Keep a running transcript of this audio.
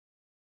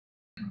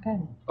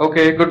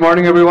Okay, good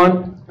morning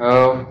everyone.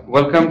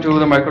 Welcome to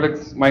the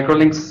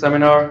Microlinks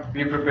seminar,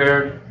 Be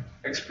Prepared,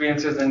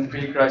 Experiences in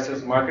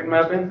Pre-Crisis Market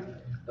Mapping.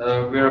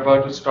 We're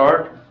about to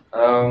start.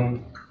 I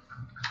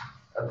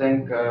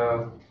think,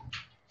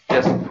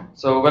 yes.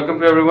 So welcome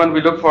to everyone. We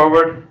look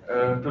forward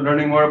to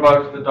learning more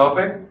about the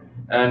topic,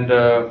 and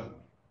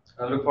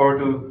I look forward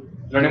to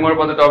learning more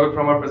about the topic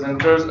from our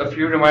presenters. A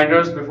few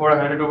reminders before I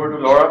hand it over to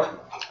Laura,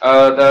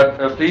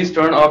 that please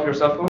turn off your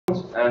cell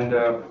phones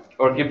and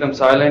or keep them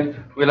silent.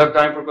 We'll have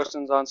time for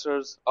questions and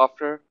answers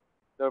after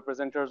the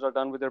presenters are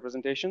done with their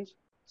presentations.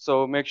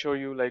 So make sure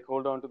you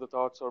hold on to the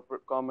thoughts or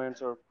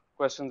comments or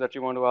questions that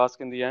you want to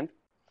ask in the end.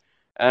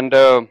 And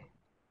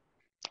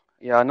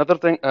yeah, another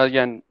thing,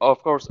 again,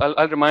 of course,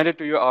 I'll remind it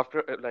to you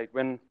after,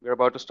 when we're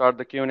about to start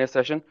the Q&A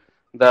session,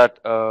 that,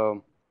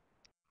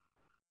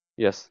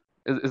 yes,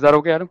 is that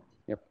okay, Adam?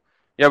 Yep.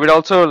 Yeah, we'd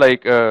also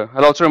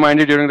I'll also remind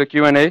you during the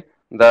Q&A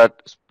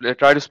that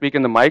try to speak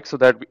in the mic so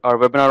that our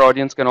webinar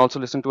audience can also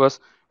listen to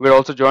us. We're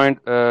also joined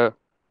by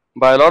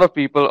a lot of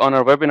people on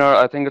our webinar.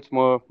 I think it's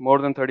more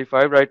than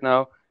 35 right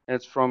now, and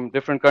it's from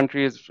different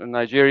countries: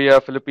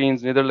 Nigeria,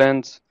 Philippines,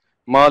 Netherlands,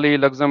 Mali,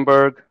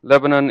 Luxembourg,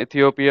 Lebanon,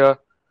 Ethiopia,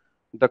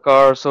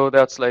 Dakar. So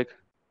that's a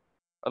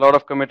lot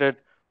of committed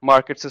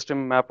market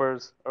system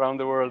mappers around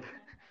the world.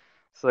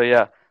 So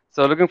yeah,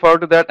 so looking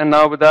forward to that. And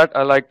now with that,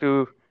 I'd like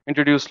to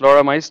introduce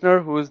Laura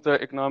Meissner, who is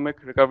the Economic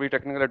Recovery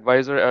Technical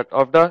Advisor at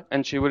OFDA,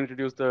 and she will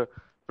introduce the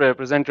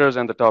presenters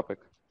and the topic.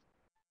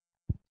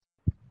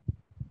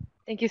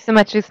 Thank you so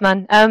much,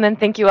 Usman, and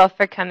thank you all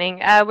for coming.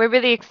 We're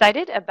really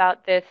excited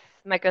about this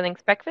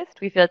Microlinks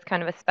breakfast. We feel it's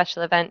kind of a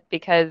special event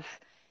because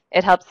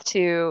it helps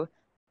to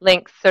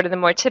link sort of the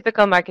more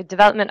typical market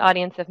development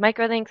audience of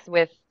Microlinks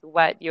with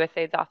what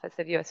USAID's Office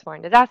of U.S.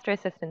 Foreign Disaster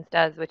Assistance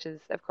does, which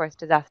is, of course,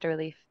 disaster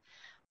relief.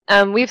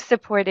 We've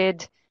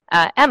supported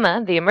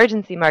EMMA, the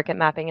Emergency Market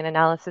Mapping and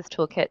Analysis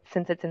Toolkit,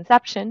 since its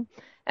inception,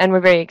 and we're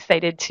very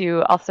excited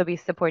to also be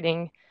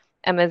supporting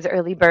EMMA's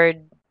early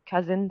bird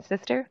cousin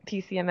sister,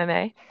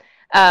 PCMMA,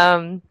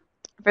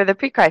 for the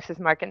pre-crisis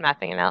market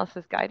mapping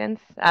analysis guidance.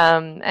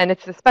 And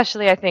it's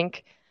especially, I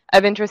think,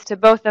 of interest to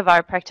both of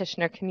our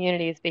practitioner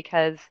communities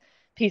because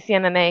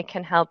PCMMA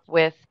can help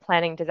with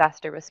planning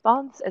disaster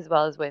response as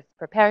well as with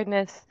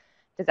preparedness,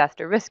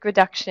 disaster risk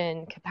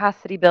reduction,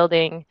 capacity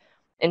building,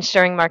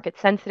 ensuring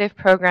market-sensitive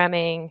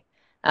programming,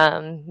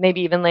 maybe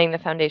even laying the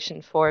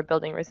foundation for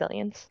building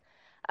resilience.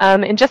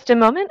 In just a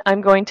moment, I'm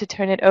going to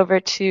turn it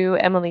over to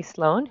Emily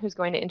Sloan, who's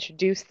going to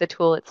introduce the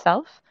tool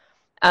itself.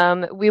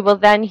 We will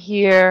then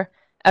hear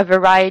a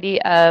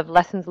variety of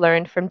lessons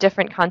learned from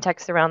different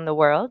contexts around the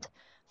world.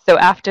 So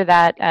after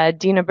that,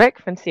 Dina Brick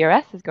from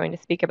CRS is going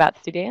to speak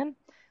about Sudan.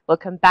 We'll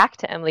come back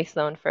to Emily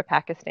Sloan for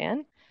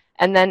Pakistan.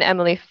 And then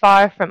Emily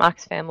Farr from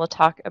Oxfam will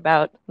talk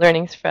about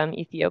learnings from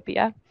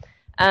Ethiopia.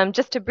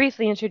 Just to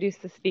briefly introduce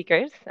the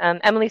speakers,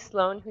 Emily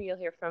Sloan, who you'll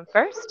hear from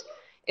first,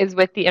 is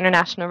with the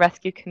International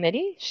Rescue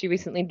Committee. She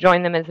recently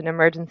joined them as an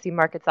emergency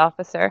markets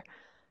officer.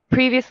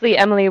 Previously,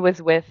 Emily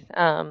was with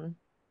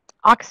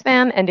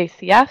Oxfam and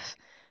ACF.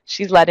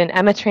 She's led an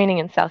EMMA training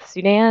in South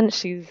Sudan.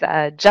 She's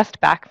just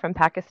back from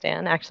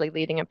Pakistan, actually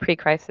leading a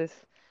pre-crisis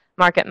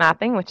market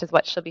mapping, which is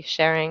what she'll be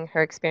sharing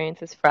her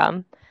experiences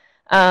from.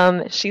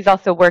 She's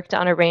also worked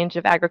on a range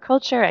of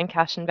agriculture and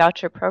cash and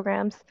voucher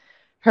programs.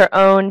 Her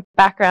own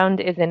background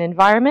is in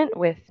environment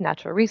with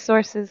natural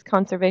resources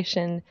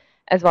conservation,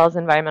 as well as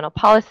environmental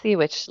policy,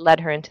 which led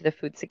her into the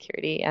food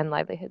security and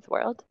livelihoods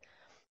world.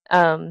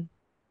 When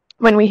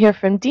we hear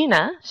from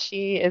Dina,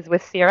 she is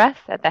with CRS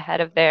at the head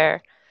of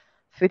their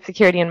food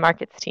security and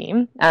markets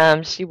team.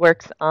 She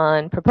works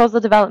on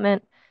proposal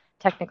development,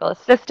 technical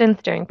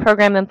assistance during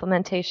program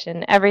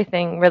implementation,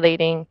 everything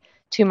relating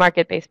to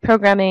market-based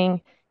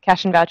programming,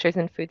 cash and vouchers,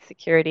 and food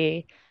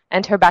security.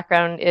 And her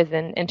background is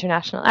in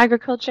international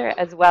agriculture,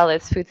 as well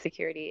as food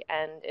security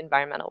and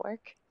environmental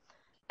work.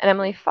 And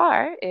Emily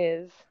Farr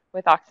is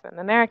with Oxfam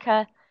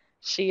America.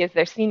 She is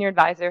their senior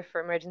advisor for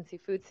emergency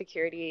food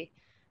security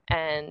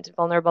and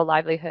vulnerable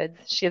livelihoods.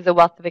 She has a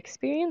wealth of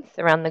experience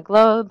around the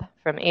globe,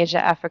 from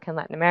Asia, Africa, and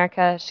Latin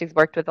America. She's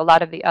worked with a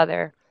lot of the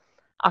other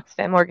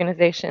Oxfam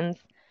organizations.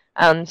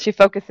 She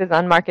focuses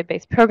on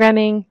market-based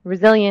programming,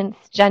 resilience,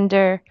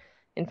 gender,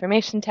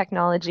 information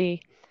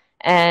technology,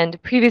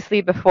 and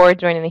previously, before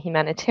joining the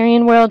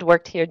humanitarian world,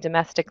 worked here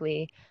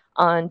domestically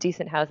on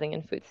decent housing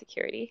and food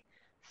security.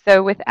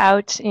 So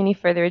without any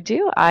further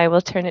ado, I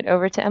will turn it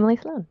over to Emily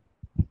Sloan.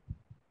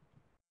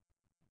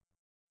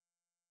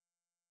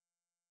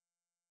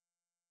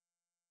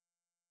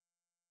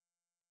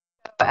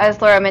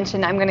 As Laura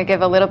mentioned, I'm going to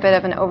give a little bit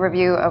of an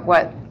overview of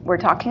what we're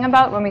talking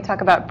about when we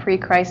talk about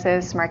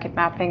pre-crisis market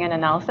mapping and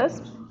analysis,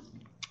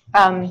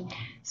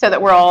 so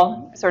that we're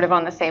all sort of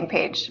on the same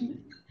page.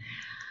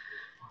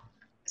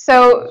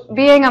 So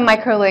being a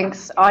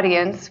Microlinks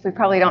audience, we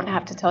probably don't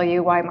have to tell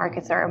you why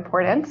markets are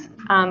important.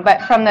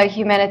 But from the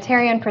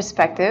humanitarian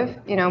perspective,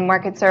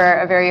 markets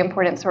are a very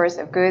important source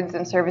of goods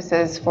and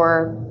services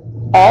for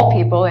all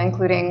people,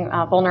 including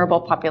vulnerable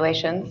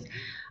populations.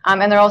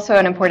 And they're also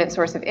an important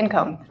source of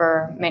income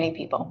for many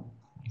people.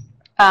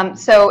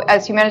 So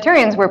as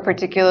humanitarians, we're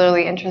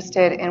particularly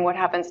interested in what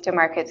happens to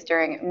markets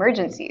during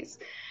emergencies.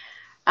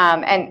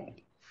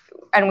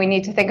 And we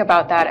need to think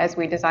about that as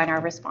we design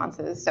our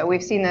responses. So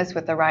we've seen this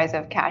with the rise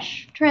of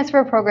cash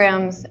transfer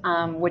programs,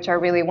 which are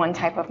really one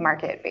type of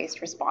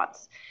market-based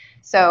response.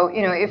 So,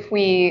 if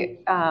we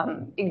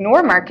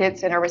ignore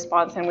markets in our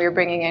response and we're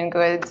bringing in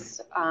goods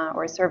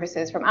or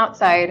services from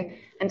outside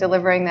and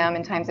delivering them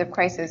in times of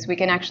crisis, we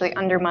can actually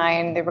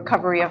undermine the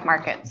recovery of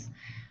markets.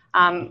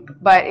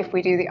 But if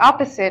we do the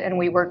opposite and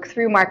we work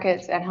through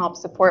markets and help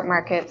support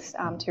markets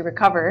to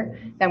recover,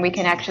 then we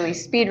can actually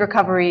speed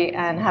recovery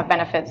and have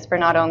benefits for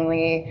not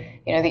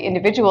only the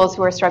individuals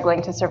who are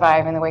struggling to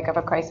survive in the wake of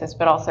a crisis,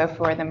 but also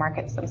for the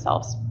markets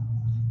themselves.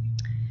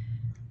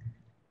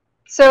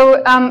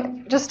 So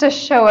just a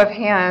show of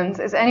hands,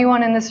 is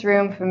anyone in this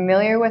room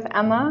familiar with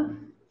EMMA,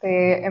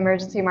 the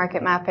Emergency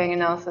Market Mapping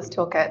Analysis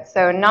Toolkit?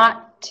 So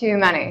not too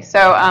many.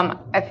 So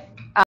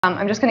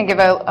I'm just going to give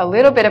a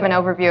little bit of an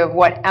overview of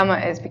what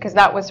EMMA is, because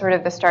that was sort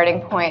of the starting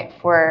point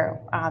for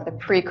the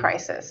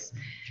pre-crisis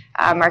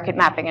market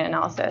mapping and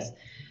analysis.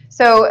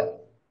 So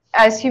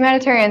as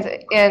humanitarians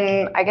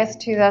in, I guess,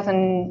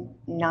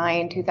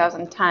 2009,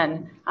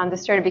 2010,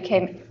 this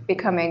started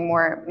becoming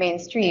more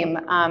mainstream,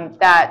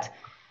 that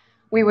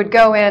we would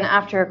go in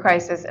after a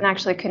crisis and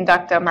actually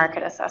conduct a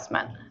market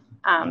assessment.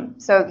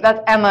 So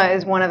that EMMA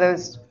is one of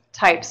those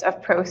types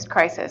of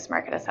post-crisis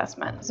market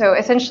assessment. So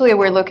essentially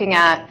we're looking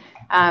at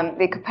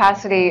the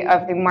capacity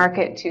of the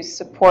market to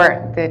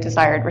support the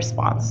desired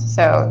response.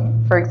 So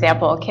for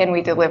example, can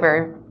we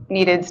deliver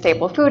needed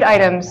staple food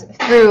items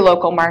through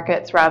local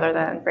markets rather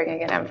than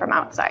bringing it in from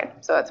outside?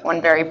 So that's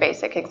one very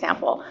basic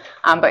example,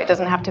 but it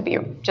doesn't have to be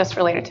just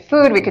related to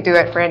food. We could do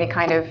it for any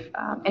kind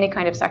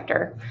of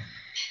sector,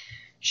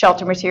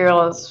 shelter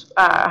materials,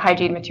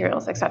 hygiene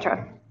materials,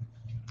 etc.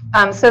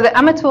 So the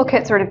EMMA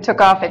toolkit sort of took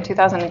off in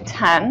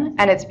 2010,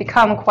 and it's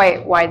become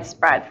quite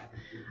widespread.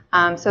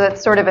 So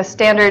that's sort of a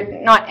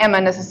standard, not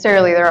EMMA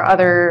necessarily, there are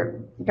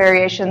other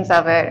variations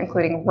of it,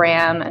 including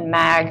RAM and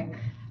MAG,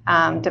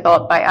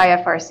 developed by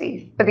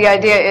IFRC. But the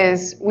idea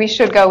is we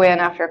should go in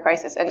after a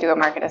crisis and do a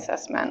market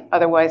assessment.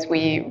 Otherwise,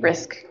 we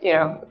risk,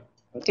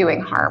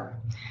 doing harm.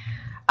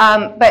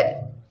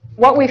 But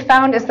what we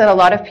found is that a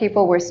lot of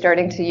people were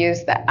starting to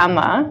use the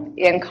EMMA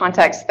in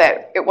contexts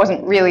that it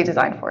wasn't really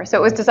designed for. So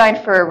it was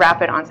designed for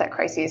rapid onset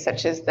crises,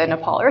 such as the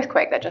Nepal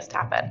earthquake that just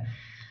happened.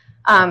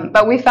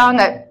 But we found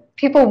that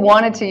people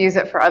wanted to use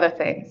it for other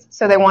things.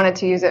 So they wanted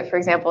to use it, for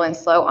example, in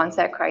slow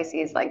onset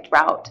crises like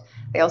drought.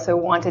 They also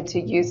wanted to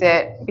use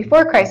it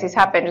before crises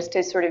happened, just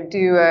to sort of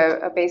do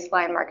a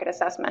baseline market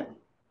assessment.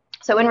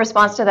 So in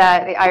response to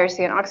that, the IRC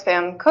and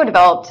Oxfam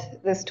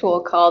co-developed this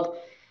tool called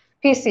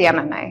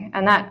PCMMA,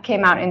 and that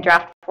came out in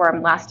draft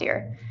form last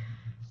year.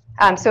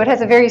 So it has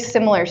a very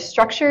similar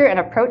structure and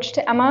approach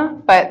to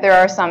EMMA, but there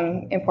are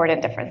some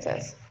important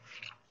differences.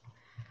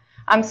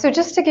 So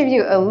just to give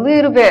you a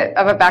little bit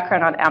of a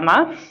background on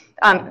EMMA,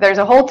 there's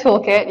a whole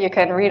toolkit. You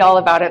can read all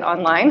about it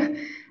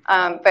online,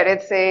 but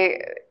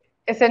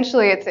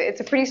essentially it's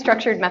a pretty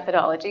structured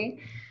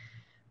methodology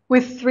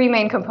with three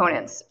main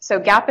components. So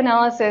gap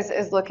analysis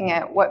is looking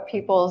at what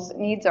people's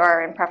needs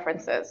are and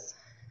preferences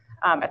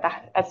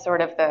at sort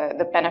of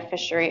the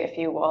beneficiary, if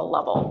you will,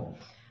 level.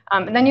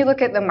 And then you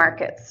look at the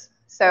markets.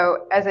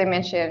 So as I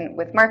mentioned,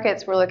 with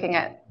markets, we're looking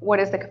at what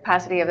is the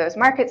capacity of those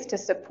markets to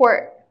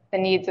support the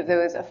needs of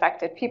those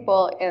affected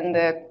people in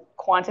the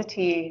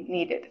quantity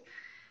needed.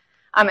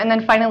 And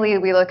then finally,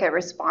 we look at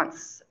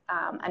response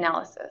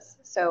analysis.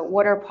 So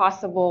what are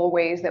possible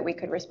ways that we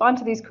could respond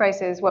to these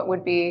crises? What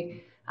would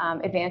be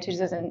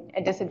advantages and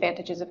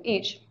disadvantages of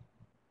each?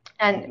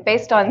 And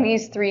based on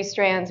these three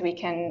strands, we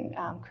can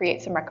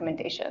create some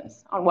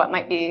recommendations on what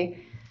might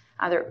be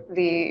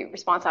the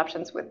response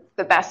options with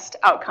the best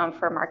outcome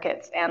for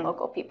markets and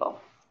local people.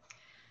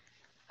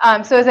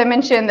 So as I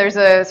mentioned, there's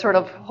a sort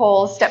of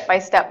whole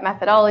step-by-step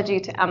methodology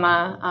to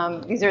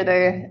EMMA. These are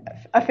the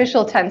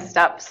official 10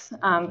 steps,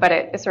 but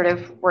it sort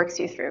of works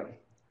you through.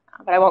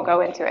 But I won't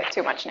go into it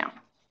too much now.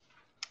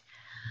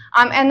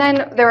 And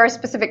then there are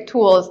specific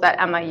tools that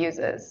EMMA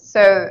uses.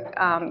 So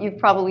you've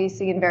probably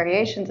seen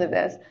variations of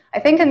this. I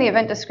think in the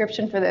event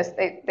description for this,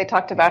 they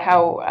talked about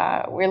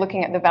how we're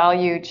looking at the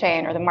value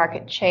chain or the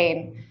market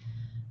chain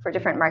for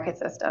different market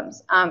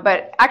systems.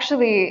 But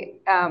actually,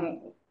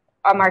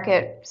 a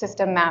market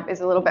system map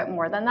is a little bit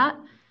more than that.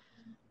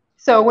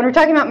 So when we're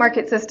talking about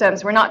market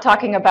systems, we're not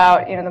talking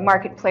about the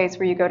marketplace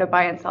where you go to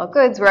buy and sell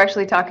goods. We're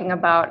actually talking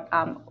about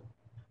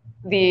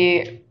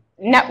the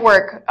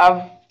network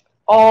of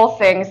all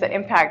things that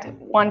impact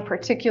one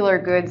particular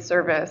good,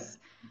 service,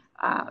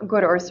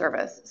 good or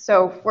service.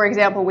 So for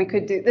example, we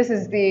could do, this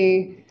is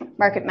the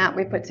market map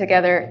we put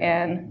together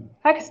in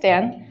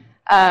Pakistan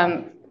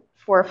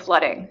for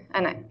flooding.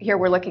 And here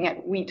we're looking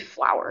at wheat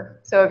flour.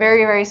 So a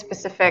very, very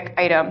specific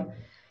item.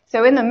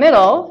 So in the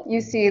middle, you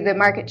see the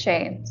market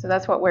chain. So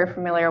that's what we're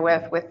familiar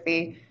with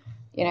the,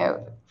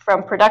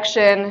 from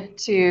production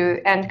to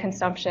end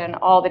consumption,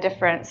 all the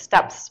different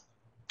steps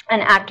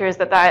and actors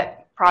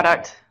that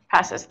product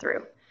passes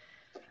through.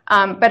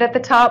 But at the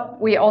top,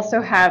 we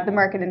also have the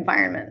market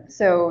environment.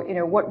 So,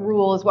 what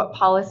rules, what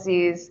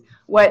policies,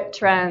 what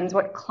trends,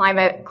 what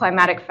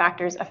climatic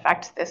factors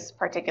affect this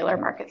particular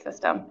market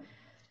system.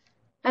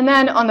 And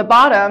then on the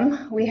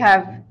bottom, we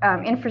have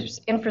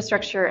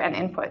infrastructure and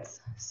inputs.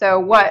 So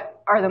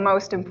what are the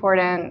most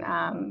important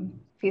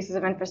pieces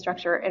of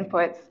infrastructure,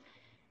 inputs,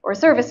 or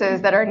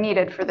services that are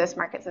needed for this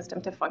market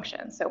system to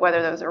function? So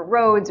whether those are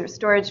roads or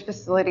storage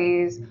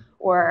facilities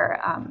or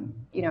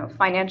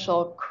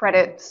financial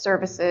credit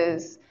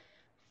services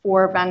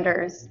for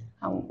vendors,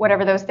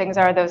 whatever those things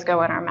are, those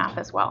go in our map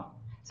as well.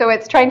 So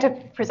it's trying to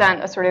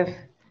present a sort of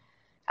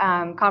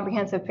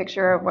comprehensive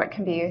picture of what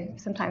can be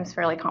sometimes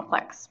fairly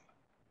complex.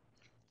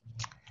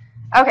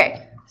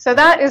 Okay, so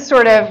that is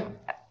sort of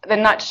the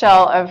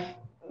nutshell of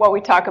what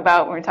we talk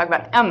about when we talk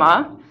about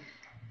EMMA.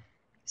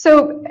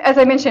 So as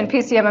I mentioned,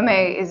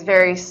 PCMMA is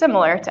very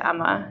similar to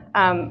EMMA,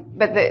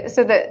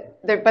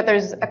 but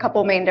there's a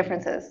couple main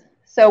differences.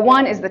 So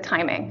one is the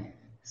timing.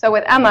 So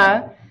with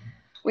EMMA,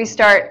 we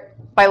start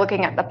by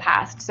looking at the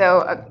past.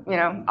 So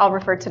I'll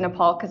refer to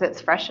Nepal because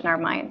it's fresh in our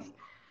minds.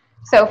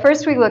 So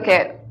first we look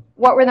at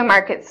what were the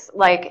markets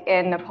like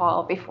in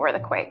Nepal before the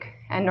quake?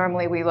 And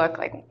normally we look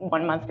like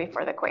 1 month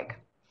before the quake.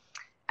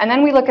 And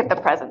then we look at the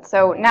present.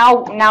 So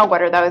now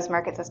what are those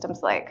market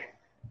systems like?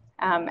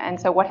 And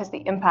so what has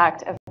the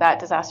impact of that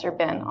disaster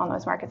been on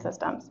those market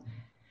systems?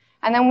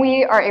 And then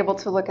we are able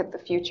to look at the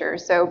future.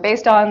 So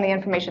based on the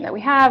information that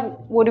we have,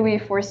 what do we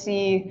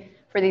foresee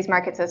for these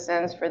market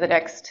systems for the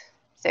next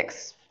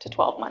 6 to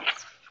 12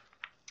 months?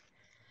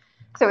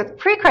 So with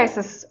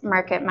pre-crisis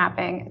market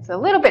mapping, it's a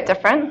little bit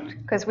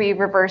different because we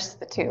reverse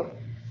the two.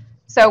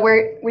 So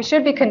we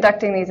should be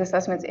conducting these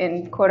assessments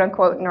in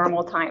quote-unquote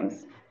normal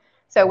times.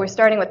 So we're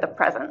starting with the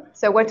present.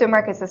 So what do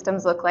market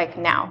systems look like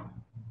now?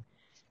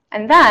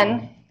 And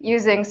then,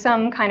 using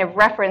some kind of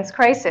reference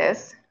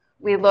crisis,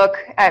 we look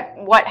at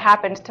what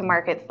happened to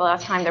markets the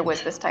last time there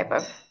was this type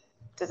of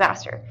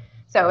disaster.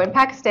 So in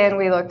Pakistan,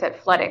 we looked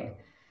at flooding.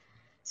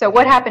 So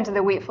what happened to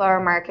the wheat flour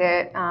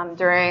market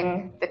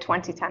during the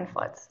 2010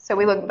 floods? So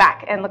we look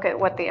back and look at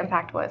what the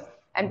impact was.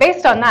 And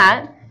based on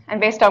that, and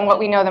based on what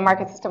we know the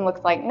market system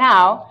looks like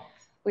now,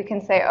 we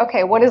can say,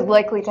 okay, what is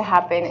likely to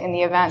happen in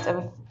the event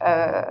of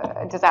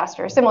a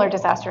disaster, a similar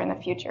disaster in the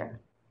future?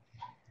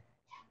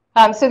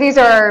 So these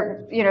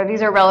are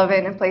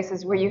relevant in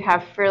places where you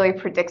have fairly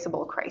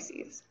predictable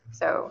crises.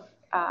 So,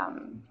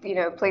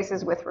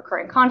 places with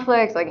recurring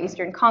conflicts like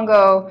Eastern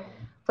Congo,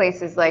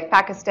 places like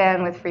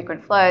Pakistan with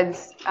frequent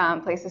floods,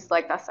 places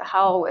like the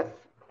Sahel with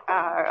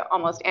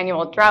almost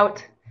annual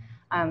drought.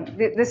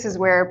 This is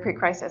where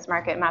pre-crisis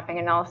market mapping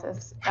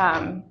analysis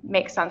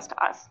makes sense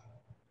to us.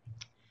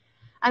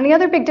 And the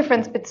other big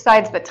difference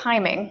besides the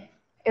timing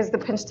is the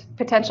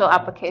potential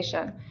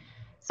application.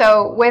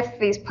 So with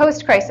these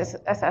post-crisis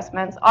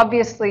assessments,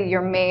 obviously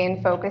your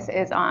main focus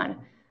is on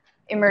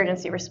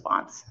emergency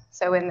response.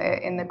 So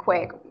in the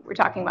quake, we're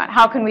talking about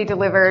how can we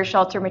deliver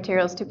shelter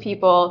materials to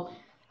people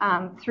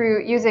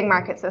through using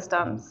market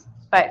systems.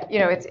 But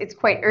it's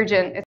quite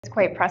urgent, it's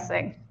quite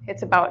pressing.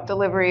 It's about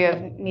delivery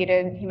of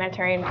needed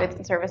humanitarian goods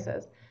and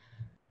services.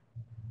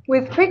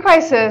 With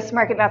pre-crisis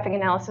market mapping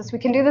analysis, we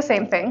can do the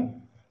same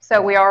thing.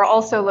 So we are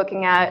also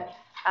looking at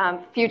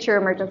future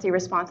emergency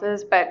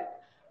responses, but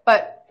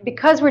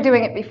because we're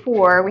doing it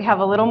before, we have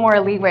a little more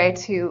leeway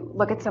to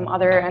look at some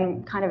other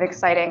and kind of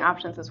exciting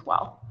options as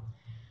well.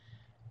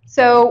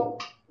 So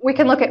we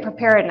can look at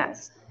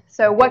preparedness.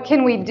 So what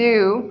can we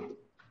do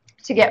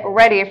to get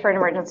ready for an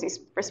emergency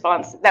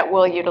response that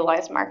will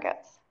utilize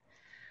markets?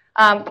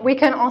 We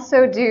can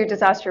also do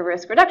disaster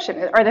risk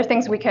reduction. Are there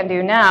things we can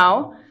do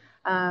now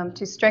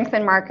to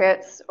strengthen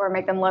markets or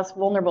make them less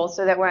vulnerable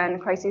so that when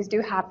crises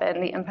do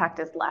happen, the impact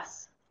is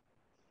less?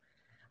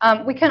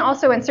 We can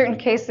also, in certain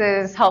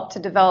cases, help to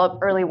develop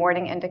early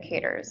warning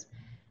indicators.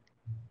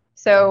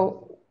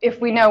 So if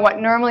we know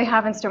what normally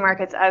happens to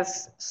markets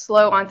as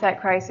slow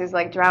onset crises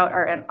like drought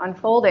are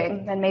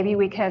unfolding, then maybe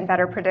we can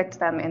better predict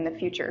them in the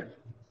future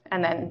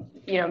and then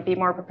be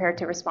more prepared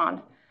to respond.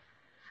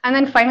 And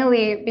then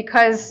finally,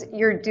 because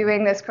you're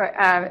doing this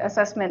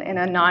assessment in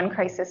a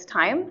non-crisis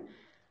time,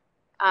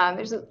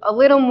 there's a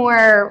little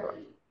more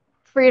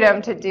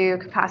freedom to do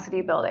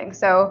capacity building.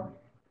 So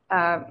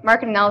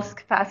market analysis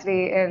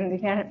capacity in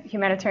the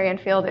humanitarian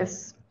field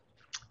is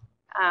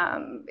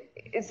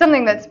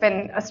something that's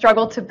been a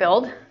struggle to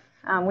build.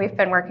 We've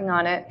been working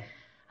on it.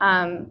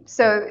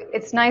 So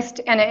it's nice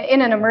to, and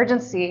in an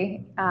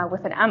emergency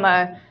with an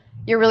EMMA,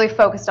 you're really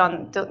focused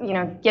on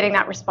getting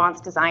that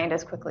response designed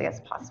as quickly as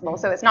possible.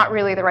 So it's not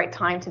really the right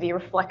time to be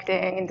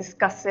reflecting and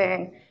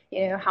discussing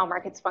how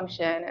markets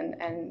function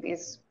and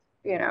these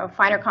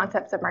finer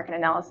concepts of market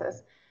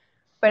analysis.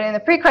 But in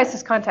the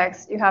pre-crisis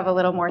context, you have a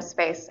little more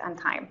space and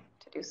time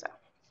to do so.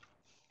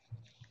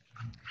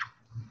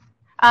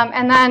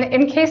 And then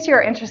in case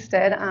you're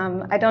interested,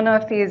 I don't know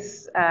if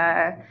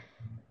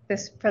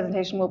this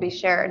presentation will be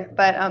shared,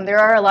 but there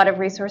are a lot of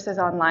resources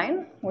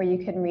online where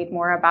you can read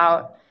more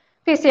about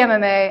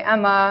PCMMA,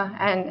 EMMA,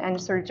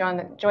 and sort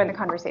of join the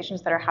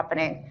conversations that are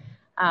happening.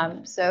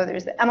 So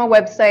there's the EMMA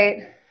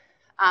website,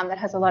 that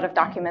has a lot of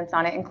documents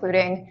on it,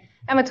 including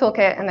EMA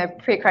Toolkit and the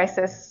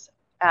pre-crisis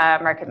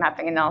market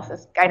mapping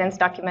analysis guidance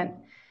document.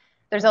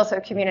 There's also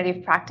a community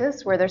of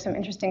practice where there's some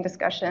interesting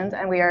discussions,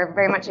 and we are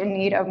very much in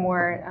need of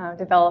more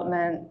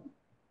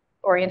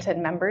development-oriented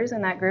members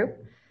in that group.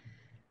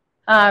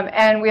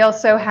 And we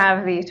also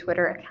have the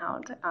Twitter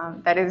account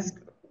that is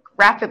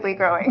rapidly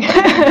growing.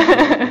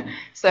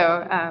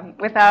 So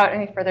without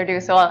any further ado,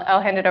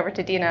 I'll hand it over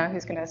to Dina,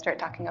 who's going to start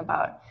talking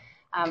about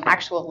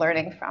actual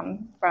learning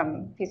from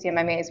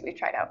PCMMAs we've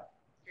tried out.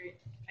 Great.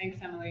 Thanks,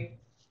 Emily.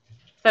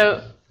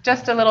 So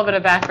just a little bit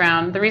of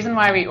background. The reason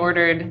why we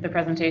ordered the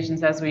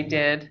presentations as we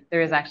did,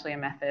 there is actually a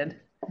method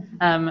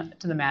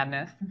to the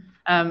madness.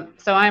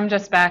 So I'm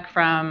just back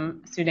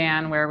from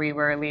Sudan, where we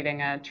were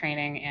leading a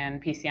training in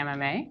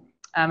PCMMA.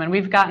 And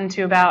we've gotten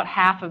to about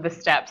half of the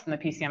steps in the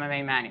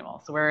PCMMA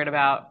manual. So we're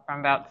at from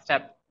about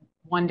step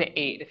 1 to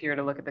 8, if you were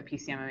to look at the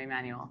PCMMA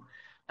manual.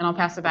 And I'll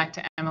pass it back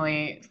to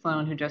Emily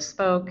Sloan, who just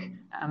spoke.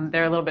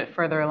 They're a little bit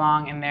further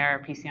along in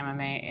their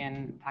PCMMA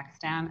in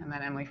Pakistan. And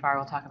then Emily Farr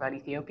will talk about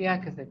Ethiopia,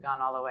 because they've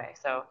gone all the way.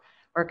 So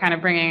we're kind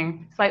of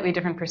bringing slightly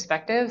different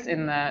perspectives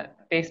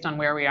based on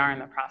where we are in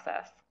the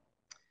process.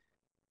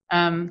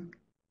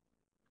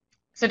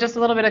 So just a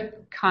little bit of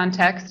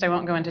context. I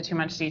won't go into too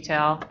much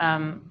detail.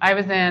 I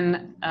was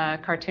in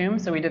Khartoum,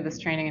 so we did this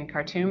training in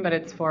Khartoum, but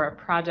it's for a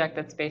project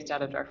that's based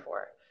out of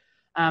Darfur,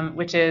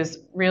 which is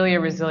really a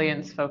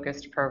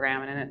resilience-focused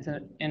program, and it's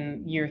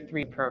in year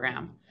 3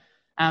 program.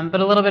 But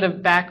a little bit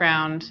of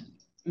background,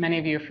 many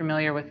of you are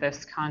familiar with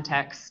this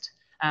context,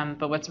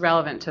 but what's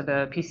relevant to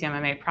the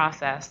PCMMA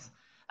process,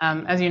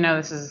 as you know,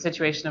 this is a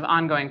situation of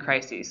ongoing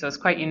crises, so it's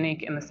quite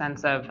unique in the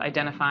sense of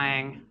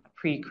identifying a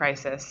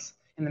pre-crisis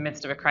in the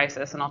midst of a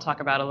crisis, and I'll talk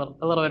about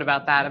a little bit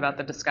about that, about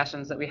the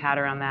discussions that we had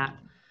around that.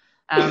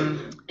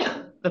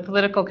 The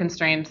political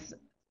constraints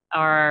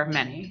are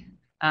many,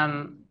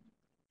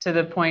 to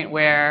the point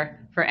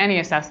where for any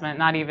assessment,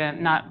 not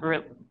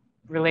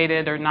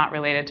related or not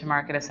related to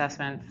market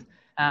assessments,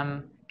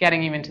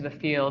 getting even to the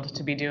field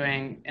to be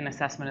doing an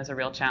assessment is a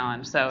real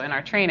challenge. So in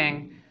our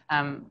training,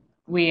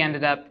 we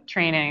ended up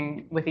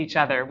training with each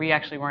other. We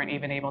actually weren't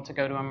even able to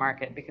go to a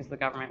market because the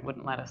government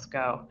wouldn't let us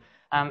go.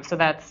 So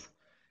that's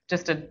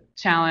just a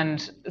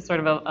challenge, sort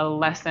of a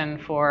lesson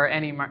for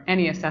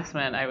any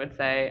assessment, I would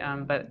say,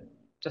 but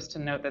just to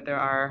note that there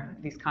are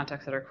these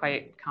contexts that are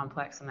quite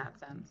complex in that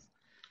sense.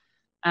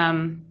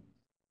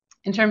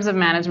 In terms of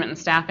management and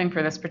staffing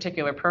for this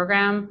particular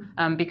program,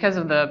 because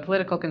of the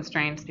political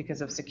constraints,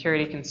 because of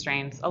security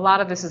constraints, a lot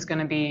of this is going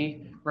to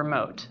be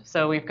remote.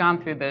 So we've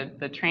gone through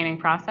the training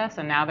process,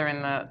 and now they're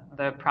in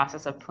the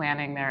process of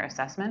planning their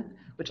assessment,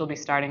 which will be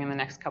starting in the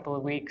next couple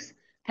of weeks,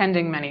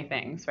 pending many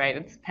things, right?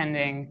 It's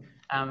pending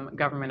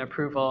government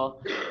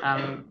approval,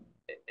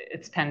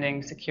 it's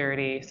pending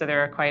security. So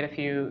there are quite a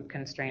few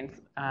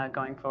constraints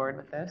going forward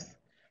with this.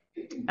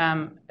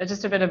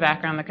 Just a bit of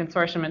background, the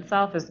consortium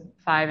itself is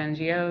 5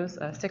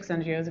 NGOs, 6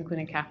 NGOs,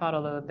 including CAFOD,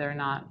 although they're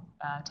not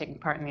taking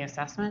part in the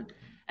assessment.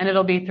 And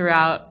it'll be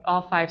throughout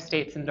all 5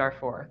 states in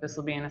Darfur. This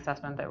will be an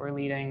assessment that we're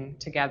leading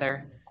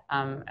together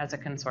as a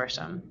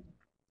consortium.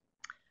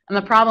 And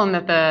the problem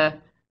that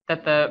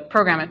the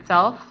program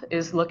itself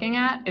is looking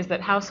at is that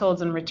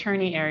households in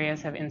returnee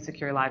areas have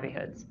insecure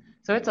livelihoods.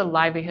 So it's a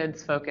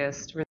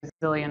livelihoods-focused,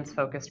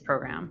 resilience-focused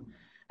program.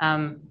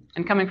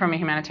 And coming from a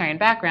humanitarian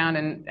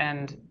background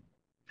and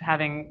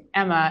having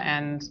Emma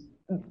and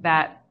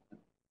that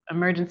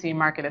emergency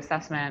market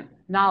assessment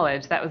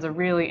knowledge, that was a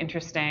really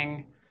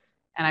interesting,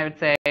 and I would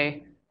say,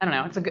 I don't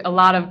know, it's a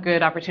lot of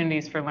good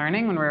opportunities for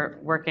learning when we're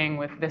working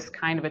with this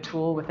kind of a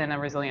tool within a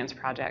resilience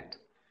project.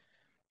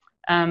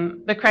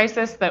 The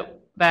crisis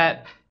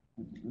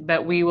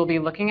that we will be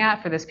looking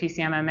at for this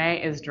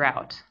PCMMA is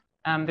drought.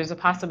 There's a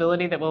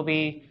possibility that we'll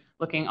be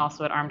looking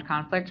also at armed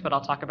conflict, but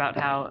I'll talk about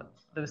how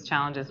those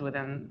challenges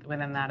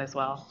within that as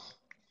well.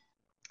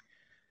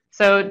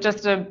 So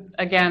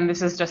again,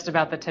 this is just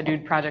about the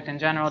Tadood project in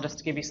general, just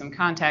to give you some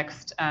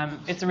context.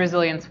 It's a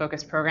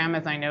resilience-focused program,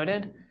 as I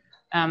noted.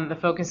 The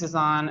focus is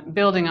on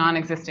building on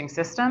existing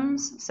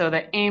systems. So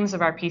the aims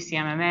of our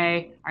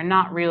PCMMA are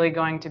not really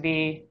going to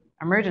be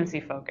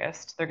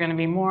emergency-focused. They're going to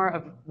be more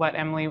of what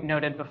Emily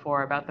noted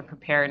before about the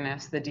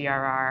preparedness, the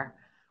DRR.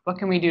 What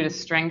can we do to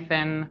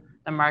strengthen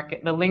the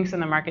market, the links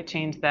in the market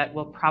chains that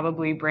will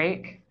probably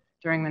break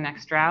during the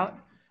next drought?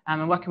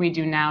 And what can we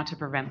do now to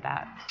prevent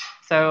that?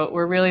 So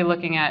we're really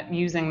looking at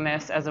using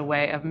this as a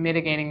way of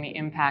mitigating the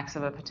impacts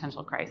of a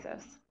potential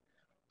crisis.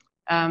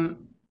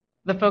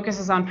 The focus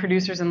is on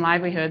producers and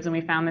livelihoods, and we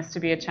found this to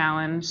be a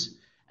challenge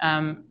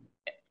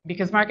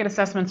because market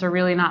assessments are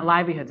really not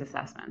livelihoods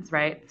assessments,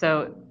 right?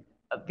 So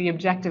the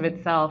objective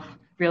itself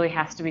really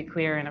has to be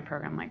clear in a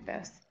program like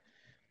this.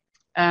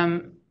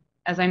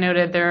 As I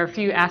noted, there are a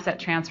few asset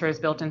transfers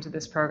built into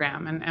this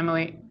program, and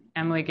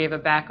Emily gave a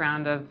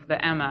background of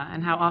the EMA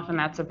and how often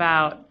that's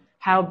about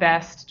how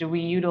best do we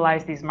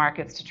utilize these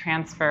markets to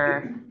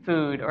transfer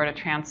food or to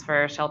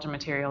transfer shelter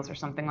materials or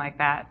something like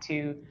that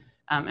to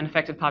an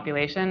affected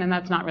population, and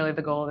that's not really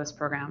the goal of this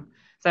program.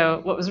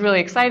 So what was really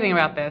exciting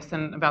about this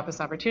and about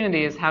this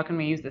opportunity is how can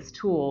we use this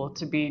tool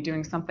to be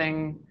doing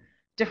something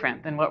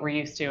different than what we're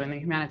used to in the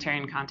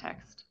humanitarian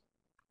context.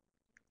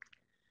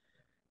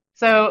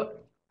 So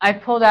I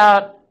pulled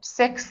out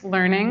 6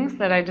 learnings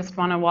that I just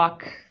want to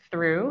walk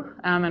through,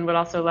 and would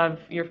also love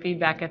your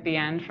feedback at the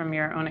end from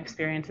your own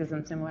experiences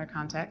in similar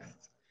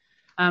contexts.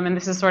 And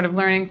this is sort of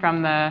learning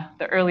from the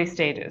early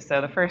stages,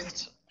 so the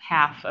first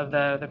half of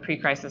the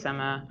pre-crisis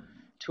EMA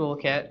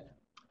toolkit.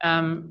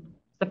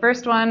 The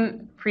first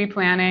one,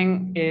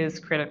 pre-planning, is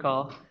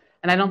critical.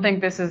 And I don't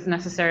think this is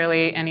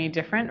necessarily any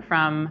different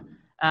from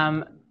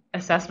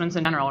assessments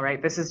in general,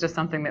 right? This is just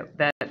something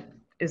that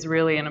is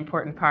really an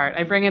important part.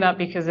 I bring it up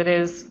because it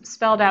is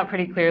spelled out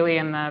pretty clearly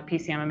in the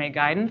PCMMA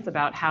guidance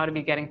about how to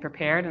be getting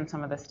prepared and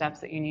some of the steps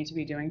that you need to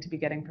be doing to be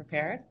getting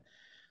prepared.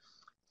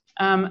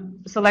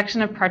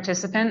 Selection of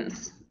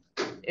participants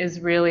is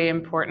really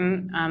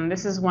important.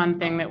 This is one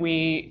thing that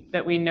we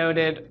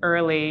noted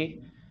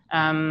early.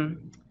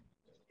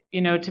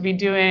 To be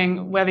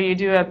doing, whether you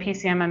do a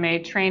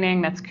PCMMA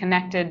training that's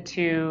connected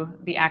to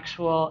the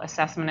actual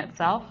assessment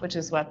itself, which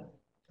is what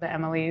the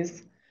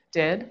Analyses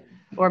did,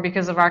 or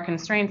because of our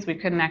constraints, we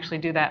couldn't actually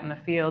do that in the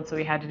field, so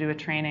we had to do a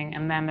training,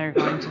 and then they're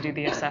going to do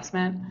the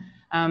assessment.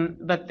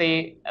 But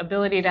the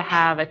ability to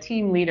have a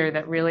team leader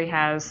that really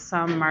has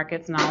some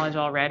markets knowledge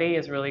already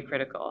is really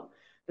critical.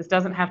 This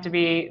doesn't have to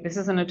be, this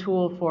isn't a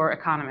tool for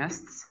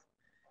economists,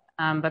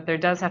 but there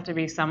does have to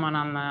be someone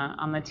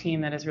on the team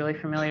that is really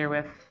familiar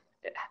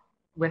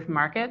with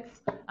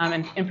markets,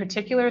 and in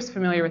particular is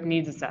familiar with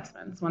needs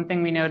assessments. One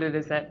thing we noted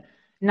is that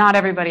not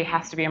everybody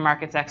has to be a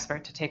markets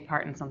expert to take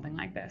part in something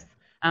like this,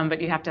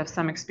 but you have to have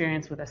some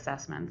experience with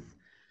assessments.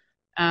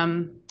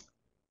 And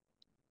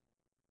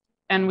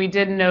we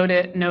did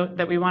note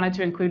that we wanted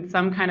to include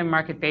some kind of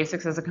market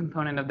basics as a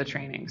component of the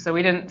training. So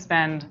we didn't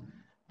spend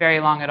very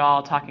long at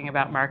all talking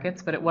about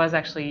markets, but it was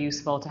actually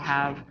useful to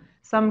have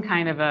some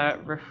kind of a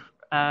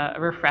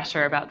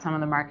refresher about some of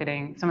the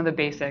marketing, some of the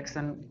basics,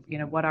 and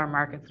what are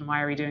markets and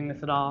why are we doing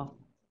this at all.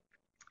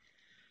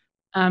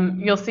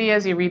 You'll see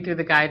as you read through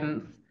the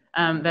guidance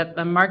that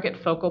the market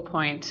focal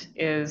point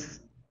is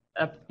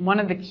one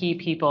of the key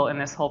people in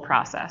this whole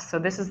process. So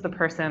this is the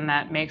person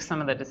that makes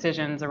some of the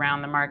decisions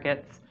around the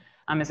markets,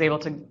 is able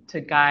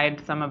to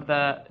guide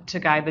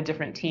the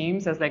different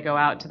teams as they go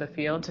out to the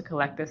field to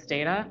collect this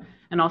data,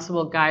 and also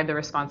will guide the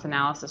response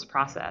analysis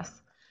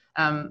process.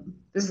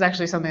 This is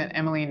actually something that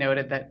Emily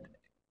noted, that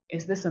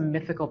is this a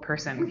mythical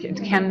person?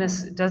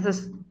 Does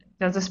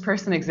this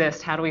person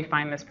exist? How do we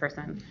find this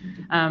person?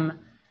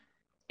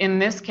 In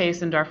this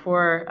case, in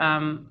Darfur,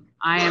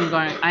 I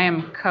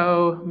am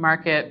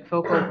co-market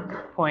focal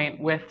point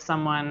with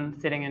someone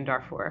sitting in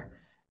Darfur.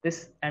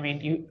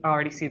 You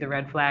already see the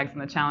red flags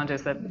and the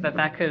challenges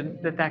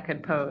that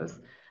could pose,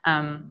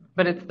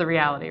 but it's the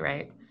reality,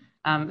 right?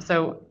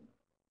 So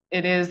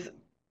it is,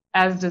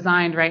 as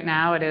designed right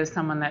now, it is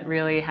someone that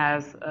really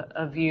has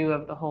a view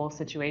of the whole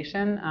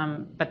situation,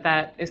 but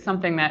that is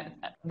something that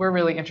we're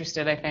really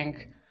interested, I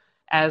think,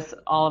 as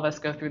all of us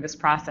go through this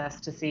process,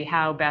 to see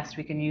how best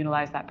we can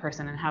utilize that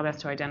person and how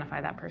best to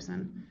identify that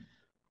person.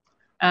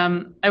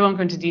 I won't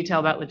go into detail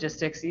about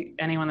logistics.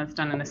 Anyone that's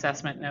done an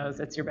assessment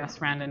knows it's your best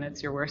friend and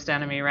it's your worst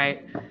enemy,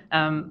 right?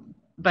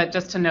 But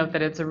just to note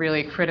that it's a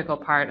really critical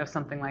part of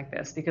something like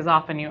this, because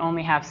often you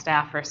only have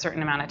staff for a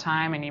certain amount of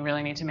time, and you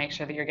really need to make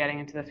sure that you're getting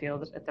into the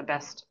field at the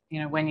best,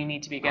 when you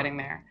need to be getting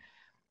there.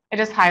 I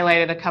just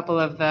highlighted a couple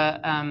of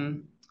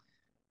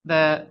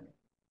the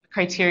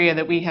criteria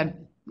that we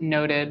had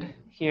noted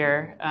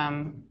here.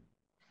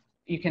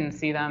 You can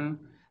see them.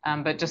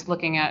 But just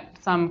looking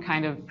at some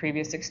kind of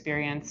previous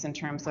experience in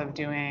terms of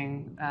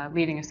doing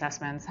leading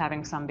assessments,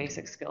 having some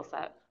basic skill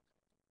set.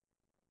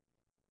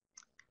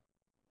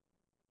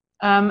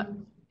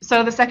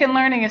 So the second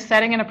learning is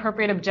setting an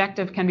appropriate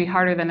objective can be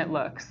harder than it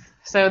looks.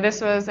 So this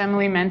was,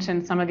 Emily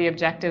mentioned some of the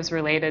objectives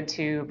related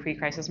to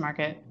pre-crisis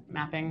market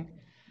mapping.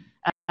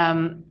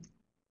 And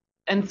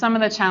some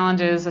of the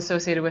challenges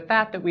associated with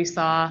that we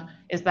saw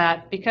is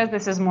that because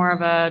this is more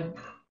of a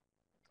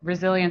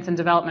resilience and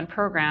development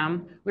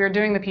program, we are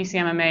doing the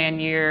PCMMA in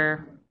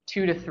year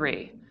 2 to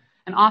 3.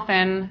 And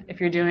often,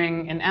 if you're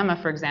doing an EMA,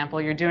 for example,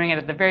 you're doing it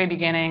at the very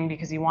beginning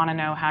because you want to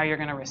know how you're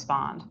going to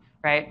respond,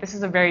 right? This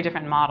is a very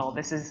different model.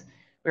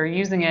 We're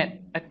using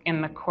it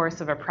in the course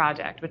of a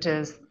project, which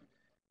is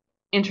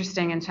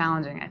interesting and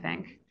challenging, I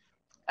think.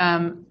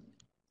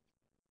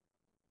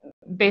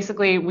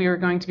 Basically, we are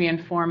going to be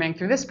informing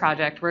through this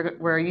project.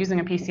 We're using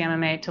a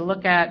PCMMA to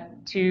look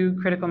at 2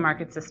 critical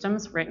market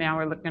systems. Right now,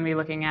 we're going to be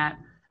looking at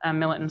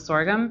millet and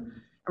sorghum.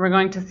 And we're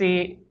going to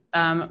see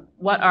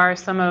what are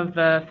some of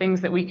the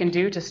things that we can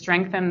do to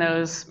strengthen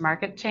those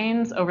market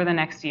chains over the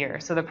next year.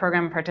 So the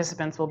program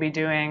participants will be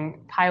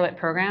doing pilot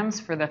programs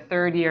for the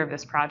 3rd year of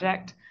this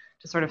project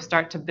to sort of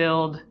start to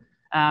build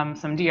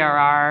some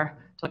DRR,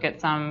 to look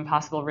at some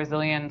possible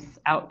resilience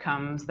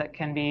outcomes that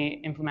can be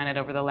implemented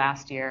over the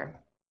last year.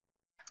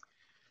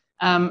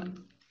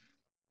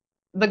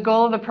 The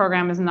goal of the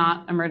program is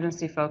not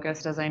emergency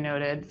focused, as I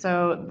noted.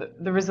 So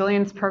the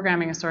resilience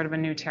programming is sort of a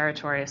new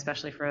territory,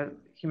 especially for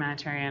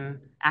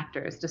humanitarian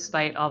actors,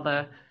 despite all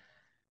the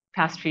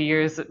past few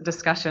years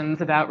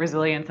discussions about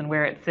resilience and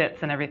where it sits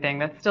and everything.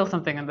 That's still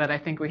something that I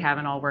think we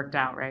haven't all worked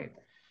out, right?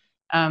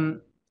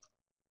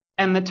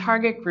 And the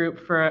target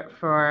group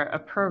for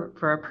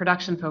a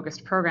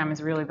production-focused program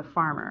is really the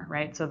farmer,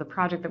 right? So the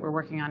project that we're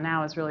working on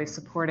now is really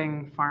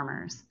supporting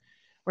farmers.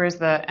 Whereas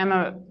the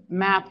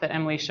map that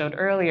Emily showed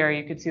earlier,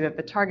 you could see that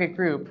the target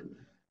group,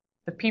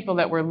 the people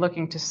that we're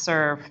looking to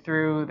serve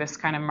through this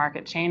kind of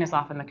market chain, is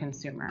often the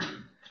consumer.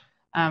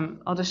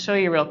 I'll just show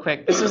you real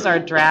quick. This is our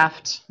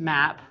draft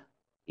map.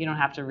 You don't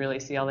have to really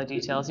see all the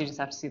details. You just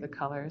have to see the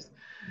colors.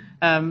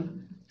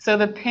 So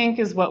the pink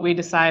is what we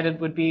decided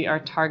would be our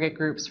target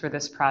groups for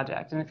this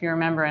project. And if you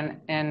remember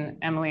in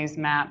Emily's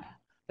map,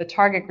 the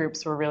target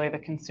groups were really the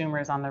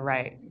consumers on the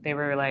right. They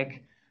were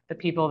like the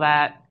people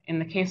that, in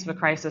the case of a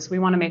crisis, we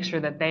want to make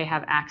sure that they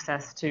have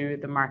access to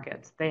the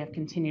markets. They have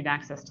continued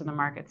access to the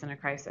markets in a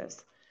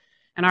crisis.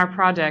 And our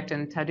project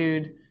in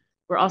Tadud,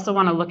 we also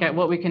want to look at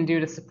what we can do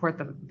to support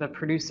the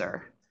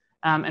producer.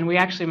 And we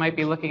actually might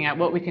be looking at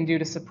what we can do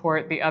to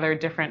support the other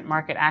different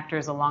market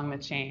actors along the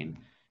chain.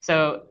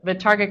 So the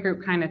target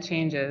group kind of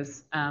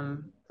changes.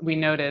 We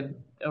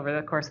noted over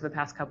the course of the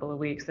past couple of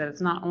weeks that it's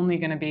not only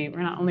going to be,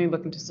 we're not only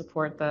looking to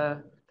support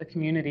the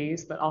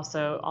communities, but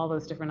also all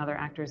those different other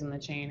actors in the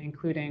chain,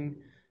 including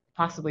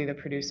possibly the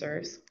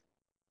producers.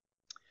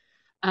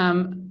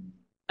 And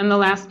the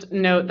last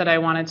note that I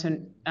wanted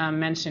to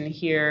mention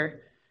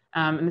here,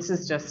 and this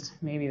is just,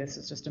 maybe this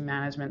is just a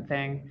management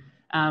thing,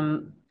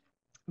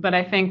 but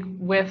I think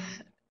with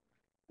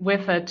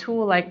a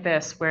tool like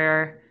this,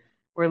 where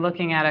we're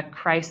looking at a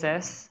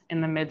crisis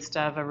in the midst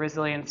of a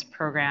resilience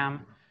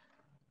program,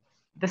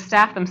 the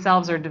staff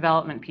themselves are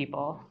development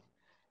people.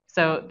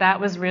 So that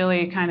was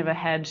really kind of a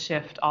head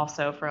shift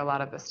also for a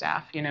lot of the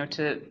staff, you know,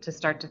 to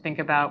start to think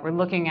about, we're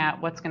looking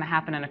at what's going to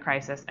happen in a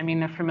crisis. I mean,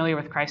 they're familiar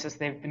with crisis.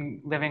 They've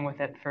been living with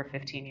it for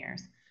 15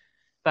 years.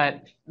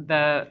 But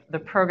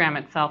the program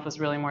itself was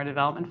really more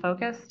development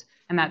focused.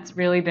 And that's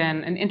really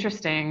been an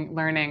interesting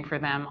learning for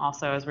them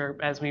also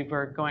as we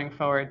were going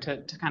forward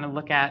to kind of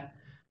look at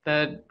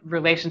the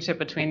relationship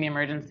between the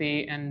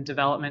emergency and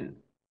development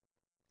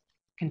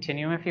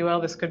continuum, if you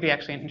will. This could be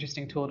actually an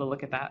interesting tool to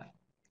look at that.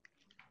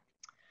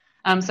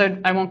 So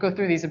I won't go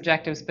through these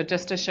objectives, but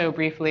just to show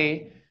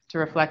briefly, to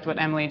reflect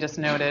what Emily just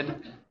noted,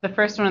 the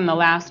first one and the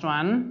last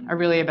one are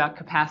really about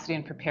capacity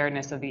and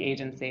preparedness of the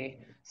agency.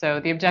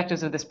 So the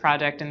objectives of this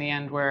project in the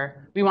end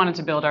were, we wanted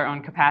to build our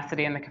own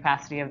capacity and the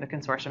capacity of the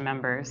consortium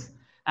members.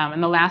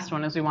 And the last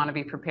one is we want to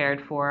be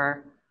prepared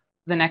for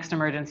the next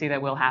emergency that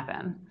will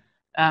happen.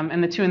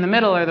 And the two in the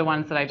middle are the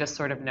ones that I just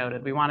sort of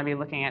noted. We want to be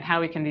looking at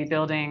how we can be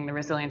building the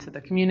resilience of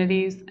the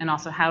communities, and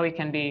also how we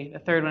can be, the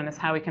third one is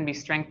how we can be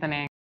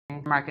strengthening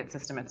the market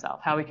system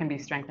itself, how we can be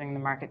strengthening the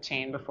market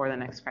chain before the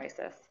next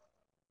crisis.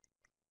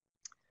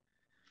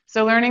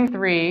 So learning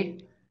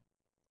 3,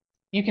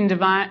 you can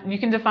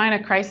define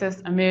a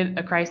crisis amid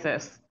a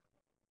crisis.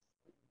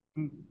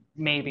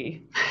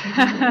 Maybe.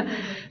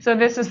 So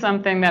this is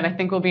something that I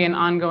think will be an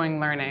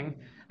ongoing learning.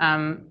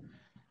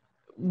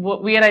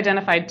 We had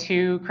identified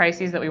 2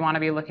 crises that we want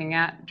to be looking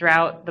at.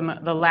 Drought,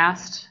 the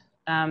last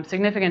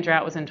significant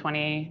drought was in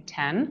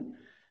 2010,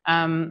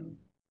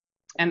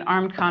 and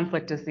armed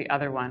conflict is the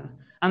other one.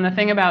 The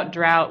thing about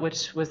drought,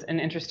 which was an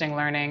interesting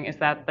learning, is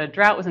that the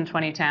drought was in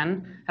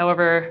 2010.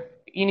 However,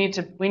 we need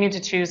to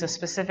choose a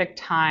specific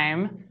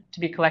time to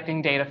be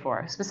collecting data for,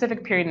 a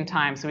specific period in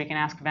time, so we can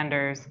ask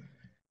vendors,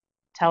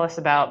 tell us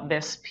about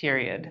this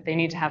period. They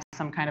need to have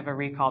some kind of a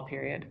recall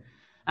period.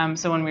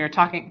 So when we were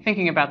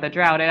thinking about the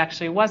drought, it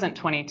actually wasn't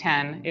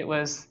 2010. It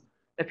was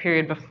the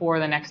period before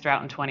the next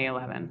drought in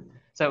 2011.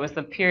 So it was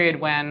the period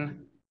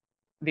when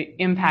the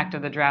impact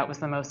of the drought was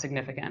the most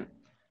significant.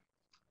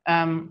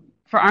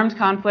 For armed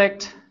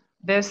conflict,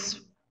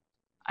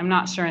 I'm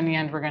not sure in the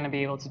end we're going to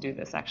be able to do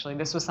this, actually.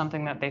 This was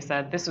something that they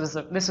said, this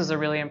was a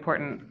really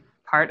important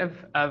part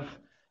of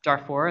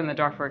Darfur and the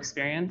Darfur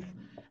experience.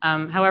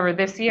 However,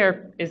 this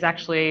year is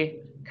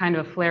actually kind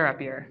of a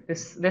flare-up year.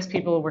 This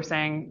people were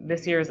saying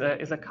this year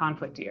is a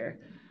conflict year.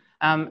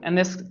 And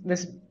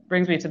this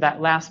brings me to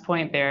that last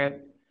point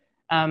there.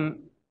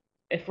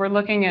 If we're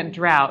looking at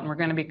drought and we're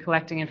going to be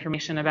collecting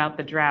information about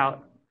the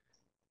drought,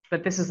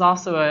 but this is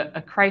also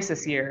a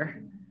crisis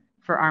year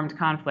for armed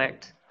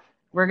conflict,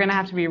 we're going to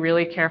have to be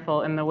really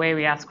careful in the way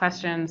we ask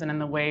questions and in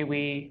the way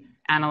we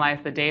analyze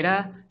the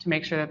data to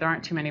make sure that there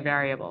aren't too many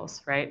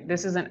variables, right?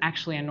 This isn't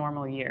actually a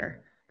normal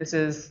year. This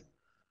is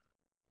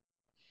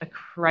a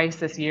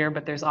crisis year,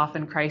 but there's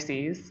often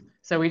crises.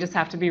 So we just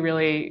have to be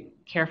really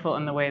careful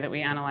in the way that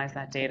we analyze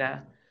that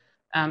data.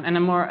 And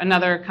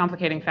another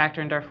complicating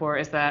factor in Darfur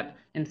is that,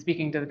 in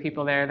speaking to the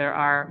people there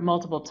are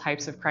multiple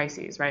types of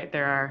crises, right?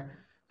 There are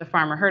the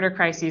farmer-herder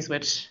crises,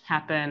 which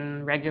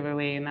happen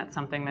regularly, and that's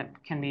something that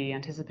can be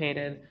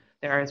anticipated.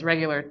 There is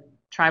regular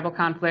tribal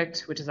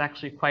conflict, which is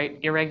actually quite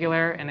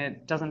irregular, and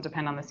it doesn't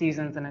depend on the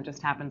seasons, and it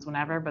just happens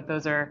whenever, but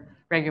those are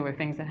regular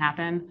things that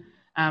happen.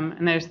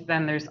 And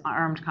there's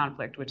armed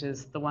conflict, which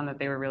is the one that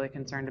they were really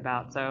concerned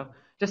about. So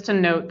just to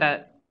note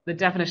that the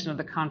definition of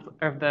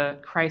the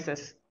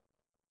crisis.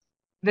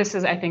 This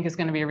is, I think, is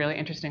going to be a really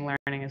interesting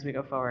learning as we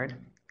go forward.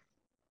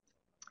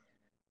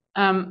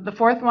 The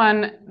fourth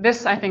one,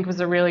 this I think was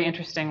a really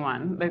interesting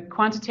one. The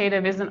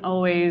quantitative isn't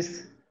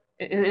always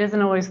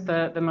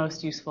the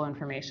most useful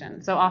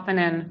information. So often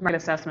in market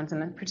assessments,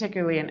 and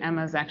particularly in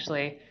EMAs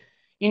actually,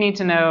 you need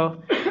to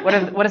know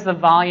what is the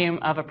volume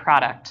of a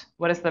product?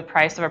 What is the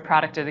price of a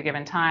product at a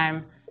given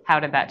time? How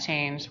did that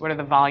change? What are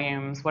the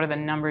volumes? What are the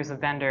numbers of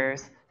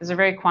vendors? These are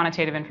very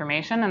quantitative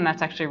information, and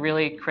that's actually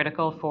really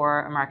critical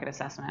for a market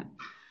assessment.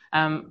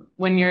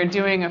 When you're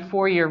doing a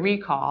 4-year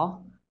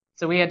recall,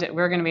 so we're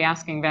going to be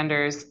asking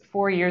vendors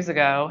 4 years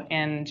ago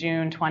in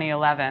June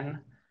 2011,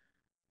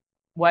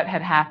 what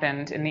had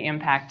happened in the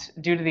impact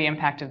due to the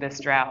impact of this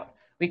drought.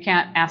 We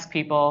can't ask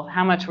people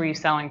how much were you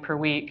selling per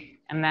week,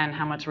 and then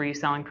how much were you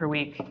selling per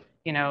week,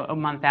 a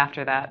month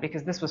after that,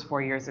 because this was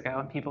 4 years ago,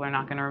 and people are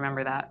not going to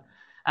remember that.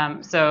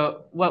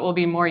 So what will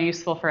be more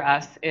useful for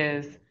us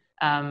is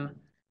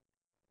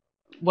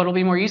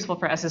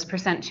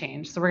percent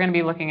change. So we're going to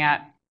be looking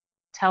at,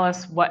 tell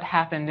us what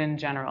happened in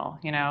general.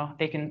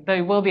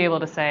 They will be able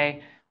to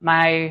say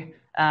my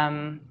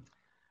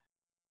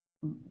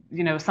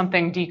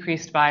something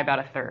decreased by about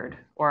 1/3,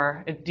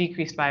 or it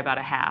decreased by about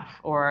 1/2,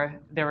 or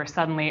there were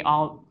suddenly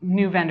all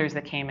new vendors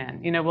that came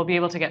in. We'll be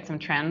able to get some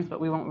trends, but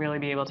we won't really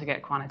be able to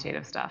get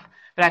quantitative stuff.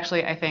 But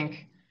actually, I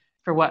think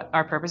for what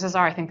our purposes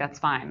are, I think that's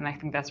fine, and I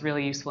think that's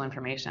really useful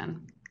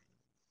information.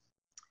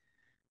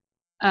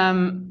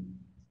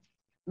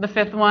 The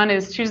fifth one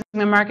is choosing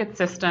the market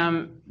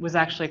system was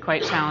actually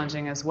quite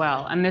challenging as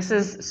well. And this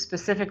is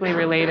specifically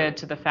related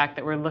to the fact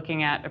that we're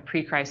looking at a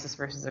pre-crisis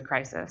versus a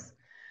crisis.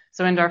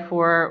 So in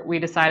Darfur, we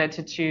decided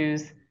to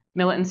choose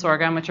millet and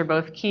sorghum, which are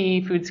both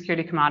key food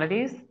security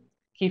commodities,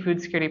 key food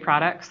security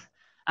products.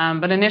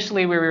 But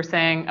initially we were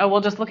saying, oh,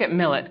 we'll just look at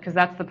millet because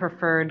that's the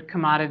preferred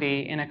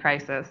commodity in a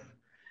crisis.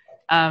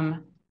 That's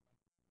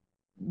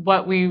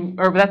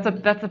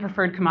the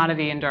preferred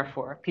commodity in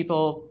Darfur.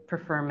 People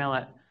prefer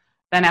millet.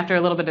 Then after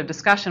a little bit of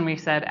discussion, we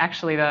said,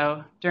 actually,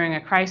 though, during a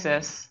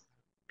crisis,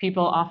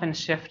 people often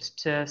shift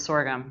to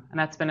sorghum. And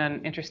that's been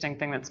an interesting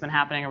thing that's been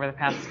happening over the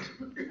past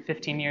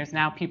 15 years.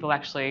 Now people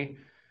actually,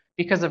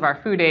 because of our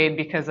food aid,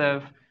 because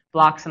of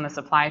blocks in the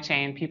supply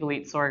chain, people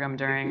eat sorghum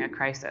during a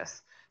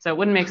crisis. So it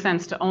wouldn't make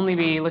sense to only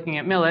be looking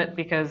at millet,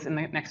 because in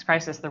the next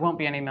crisis, there won't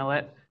be any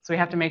millet. So we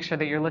have to make sure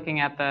that you're looking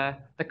at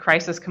the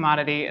crisis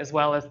commodity as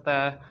well as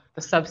the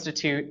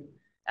substitute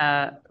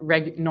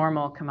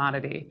normal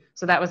commodity.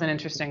 So that was an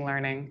interesting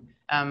learning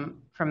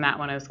from that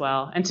one as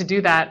well. And to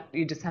do that,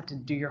 you just have to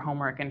do your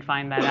homework and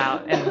find that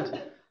out.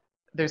 And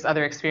there's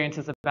other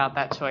experiences about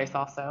that choice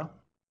also.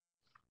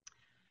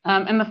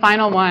 And the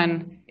final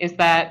one is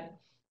that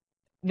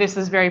this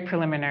is very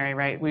preliminary,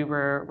 right?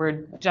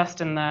 We're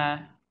just in the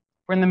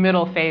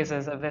middle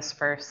phases of this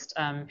first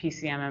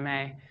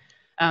PCMMA.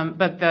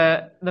 But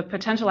the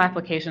potential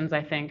applications,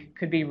 I think,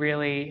 could be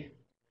really,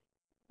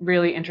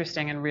 really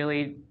interesting and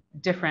really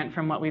different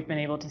from what we've been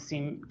able to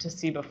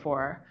see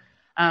before.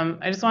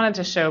 I just wanted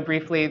to show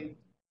briefly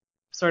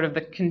sort of the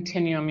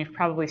continuum. You've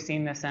probably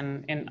seen this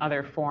in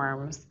other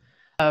forms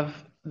of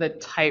the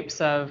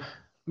types of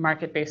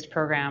market-based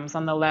programs.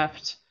 On the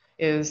left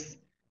is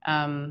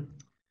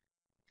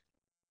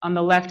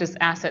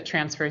asset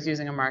transfers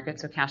using a market,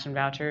 so cash and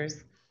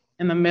vouchers.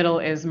 In the middle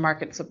is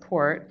market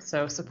support,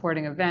 so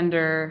supporting a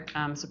vendor,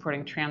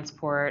 supporting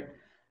transport,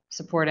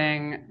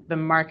 supporting the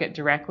market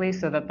directly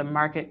so that the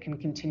market can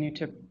continue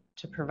to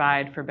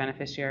provide for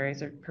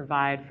beneficiaries or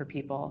provide for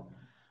people.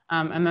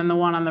 And then the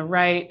one on the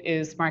right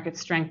is market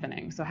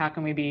strengthening. So how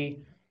can we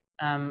be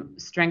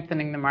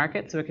strengthening the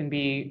market so it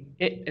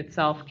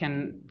itself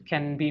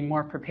can be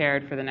more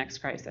prepared for the next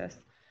crisis?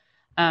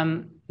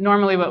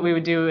 Normally what we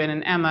would do in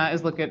an EMA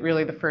is look at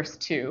really the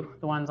first two,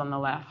 the ones on the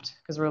left,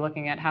 because we're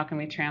looking at how can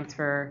we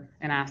transfer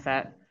an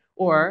asset,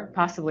 or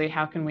possibly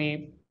how can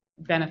we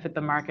benefit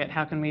the market,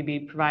 how can we be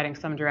providing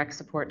some direct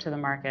support to the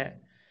market.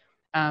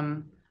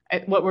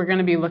 What we're going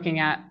to be looking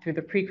at through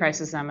the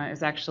pre-crisis EMA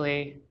is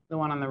actually the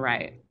one on the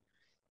right.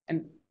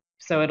 And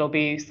so it'll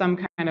be some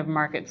kind of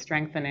market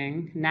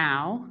strengthening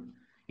now,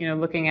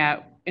 looking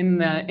at in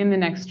the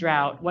next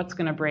drought, what's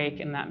going to break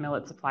in that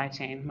millet supply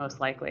chain most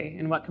likely,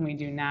 and what can we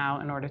do now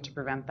in order to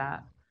prevent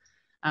that.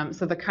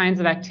 So the kinds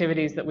of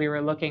activities that we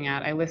were looking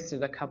at, I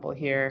listed a couple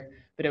here,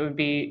 but it would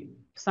be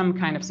some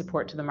kind of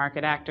support to the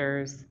market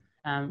actors.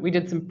 We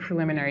did some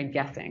preliminary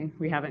guessing.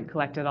 We haven't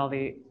collected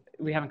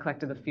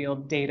the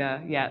field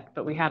data yet,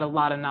 but we had a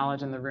lot of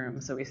knowledge in the room,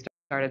 so we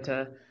started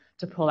to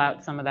pull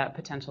out some of that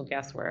potential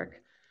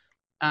guesswork.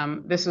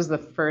 This was the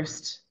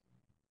first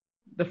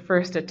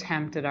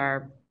attempt at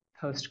our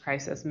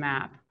post-crisis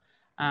map.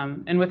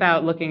 And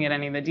without looking at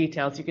any of the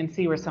details, you can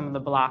see where some of the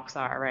blocks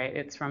are, right?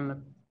 It's from the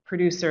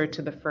producer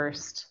to the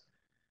first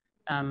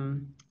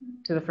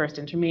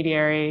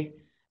intermediary.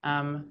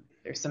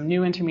 There's some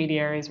new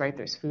intermediaries, right?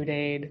 There's food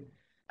aid.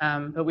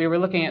 But we were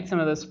looking at some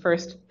of those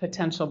first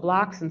potential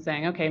blocks and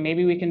saying, okay,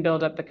 maybe we can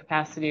build up the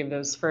capacity of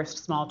those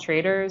first small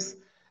traders.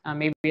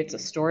 Maybe it's a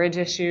storage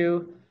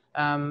issue.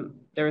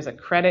 There was a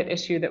credit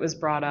issue that was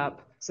brought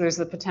up. So there's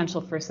the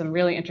potential for some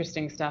really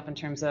interesting stuff in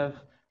terms of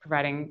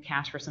providing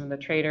cash for some of the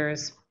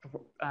traders,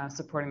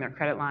 supporting their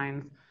credit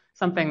lines,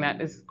 something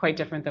that is quite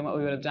different than what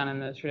we would have done in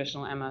the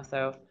traditional EMA.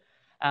 So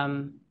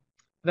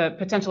the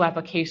potential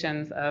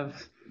applications of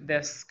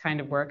this kind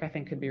of work, I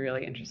think, could be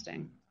really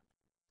interesting.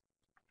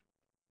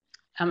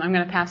 I'm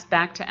going to pass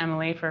back to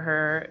Emily for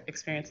her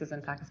experiences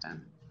in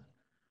Pakistan.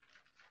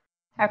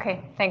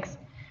 Okay, thanks.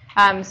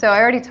 So I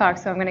already talked,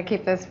 so I'm going to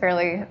keep this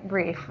fairly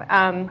brief.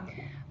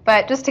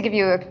 But just to give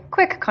you a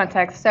quick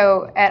context,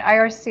 so at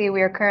IRC,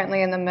 we are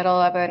currently in the middle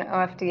of an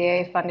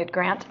OFDA-funded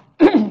grant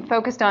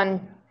focused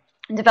on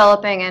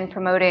developing and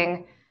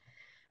promoting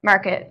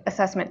market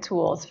assessment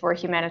tools for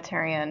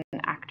humanitarian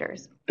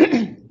actors.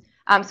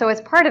 So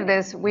as part of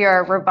this, we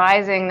are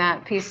revising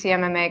that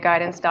PCMMA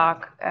guidance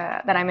doc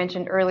that I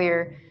mentioned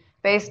earlier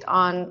based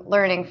on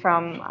learning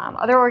from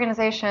other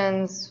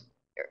organizations,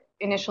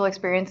 initial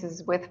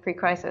experiences with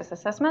pre-crisis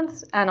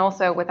assessments, and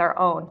also with our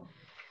own.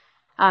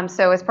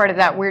 So as part of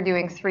that, we're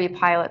doing 3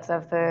 pilots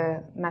of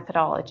the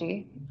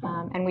methodology.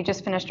 And we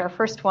just finished our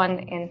first one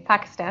in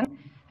Pakistan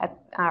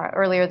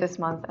earlier this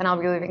month, and I'll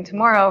be leaving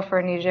tomorrow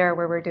for Niger,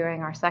 where we're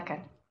doing our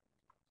second.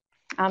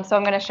 So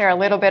I'm going to share a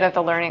little bit of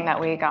the learning that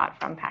we got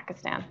from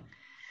Pakistan.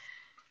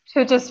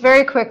 So just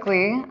very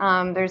quickly,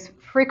 there's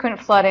frequent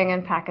flooding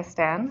in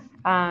Pakistan,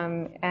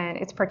 and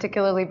it's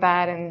particularly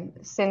bad in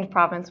Sindh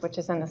province, which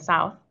is in the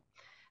south.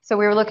 So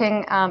we were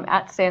looking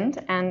at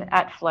Sindh and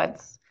at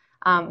floods.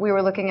 We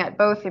were looking at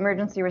both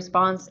emergency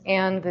response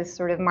and this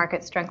sort of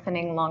market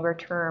strengthening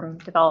longer-term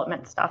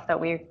development stuff that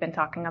we've been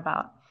talking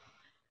about.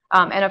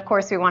 And of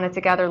course, we wanted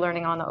to gather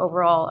learning on the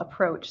overall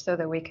approach so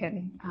that we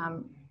can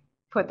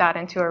put that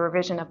into a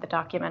revision of the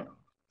document.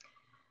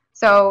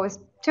 So it was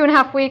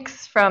 2.5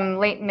 weeks from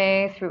late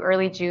May through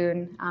early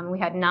June. We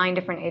had 9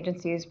 different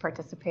agencies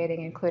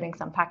participating, including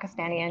some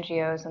Pakistani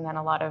NGOs and then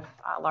a lot of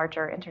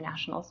larger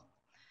internationals.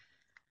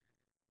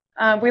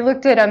 We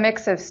looked at a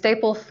mix of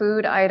staple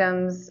food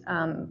items,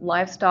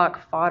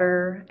 livestock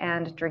fodder,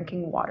 and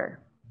drinking water,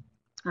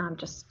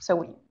 just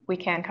so we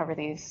can cover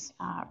these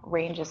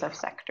ranges of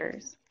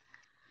sectors.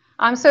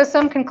 So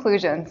some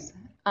conclusions.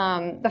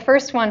 The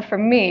first one for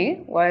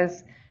me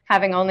was,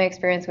 having only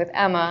experience with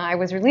EMA, I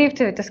was relieved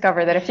to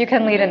discover that if you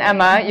can lead an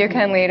EMA, you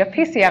can lead a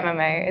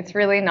PCMMA. It's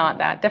really not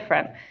that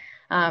different.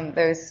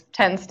 Those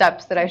 10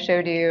 steps that I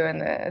showed you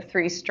and the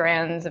 3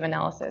 strands of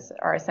analysis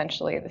are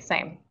essentially the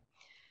same.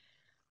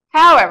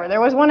 However, there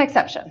was one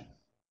exception.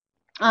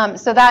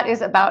 So that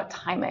is about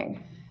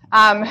timing.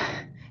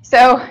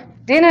 So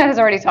Dina has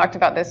already talked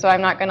about this, so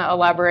I'm not going to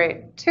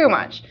elaborate too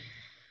much.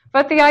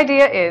 But the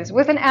idea is,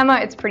 with an EMA,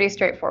 it's pretty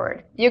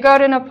straightforward. You go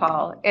to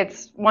Nepal.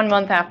 It's 1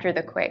 month after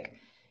the quake.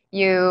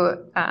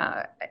 You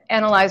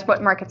analyze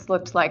what markets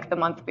looked like the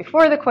month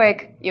before the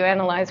quake. You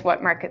analyze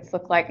what markets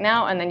look like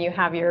now, and then you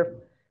have your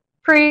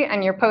pre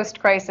and your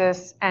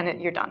post-crisis,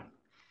 and you're done.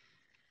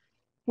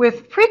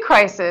 With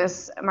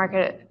pre-crisis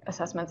market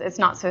assessments, it's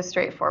not so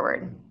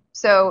straightforward.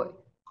 So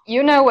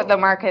you know what the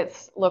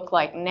markets look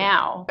like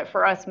now, but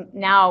for us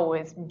now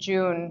was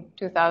June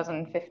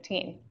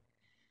 2015.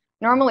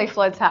 Normally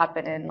floods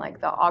happen in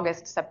like the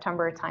August,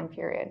 September time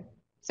period.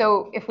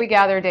 So if we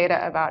gather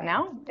data about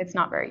now, it's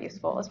not very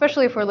useful,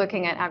 especially if we're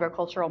looking at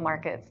agricultural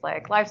markets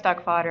like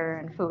livestock fodder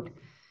and food.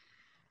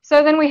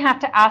 So then we have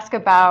to ask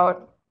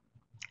about,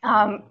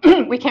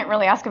 we can't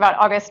really ask about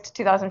August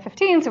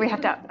 2015, so we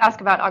have to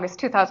ask about August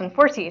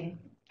 2014.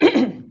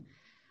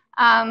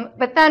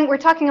 But then we're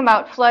talking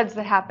about floods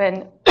that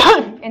happened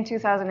in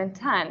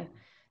 2010.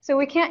 So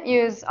we can't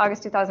use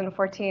August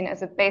 2014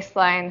 as a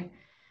baseline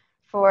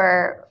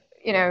for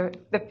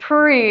the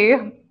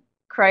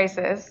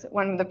pre-crisis,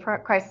 when the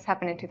crisis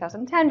happened in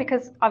 2010,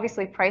 because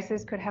obviously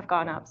prices could have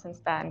gone up since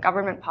then.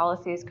 Government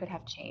policies could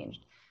have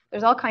changed.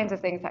 There's all kinds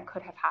of things that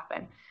could have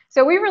happened.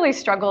 So we really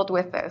struggled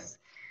with this.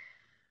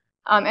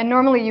 And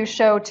normally you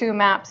show 2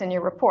 maps in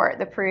your report,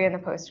 the pre and the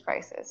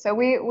post-crisis. So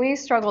we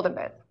struggled a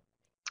bit.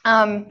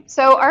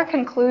 So our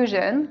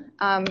conclusion,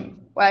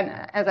 when,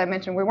 as I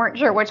mentioned, we weren't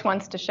sure which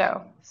ones to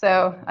show.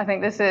 So I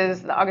think this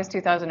is the August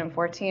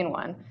 2014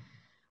 one,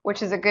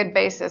 which is a good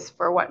basis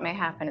for what may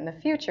happen in the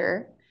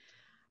future.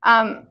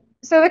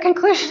 So the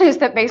conclusion is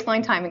that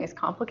baseline timing is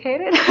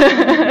complicated.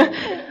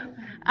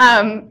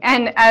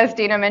 And as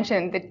Dina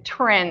mentioned,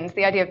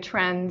 the idea of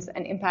trends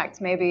and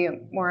impacts may be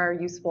more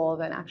useful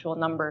than actual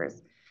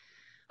numbers.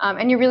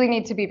 And you really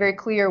need to be very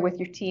clear with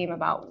your team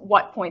about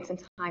what points in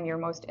time you're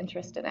most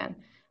interested in,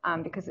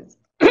 because it's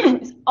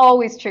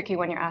always tricky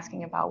when you're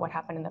asking about what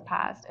happened in the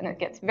past. And it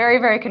gets very,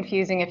 very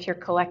confusing if you're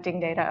collecting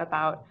data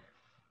about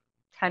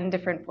 10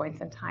 different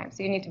points in time.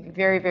 So you need to be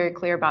very, very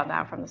clear about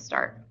that from the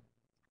start.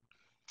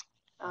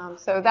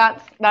 So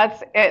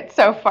that's it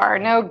so far.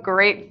 No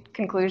great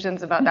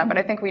conclusions about that, but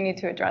I think we need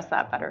to address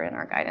that better in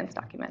our guidance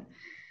document.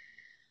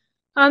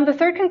 The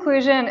third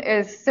conclusion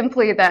is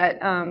simply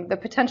that the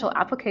potential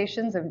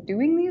applications of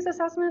doing these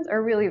assessments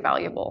are really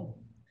valuable.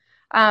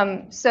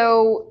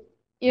 So,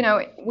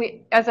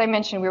 as I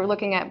mentioned, we were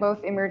looking at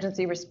both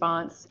emergency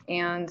response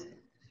and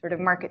sort of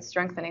market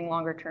strengthening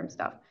longer term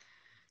stuff.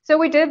 So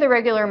we did the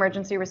regular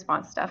emergency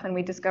response stuff, and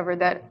we discovered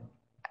that,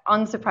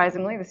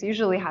 unsurprisingly, this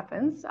usually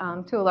happens.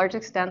 To a large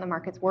extent, the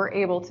markets were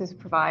able to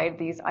provide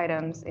these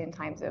items in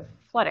times of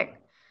flooding,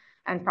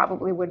 and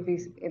probably would be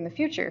in the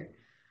future.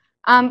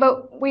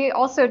 But we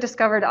also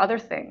discovered other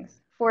things.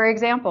 For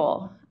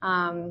example,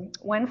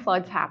 when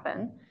floods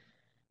happen,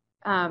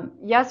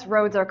 yes,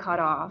 roads are cut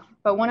off,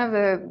 but one of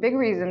the big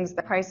reasons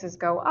that prices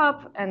go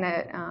up and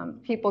that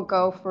people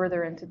go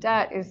further into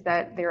debt is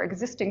that their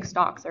existing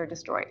stocks are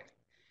destroyed.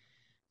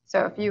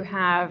 So if you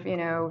have,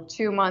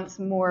 2 months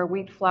more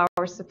wheat flour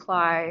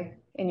supply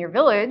in your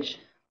village,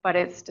 but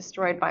it's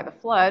destroyed by the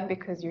flood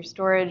because your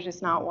storage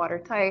is not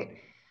watertight,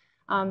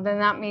 then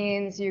that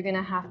means you're going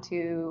to have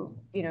to,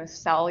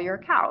 sell your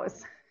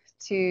cows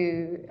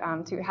to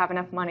have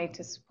enough money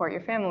to support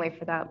your family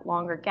for that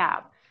longer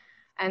gap.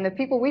 And the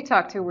people we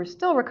talked to were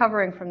still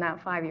recovering from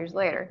that 5 years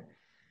later.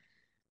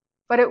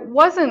 But it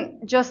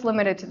wasn't just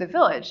limited to the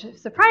village.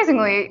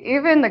 Surprisingly,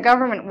 even the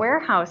government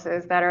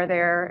warehouses that are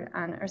there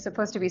and are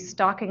supposed to be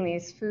stocking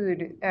these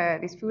food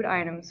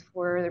items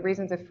for the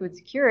reasons of food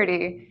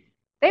security,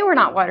 they were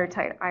not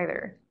watertight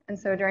either. And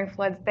so during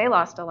floods, they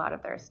lost a lot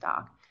of their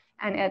stock.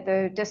 And at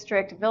the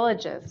district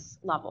villages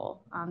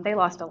level, they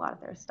lost a lot of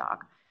their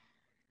stock.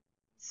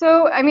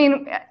 So, I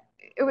mean,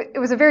 it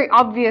was a very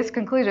obvious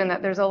conclusion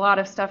that there's a lot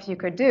of stuff you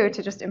could do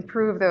to just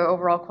improve the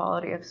overall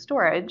quality of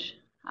storage.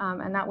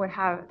 And that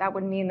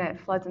would mean that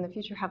floods in the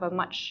future have a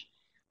much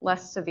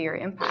less severe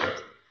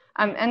impact.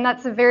 And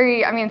that's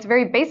it's a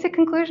very basic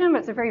conclusion, but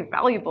it's a very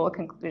valuable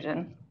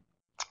conclusion.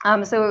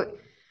 And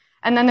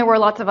then there were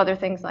lots of other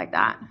things like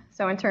that.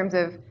 So in terms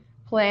of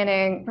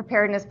planning,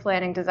 preparedness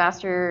planning,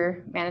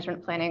 disaster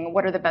management planning,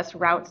 what are the best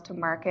routes to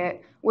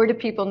market? Where do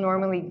people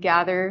normally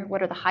gather?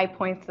 What are the high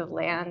points of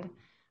land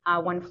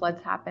when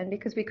floods happen?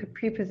 Because we could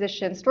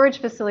pre-position storage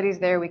facilities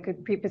there, we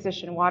could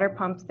pre-position water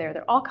pumps there.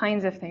 There are all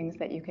kinds of things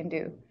that you can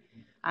do.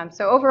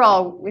 So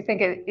overall, we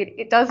think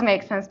it does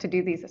make sense to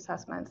do these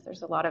assessments.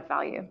 There's a lot of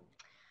value.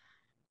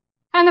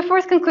 And the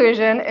fourth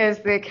conclusion is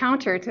the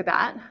counter to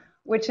that,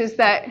 which is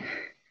that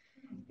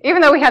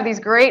even though we have these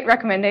great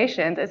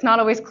recommendations, it's not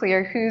always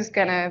clear who's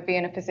going to be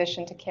in a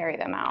position to carry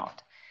them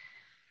out.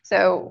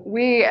 So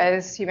we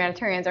as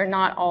humanitarians are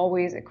not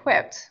always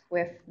equipped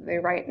with the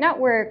right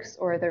networks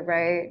or the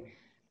right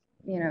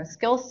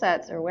skill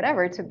sets or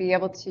whatever to be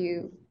able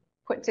to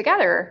put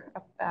together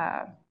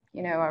a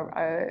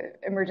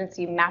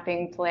emergency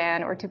mapping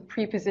plan or to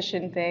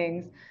pre-position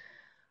things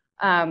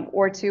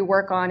or to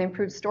work on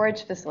improved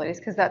storage facilities,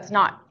 because that's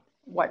not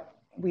what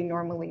we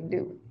normally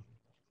do.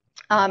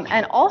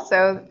 And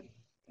also,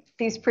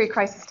 these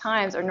pre-crisis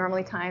times are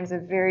normally times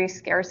of very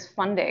scarce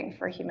funding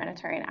for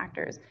humanitarian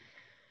actors.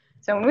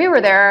 So when we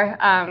were there,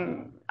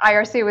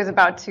 IRC was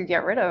about to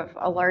get rid of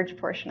a large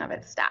portion of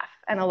its staff,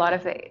 and a lot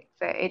of the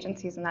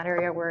agencies in that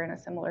area were in a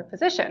similar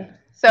position.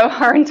 So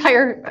our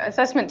entire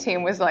assessment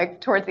team was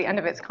like towards the end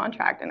of its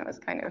contract, and it was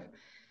kind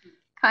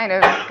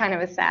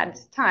of a sad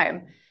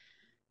time.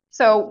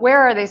 So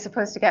where are they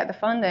supposed to get the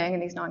funding in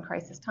these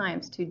non-crisis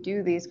times to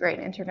do these great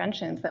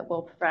interventions that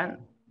will prevent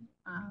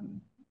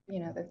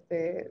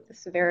the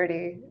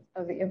severity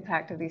of the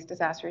impact of these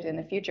disasters in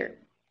the future?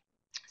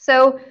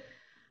 So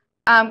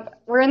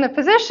we're in the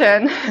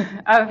position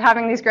of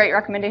having these great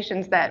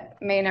recommendations that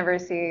may never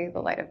see the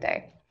light of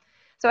day.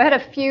 So I had a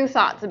few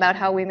thoughts about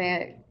how we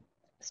may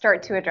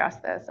start to address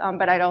this,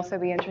 but I'd also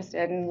be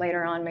interested in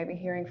later on maybe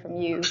hearing from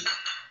you.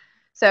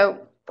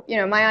 So,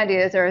 my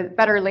ideas are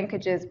better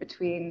linkages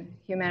between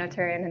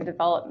humanitarian and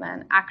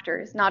development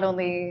actors, not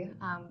only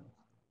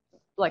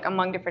like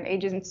among different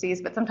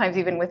agencies, but sometimes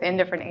even within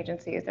different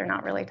agencies, they're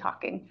not really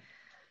talking.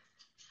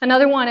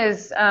 Another one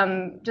is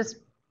just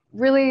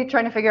really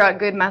trying to figure out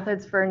good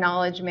methods for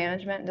knowledge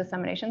management and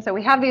dissemination. So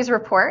we have these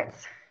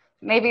reports.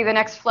 Maybe the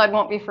next flood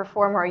won't be for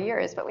 4 more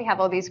years, but we have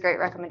all these great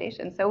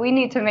recommendations. So we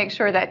need to make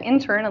sure that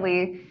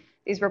internally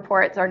these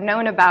reports are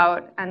known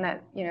about and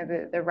that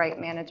the right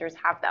managers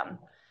have them.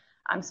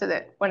 So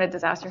that when a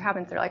disaster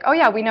happens, they're like, oh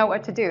yeah, we know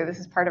what to do. This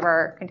is part of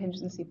our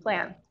contingency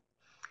plan.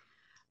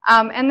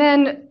 And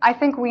then I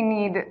think we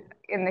need,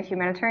 in the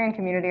humanitarian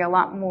community, a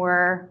lot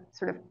more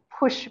sort of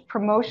push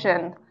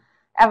promotion,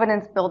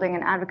 evidence building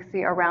and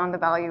advocacy around the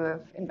value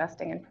of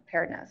investing in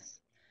preparedness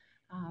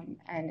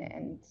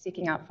and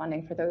seeking out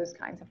funding for those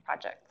kinds of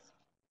projects.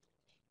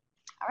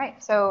 All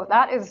right, so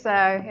that is,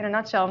 in a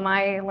nutshell,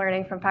 my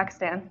learning from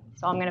Pakistan.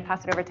 So I'm going to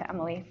pass it over to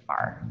Emily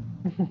Farr.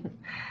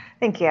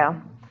 Thank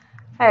you.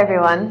 Hi,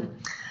 everyone.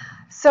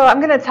 So I'm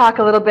going to talk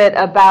a little bit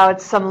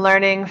about some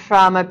learning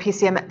from a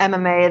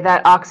PCMMA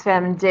that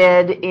Oxfam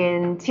did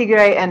in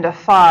Tigray and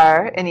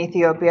Afar in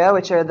Ethiopia,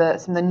 which are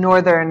some of the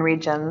northern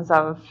regions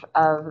of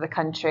the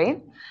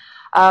country.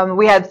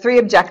 We had 3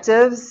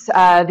 objectives.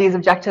 These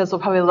objectives will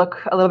probably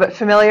look a little bit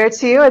familiar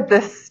to you at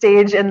this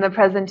stage in the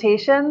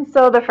presentation.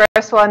 So the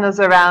first one was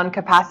around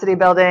capacity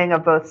building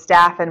of both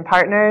staff and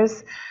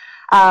partners.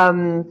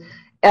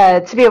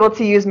 To be able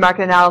to use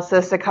market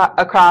analysis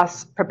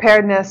across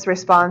preparedness,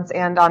 response,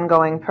 and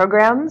ongoing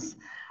programs.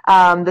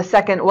 The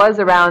second was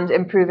around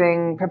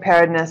improving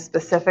preparedness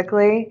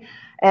specifically.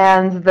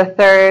 And the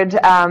third,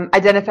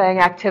 identifying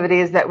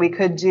activities that we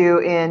could do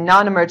in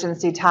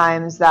non-emergency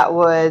times that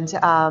would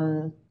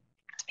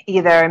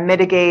either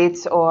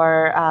mitigate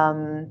or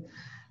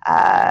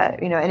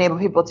enable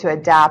people to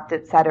adapt,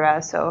 et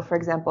cetera. So, for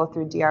example,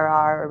 through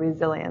DRR or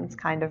resilience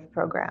kind of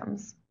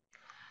programs.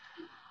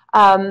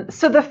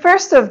 So the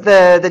first of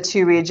the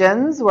two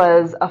regions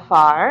was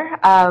Afar.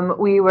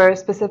 We were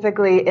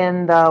specifically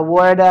in the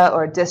warda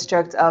or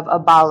district of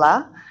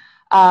Abala.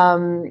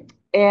 Abala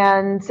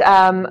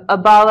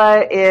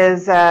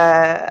is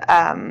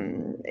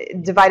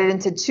divided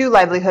into two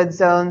livelihood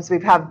zones. We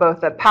have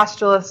both the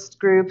pastoralist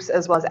groups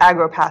as well as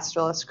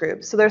agro-pastoralist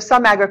groups. So there's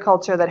some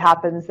agriculture that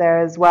happens there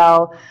as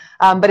well.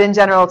 But in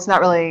general, it's not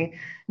really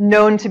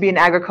known to be an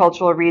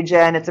agricultural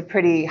region. It's a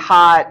pretty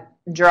hot,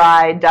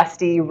 dry,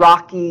 dusty,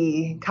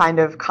 rocky kind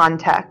of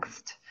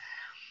context.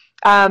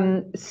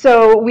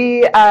 So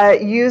we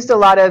used a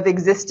lot of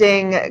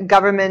existing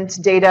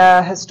government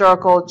data,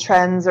 historical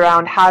trends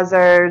around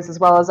hazards, as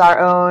well as our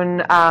own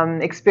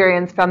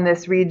experience from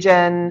this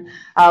region,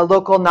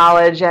 local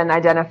knowledge, and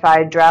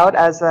identified drought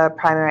as a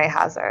primary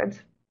hazard.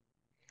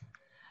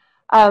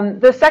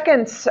 The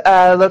second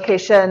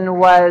location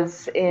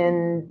was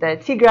in the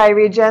Tigray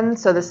region.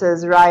 So this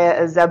is Raya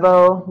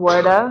Azebo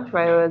Warda,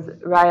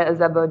 Raya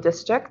Azebo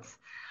district.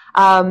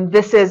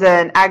 This is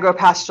an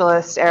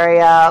agro-pastoralist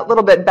area, a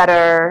little bit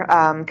better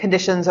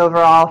conditions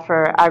overall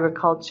for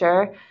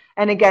agriculture.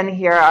 And again,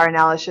 here our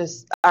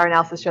analysis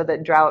showed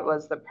that drought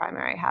was the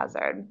primary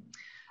hazard.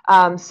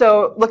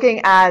 So looking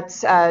at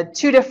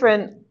two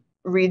different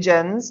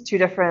regions, two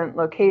different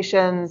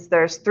locations,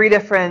 there's three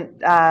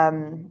different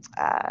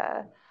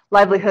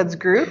livelihoods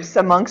groups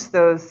amongst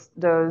those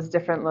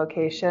different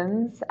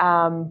locations,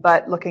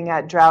 but looking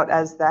at drought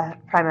as the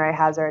primary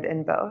hazard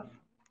in both.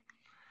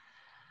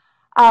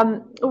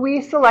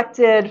 We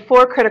selected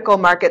 4 critical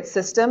market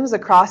systems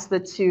across the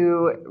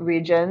two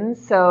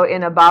regions. So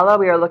in Abala,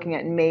 we are looking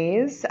at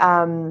maize.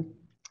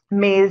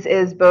 Maize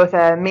is both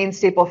a main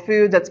staple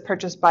food that's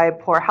purchased by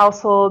poor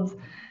households.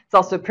 It's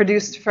also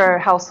produced for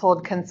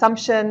household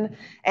consumption,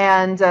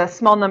 and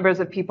small numbers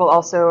of people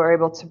also are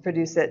able to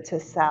produce it to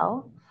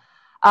sell.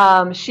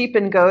 Sheep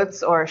and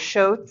goats, or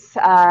shoats,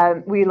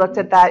 we looked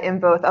at that in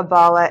both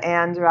Abala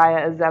and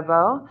Raya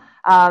Azebo.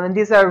 And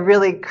these are a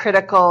really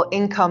critical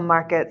income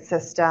market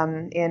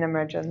system in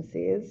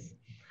emergencies.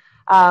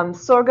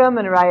 Sorghum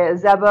and Raya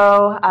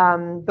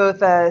Azebo,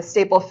 both a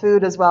staple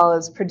food as well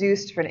as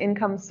produced for an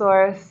income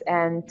source.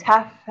 And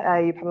teff,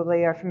 you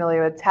probably are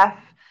familiar with teff,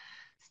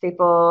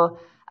 staple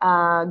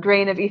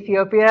grain of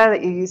Ethiopia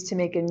that you use to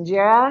make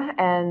injera.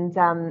 And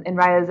in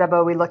Raya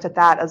Azebo, we looked at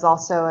that as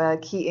also a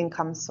key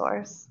income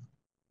source.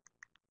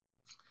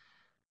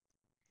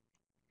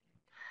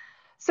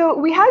 So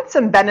we had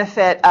some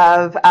benefit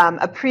of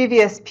a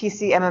previous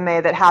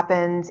PCMMA that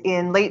happened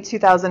in late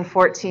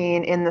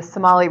 2014 in the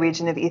Somali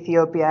region of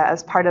Ethiopia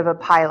as part of a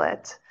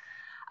pilot.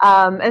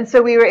 And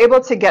so we were able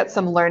to get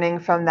some learning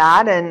from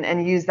that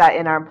and use that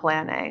in our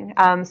planning.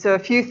 So a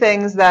few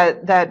things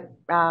that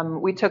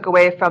we took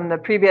away from the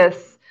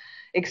previous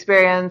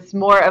experience,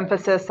 more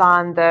emphasis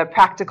on the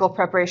practical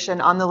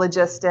preparation, on the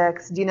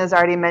logistics. Dina's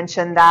already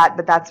mentioned that,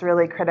 but that's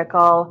really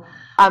critical.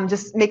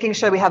 Just making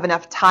sure we have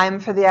enough time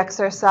for the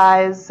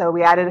exercise. So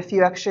we added a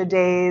few extra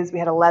days. We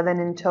had 11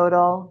 in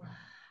total.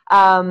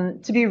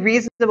 To be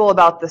reasonable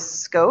about the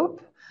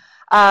scope.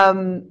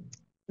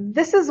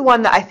 This is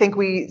one that I think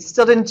we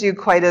still didn't do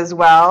quite as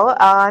well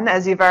on.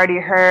 As you've already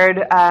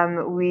heard,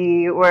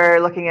 we were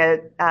looking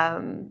at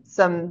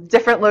some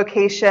different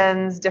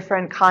locations,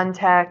 different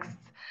contexts.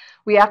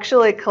 We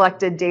actually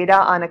collected data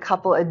on a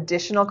couple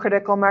additional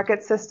critical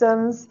market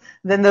systems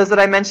than those that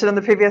I mentioned on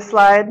the previous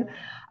slide.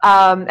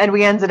 And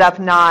we ended up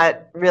not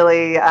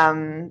really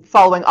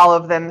following all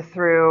of them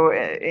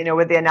through,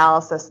 with the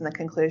analysis and the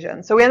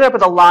conclusion. So we ended up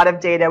with a lot of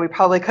data. We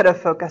probably could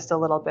have focused a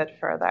little bit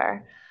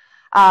further.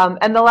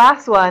 And the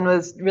last one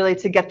was really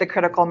to get the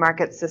critical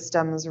market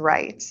systems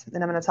right.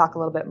 And I'm going to talk a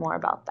little bit more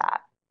about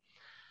that.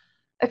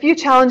 A few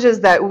challenges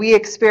that we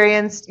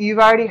experienced. You've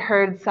already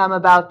heard some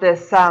about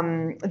this,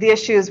 the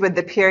issues with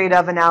the period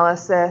of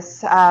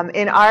analysis.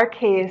 In our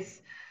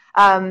case,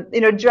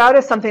 drought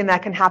is something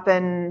that can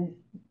happen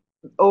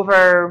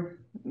over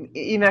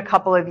even a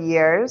couple of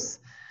years.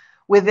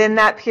 Within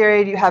that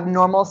period, you have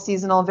normal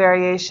seasonal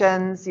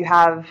variations. You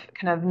have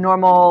kind of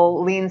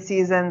normal lean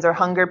seasons or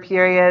hunger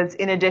periods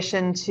in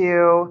addition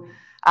to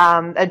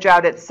a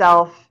drought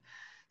itself.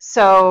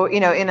 So,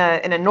 in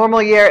a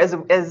normal year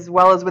as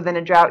well as within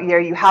a drought year,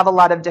 you have a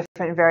lot of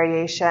different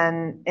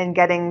variation in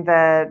getting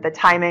the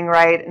timing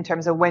right in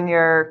terms of when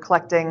you're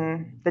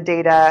collecting the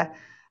data,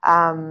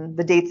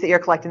 the dates that you're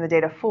collecting the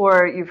data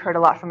for. You've heard a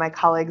lot from my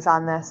colleagues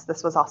on this.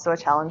 This was also a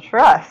challenge for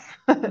us.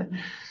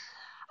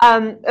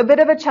 A bit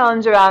of a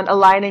challenge around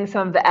aligning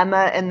some of the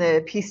EMA and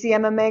the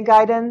PCMMA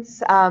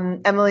guidance.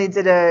 Emily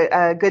did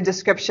a good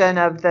description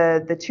of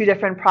the two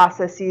different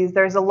processes.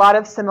 There's a lot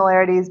of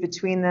similarities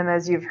between them,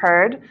 as you've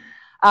heard.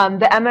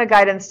 The EMMA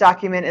guidance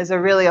document is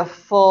really a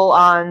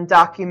full-on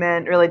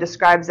document, really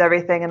describes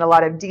everything in a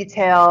lot of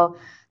detail.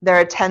 There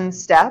are 10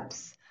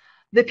 steps.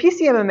 The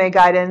PCMMA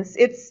guidance,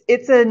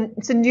 it's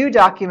a new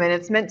document.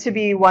 It's meant to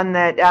be one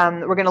that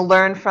we're going to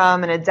learn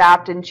from and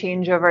adapt and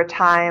change over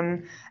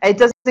time. It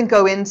doesn't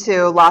go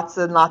into lots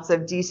and lots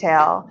of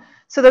detail.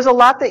 So there's a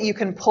lot that you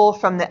can pull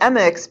from the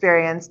EMMA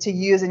experience to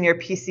use in your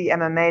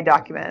PCMMA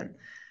document.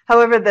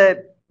 However,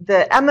 the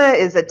EMMA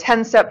is a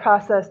 10-step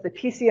process. The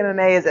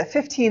PCMMA is a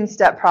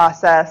 15-step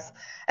process.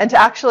 And to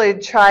actually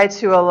try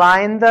to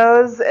align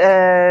those,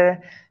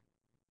 that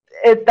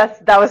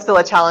was still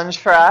a challenge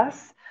for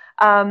us.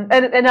 And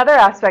another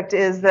aspect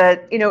is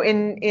that,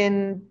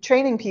 in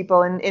training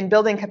people and in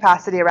building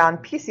capacity around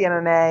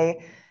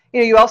PCMMA,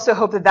 you also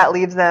hope that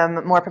leaves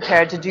them more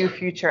prepared to do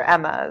future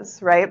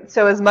EMMAs, right?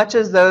 So as much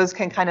as those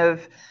can kind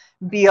of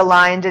be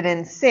aligned and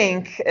in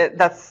sync,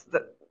 that's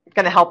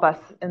going to help us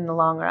in the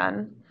long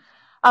run.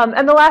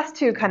 And the last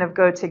two kind of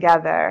go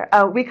together.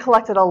 We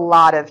collected a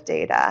lot of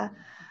data.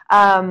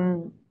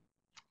 There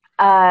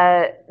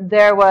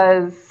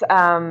was,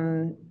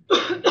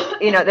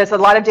 there's a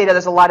lot of data,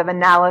 there's a lot of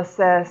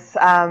analysis.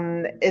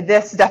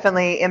 This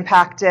definitely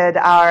impacted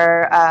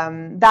our,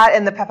 that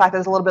and the fact that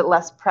there's a little bit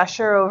less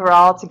pressure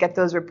overall to get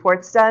those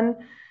reports done.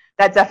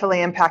 That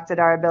definitely impacted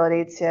our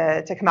ability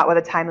to come out with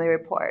a timely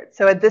report.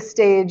 So at this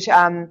stage,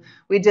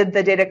 we did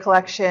the data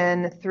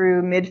collection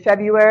through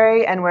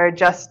mid-February, and we're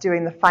just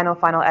doing the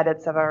final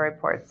edits of our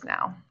reports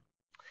now.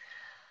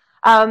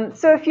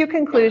 So a few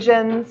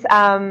conclusions.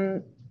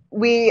 One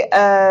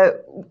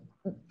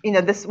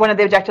of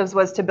the objectives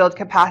was to build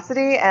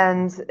capacity,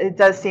 and it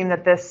does seem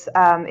that this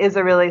is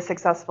a really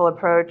successful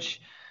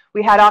approach.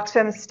 We had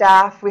Oxfam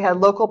staff, we had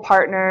local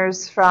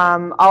partners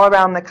from all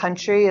around the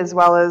country, as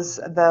well as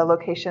the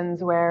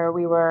locations where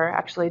we were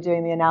actually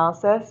doing the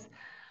analysis,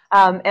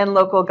 and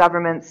local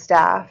government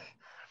staff.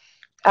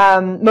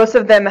 Most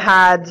of them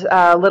had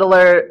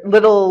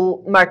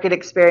little market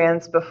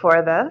experience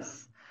before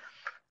this.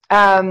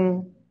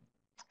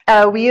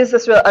 We use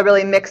this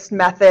really mixed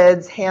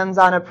methods,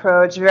 hands-on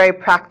approach, very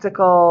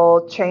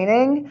practical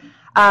training.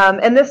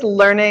 And this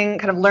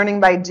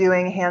learning by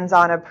doing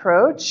hands-on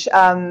approach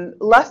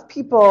left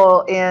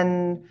people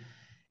in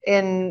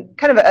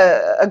kind of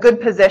a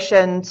good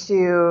position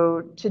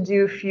to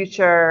do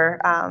future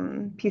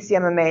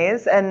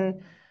PCMMAs.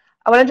 And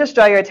I want to just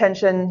draw your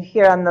attention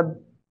here on the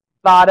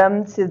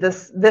bottom to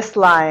this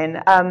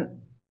line.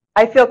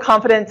 I feel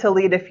confident to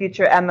lead a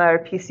future EMMA or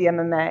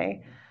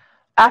PCMMA.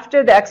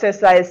 After the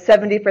exercise,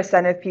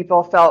 70% of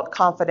people felt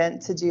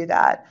confident to do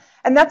that.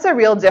 And that's a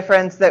real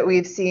difference that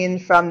we've seen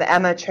from the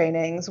EMMA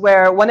trainings,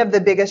 where one of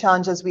the biggest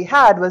challenges we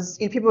had was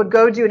people would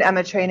go do an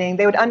EMMA training,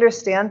 they would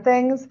understand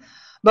things,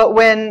 but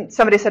when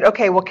somebody said,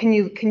 okay, well, can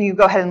you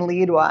go ahead and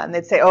lead one?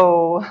 They'd say,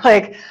 oh,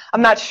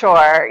 I'm not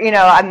sure,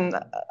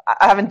 I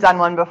haven't done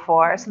one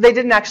before. So they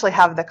didn't actually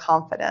have the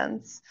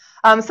confidence.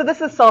 So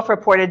this is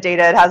self-reported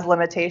data. It has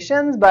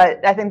limitations,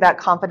 but I think that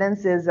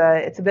confidence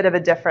it's a bit of a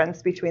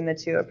difference between the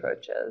two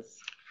approaches.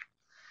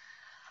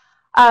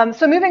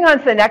 So moving on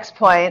to the next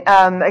point,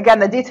 again,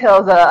 the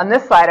details on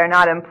this slide are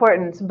not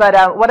important,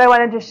 but what I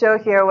wanted to show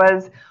here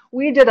was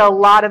we did a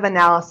lot of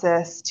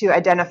analysis to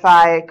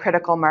identify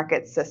critical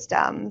market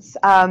systems.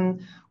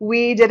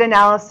 We did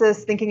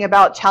analysis thinking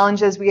about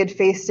challenges we had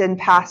faced in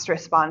past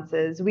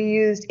responses. We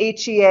used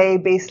HEA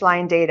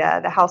baseline data,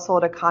 the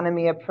household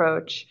economy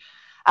approach,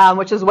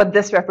 which is what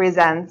this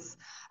represents.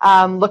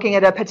 Looking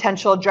at a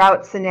potential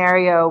drought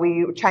scenario,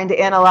 we were trying to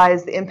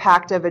analyze the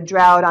impact of a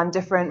drought on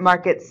different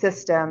market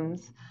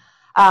systems,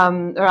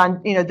 or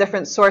on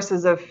different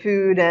sources of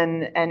food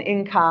and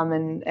income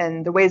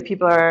and the ways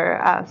people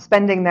are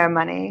spending their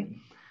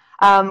money.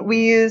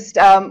 We used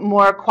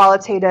more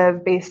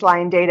qualitative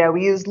baseline data.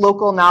 We used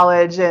local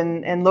knowledge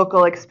and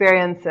local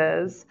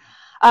experiences.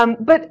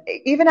 But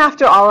even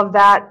after all of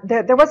that,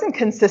 there wasn't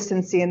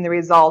consistency in the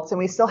results, and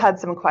we still had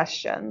some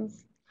questions.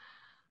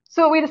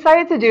 So what we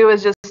decided to do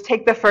is just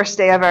take the first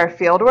day of our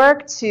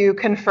fieldwork to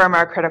confirm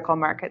our critical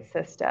market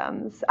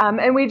systems.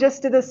 And we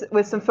just did this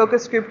with some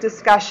focus group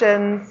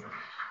discussions,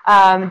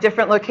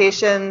 different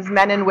locations,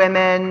 men and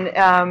women,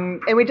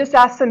 and we just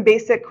asked some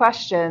basic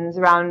questions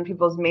around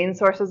people's main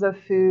sources of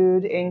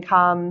food,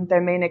 income,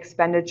 their main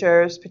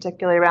expenditures,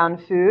 particularly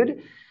around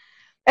food.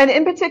 And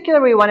in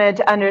particular, we wanted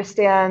to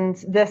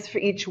understand this for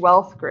each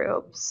wealth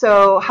group.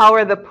 So how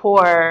are the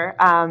poor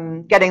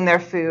getting their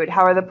food?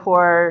 How are the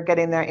poor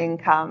getting their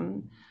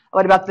income?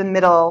 What about the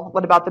middle?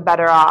 What about the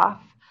better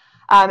off?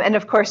 And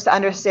of course, to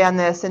understand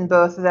this in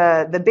both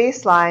the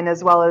baseline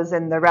as well as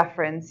in the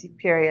reference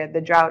period, the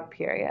drought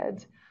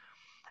period.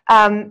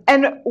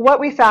 And what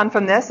we found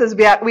from this is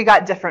we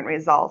got different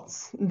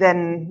results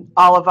than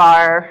all of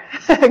our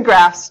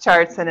graphs,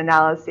 charts, and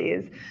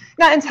analyses.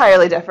 Not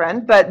entirely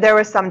different, but there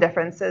were some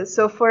differences.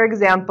 So for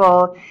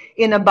example,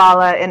 in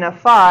Abala, in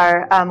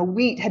Afar,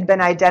 wheat had been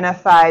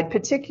identified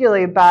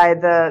particularly by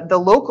the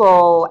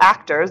local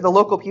actors, the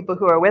local people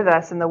who are with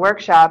us in the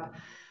workshop,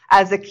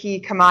 as a key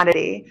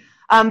commodity.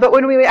 But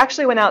when we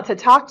actually went out to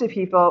talk to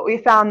people, we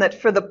found that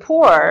for the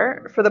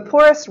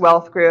poorest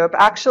wealth group,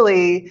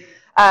 actually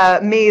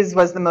maize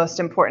was the most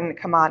important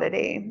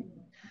commodity.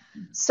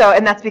 So,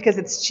 and that's because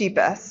it's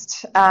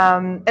cheapest.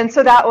 And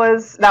so that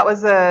was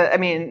I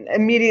mean,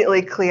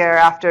 immediately clear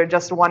after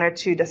just one or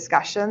two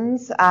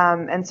discussions.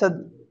 And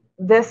so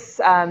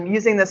this,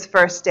 using this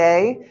first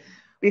day,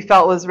 we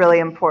felt was really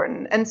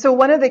important. And so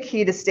one of the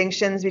key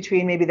distinctions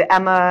between maybe the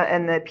EMA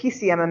and the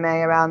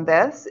PCMMA around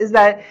this is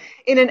that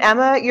in an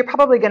EMA, you're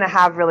probably going to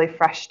have really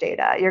fresh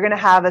data. You're going to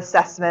have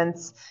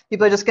assessments.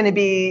 People are just going to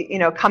be,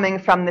 coming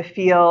from the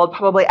field,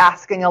 probably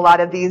asking a lot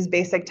of these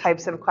basic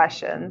types of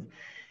questions.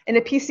 In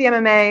a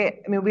PCMMA,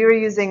 I mean, we were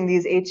using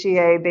these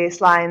HEA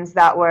baselines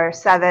that were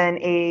 7,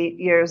 8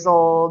 years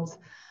old.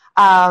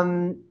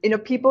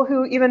 People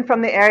who even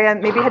from the area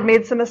maybe had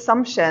made some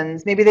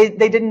assumptions. Maybe they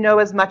didn't know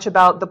as much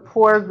about the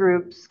poor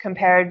groups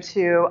compared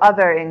to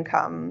other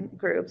income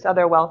groups,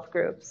 other wealth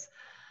groups.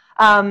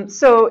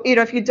 So,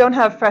 if you don't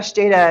have fresh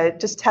data,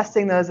 just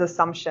testing those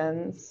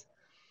assumptions,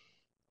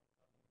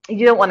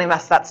 you don't want to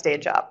mess that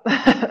stage up.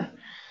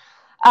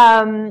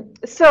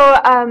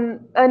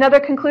 Another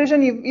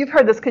conclusion, you've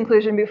heard this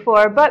conclusion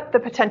before, but the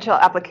potential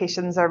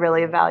applications are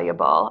really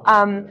valuable.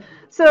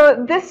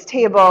 So this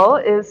table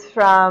is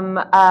from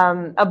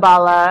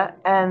Abala,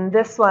 and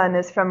this one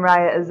is from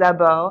Raya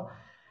Azebo.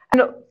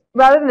 And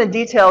rather than the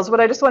details, what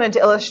I just wanted to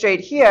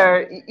illustrate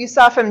here, you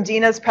saw from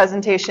Dina's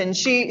presentation,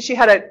 she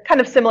had a kind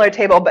of similar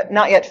table, but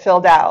not yet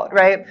filled out,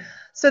 right?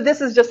 So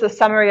this is just a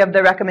summary of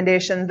the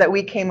recommendations that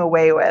we came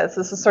away with.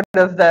 This is sort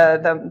of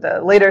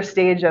the later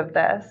stage of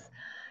this.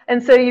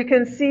 And so you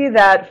can see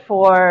that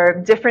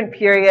for different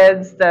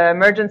periods, the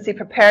emergency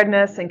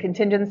preparedness and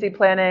contingency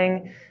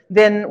planning,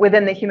 then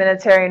within the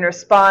humanitarian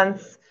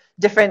response,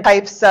 different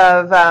types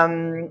of,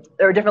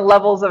 or different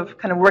levels of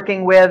kind of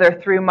working with or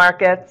through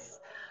markets,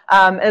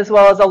 as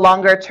well as a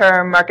longer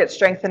term market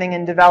strengthening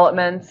and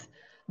development.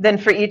 Then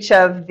for each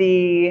of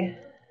the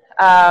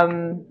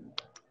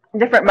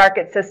different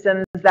market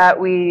systems that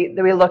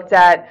we looked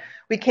at,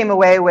 we came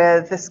away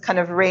with this kind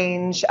of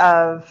range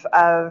of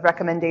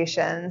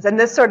recommendations. And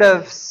this sort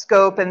of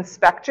scope and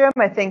spectrum,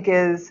 I think,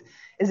 is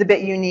a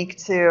bit unique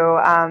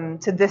to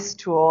this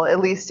tool, at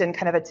least in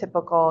kind of a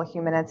typical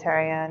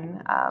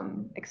humanitarian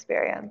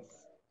experience.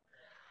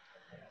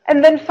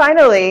 And then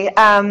finally,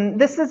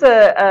 this is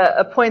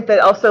a point that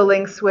also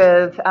links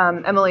with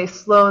Emily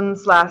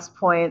Sloan's last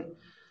point.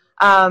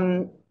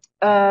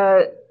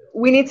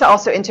 We need to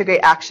also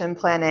integrate action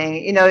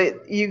planning.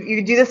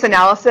 You do this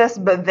analysis,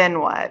 but then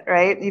what,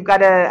 right? You've got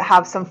to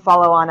have some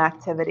follow-on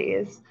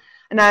activities.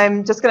 And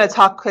I'm just going to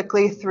talk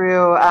quickly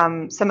through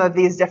some of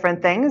these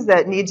different things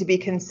that need to be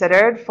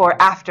considered for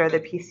after the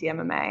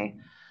PCMMA.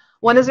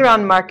 One is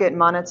around market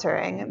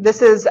monitoring.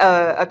 This is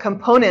a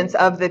component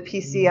of the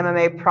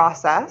PCMMA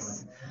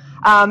process.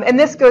 And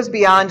this goes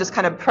beyond just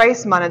kind of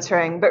price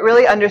monitoring, but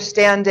really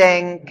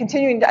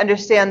continuing to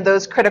understand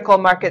those critical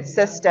market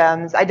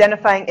systems,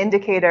 identifying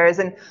indicators,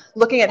 and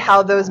looking at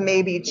how those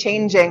may be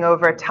changing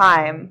over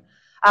time.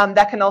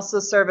 That can also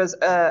serve as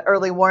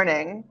early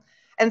warning.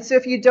 And so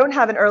if you don't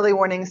have an early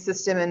warning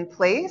system in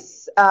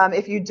place,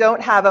 if you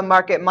don't have a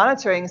market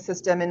monitoring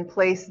system in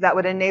place that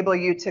would enable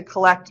you to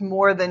collect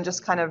more than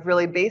just kind of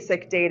really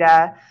basic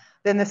data,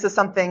 then this is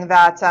something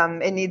that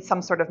it needs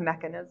some sort of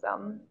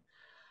mechanism.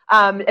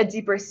 A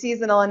deeper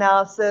seasonal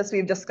analysis,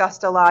 we've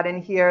discussed a lot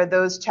in here,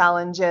 those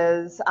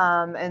challenges.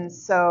 And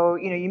so,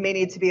 you may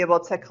need to be able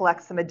to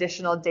collect some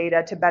additional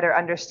data to better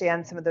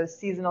understand some of those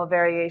seasonal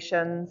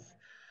variations.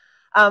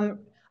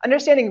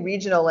 Understanding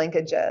regional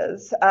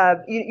linkages.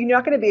 You're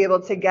not going to be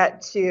able to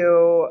get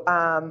to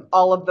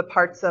all of the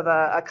parts of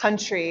a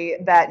country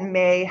that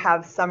may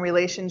have some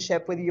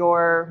relationship with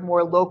your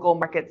more local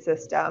market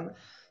system.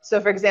 So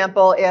for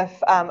example, if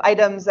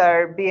items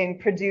are being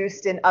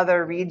produced in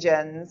other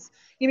regions,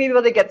 you may be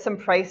able to get some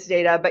price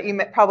data, but you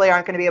probably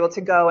aren't going to be able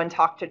to go and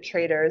talk to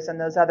traders in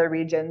those other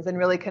regions and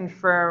really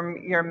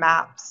confirm your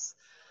maps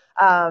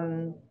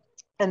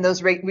and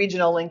those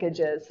regional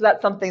linkages. So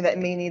that's something that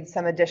may need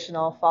some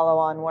additional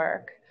follow-on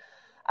work.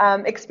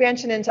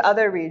 Expansion into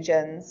other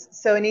regions.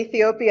 So in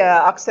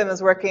Ethiopia, Oxfam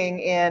is working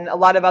in a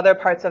lot of other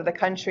parts of the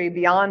country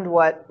beyond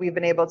what we've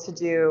been able to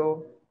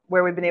do,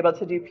 where we've been able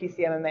to do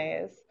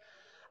PCMMAs.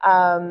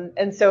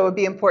 And so it would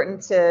be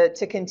important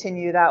to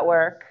continue that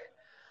work.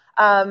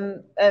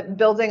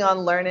 Building on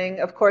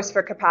learning, of course,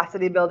 for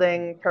capacity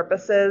building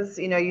purposes,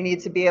 you need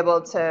to be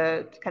able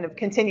to kind of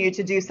continue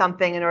to do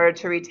something in order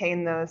to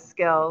retain those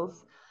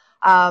skills.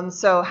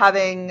 So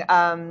having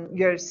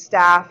your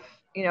staff,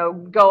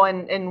 go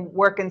and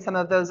work in some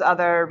of those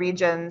other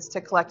regions to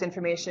collect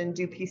information,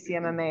 do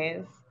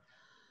PCMMAs.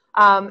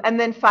 And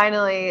then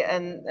finally,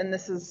 and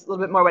this is a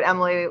little bit more what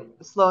Emily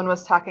Sloan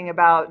was talking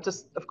about,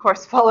 just, of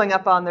course, following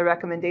up on the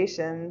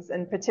recommendations,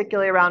 and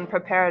particularly around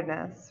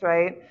preparedness,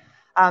 right?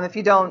 If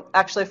you don't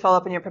actually follow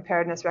up on your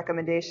preparedness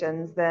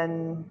recommendations,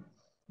 then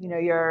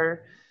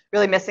you're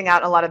really missing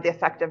out on a lot of the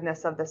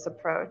effectiveness of this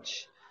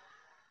approach.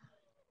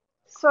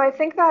 So I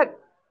think that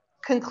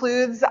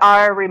concludes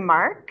our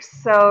remarks.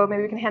 So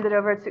maybe we can hand it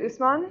over to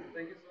Usman.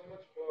 Thank you so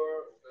much for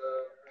the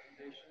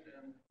presentation.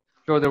 And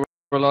sure, there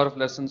were a lot of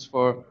lessons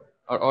for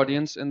our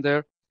audience in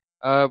there.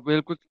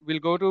 We'll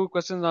go to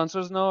questions and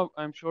answers now.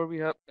 I'm sure we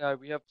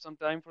have some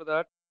time for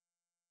that.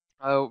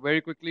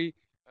 Very quickly,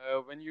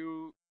 when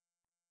you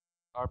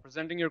are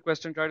presenting your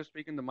question, try to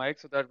speak in the mic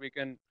so that we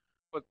can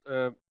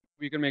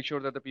make sure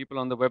that the people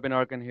on the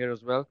webinar can hear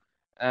as well.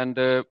 And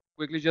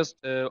quickly just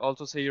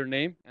also say your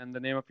name and the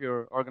name of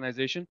your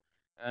organization,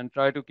 and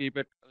try to keep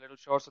it a little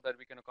short so that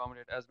we can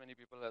accommodate as many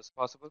people as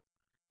possible.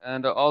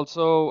 And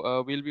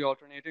also we'll be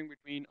alternating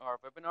between our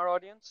webinar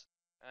audience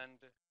and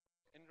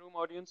in-room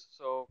audience.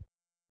 So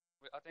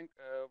I think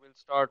we'll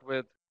start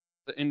with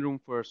the in-room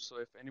first. So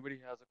if anybody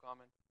has a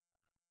comment.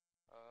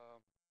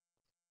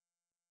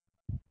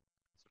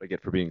 That's what I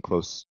get for being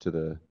close to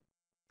the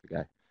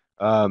guy.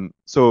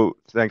 So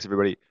thanks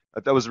everybody.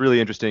 That was really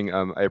interesting.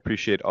 I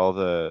appreciate all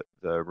the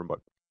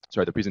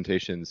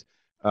presentations.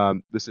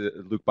 This is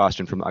Luke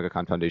Boston from the Aga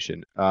Khan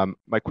Foundation.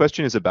 My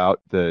question is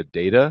about the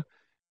data,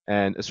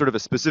 and a sort of a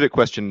specific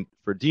question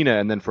for Dina,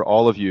 and then for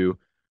all of you.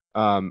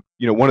 One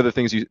of the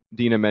things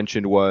Dina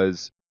mentioned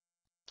was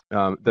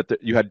that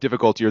you had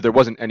difficulty, or there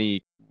wasn't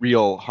any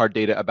real hard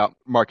data about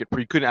market.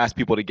 You couldn't ask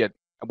people to get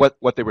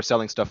what they were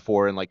selling stuff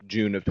for in like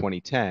June of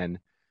 2010.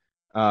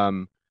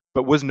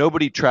 But was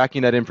nobody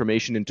tracking that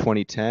information in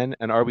 2010,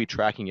 and are we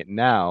tracking it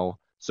now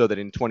so that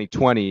in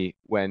 2020,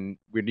 when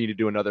we need to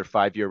do another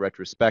 5-year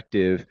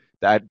retrospective,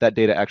 that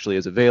data actually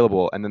is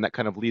available? And then that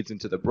kind of leads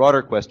into the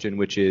broader question,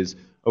 which is,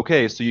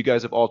 okay, so you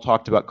guys have all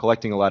talked about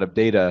collecting a lot of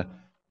data,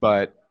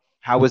 but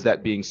how is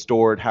that being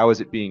stored? How is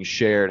it being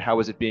shared? How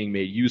is it being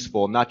made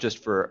useful, not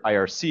just for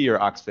IRC or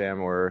Oxfam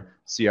or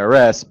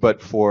CRS,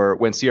 but for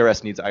when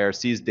CRS needs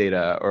IRC's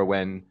data, or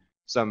when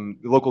some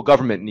local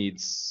government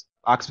needs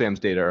Oxfam's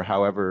data, or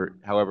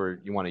however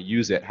you want to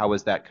use it? How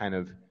is that kind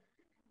of,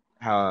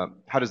 how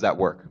does that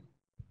work?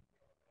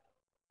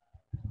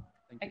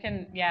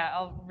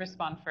 I'll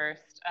respond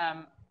first.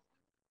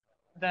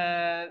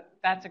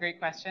 That's a great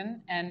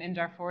question. And in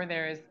Darfur,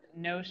 there is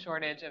no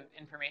shortage of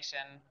information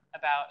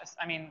about,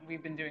 I mean,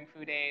 we've been doing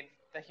food aid.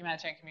 The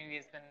humanitarian community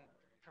has been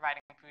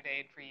providing food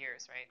aid for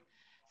years, right?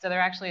 So there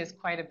actually is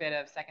quite a bit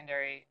of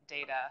secondary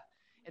data.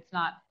 It's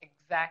not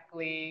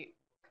exactly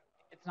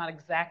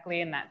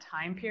in that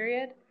time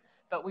period,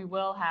 but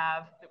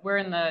we're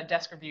in the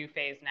desk review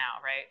phase now,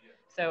 right? Yeah.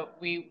 So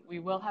we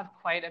will have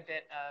quite a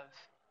bit of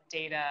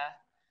data,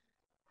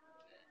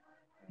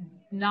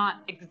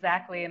 not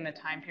exactly in the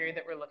time period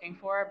that we're looking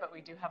for, but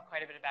we do have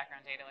quite a bit of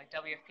background data. Like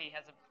WFP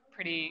has a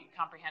pretty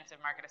comprehensive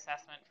market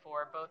assessment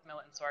for both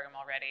millet and sorghum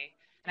already.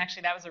 And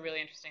actually that was a really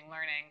interesting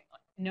learning.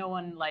 No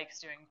one likes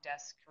doing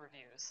desk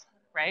reviews,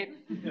 right?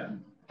 Yeah.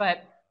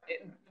 But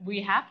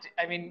we have to,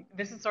 I mean,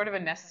 this is sort of a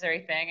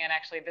necessary thing, and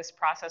actually this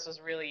process was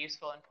really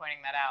useful in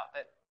pointing that out,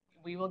 that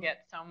we will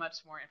get so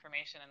much more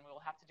information, and we will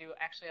have to do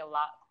actually a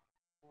lot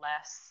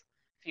less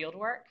field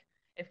work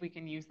if we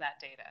can use that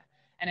data.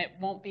 And it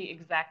won't be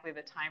exactly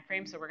the time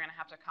frame, so we're going to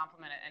have to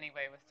complement it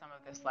anyway with some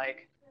of this,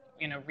 like,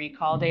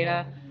 recall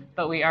data,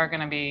 but we are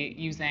going to be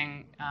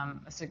using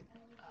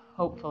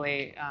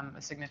hopefully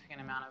a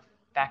significant amount of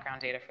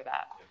background data for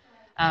that.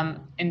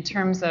 In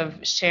terms of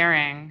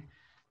sharing,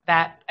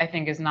 that I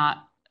think is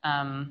not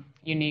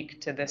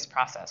unique to this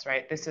process,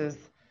 right? This is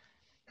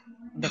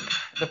the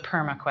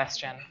PERMA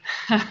question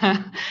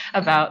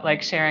about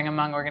like sharing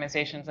among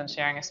organizations, and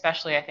sharing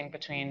especially, I think,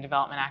 between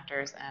development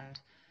actors and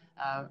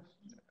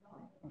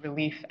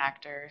relief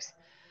actors.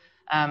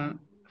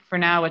 For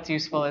now, what's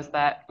useful is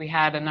that we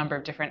had a number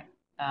of different,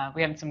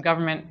 we had some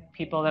government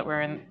people that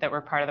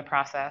were part of the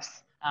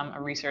process,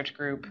 a research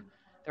group.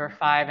 There were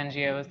 5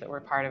 NGOs that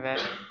were part of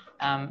it.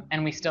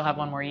 And we still have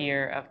 1 more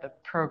year of the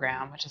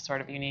program, which is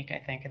sort of unique, I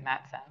think, in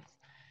that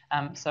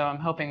sense. So I'm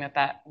hoping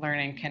that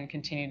learning can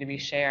continue to be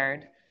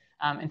shared.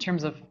 In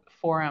terms of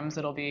forums,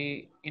 it'll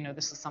be,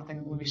 this is something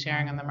that we'll be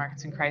sharing on the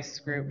Markets and Crisis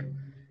group,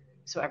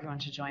 so everyone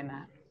should join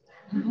that.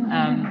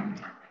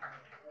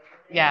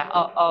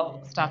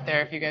 I'll stop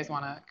there if you guys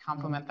want to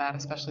complement that,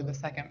 especially the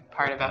second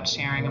part about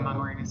sharing among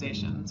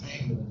organizations.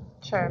 Right?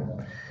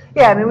 Sure.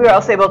 Yeah, I mean, we were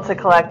also able to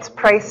collect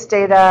price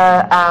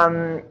data.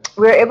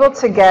 We were able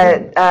to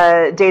get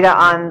data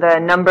on the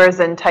numbers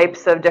and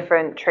types of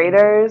different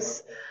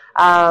traders,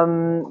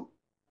 on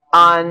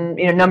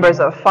numbers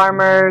of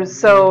farmers.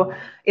 So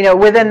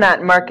within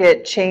that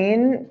market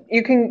chain,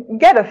 you can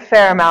get a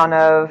fair amount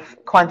of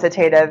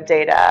quantitative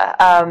data.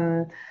 I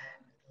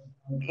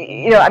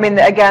mean,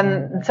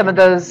 again, some of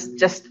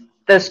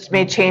those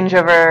may change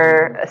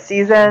over a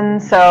season.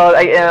 So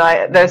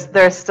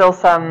there's still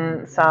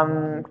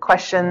some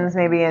questions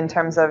maybe in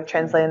terms of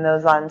translating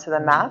those onto the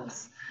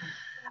maps.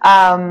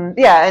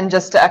 And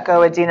just to echo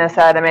what Dina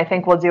said, I mean, I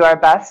think we'll do our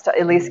best to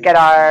at least get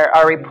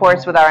our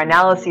reports with our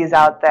analyses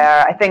out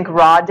there. I think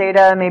raw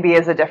data maybe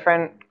is a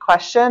different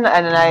question,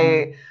 and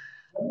I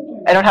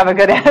don't have a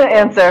good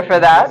answer for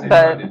that.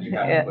 But you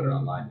kind of put it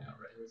online now,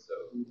 right? So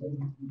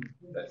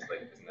That's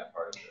like, isn't that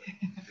part of the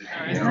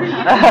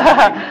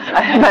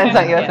Mine's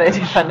not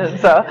USAID funded,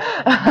 so.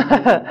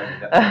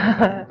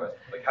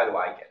 Like, how do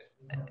I get it?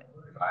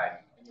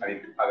 I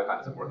mean, other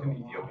concepts work in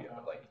Ethiopia,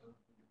 but like,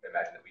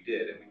 imagine that we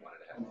did and we wanted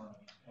to have,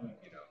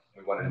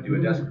 we wanted to do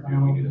a desk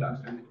review, we knew that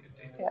Oxfam didn't get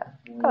data. Yeah,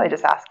 probably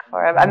just ask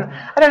for it. I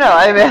don't know.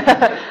 I mean,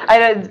 I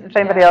don't, if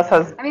anybody else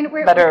has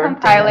we're better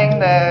compiling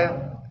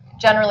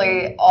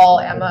generally all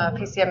EMA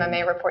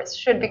PCMMA reports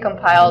should be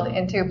compiled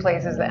in two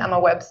places, the EMA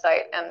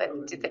website and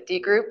the D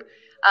group.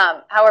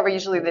 However,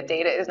 usually the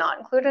data is not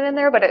included in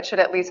there, but it should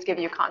at least give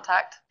you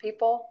contact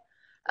people.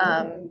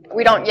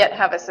 We don't yet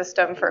have a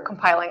system for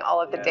compiling all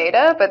of the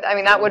data, but I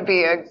mean, that would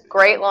be a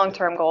great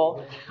long-term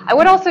goal. I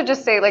would also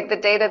just say, like, the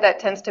data that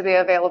tends to be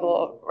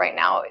available right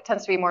now, it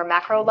tends to be more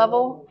macro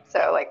level,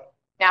 so like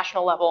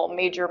national level,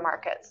 major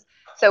markets.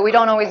 So we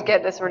don't always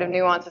get the sort of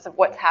nuances of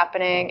what's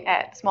happening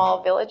at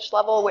small village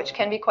level, which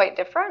can be quite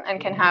different and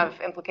can have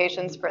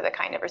implications for the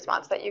kind of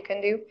response that you can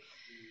do.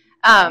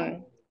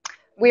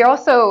 We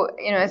also,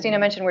 as Dina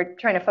mentioned, we're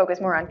trying to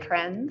focus more on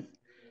trends.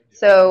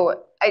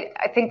 So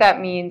I think that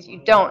means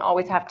you don't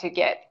always have to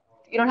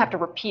you don't have to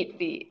repeat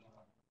the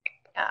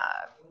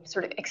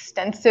sort of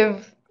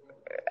extensive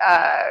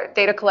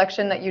data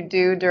collection that you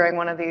do during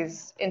one of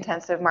these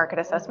intensive market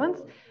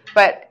assessments.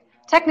 But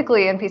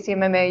technically in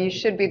PCMMA, you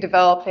should be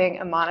developing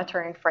a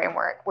monitoring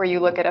framework where you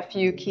look at a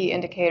few key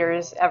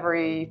indicators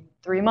every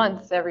 3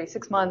 months, every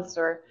 6 months,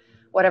 or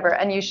whatever.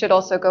 And you should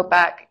also go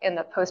back in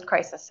the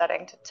post-crisis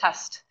setting to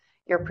test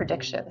your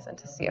predictions and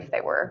to see if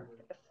they were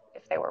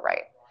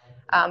right.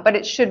 But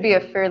it should be a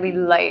fairly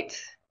light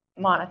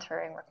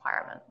monitoring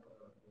requirement.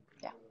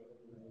 Yeah.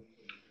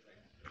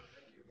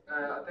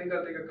 I think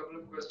I'll take a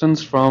couple of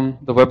questions from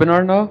the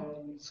webinar now.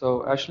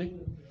 So, Ashley?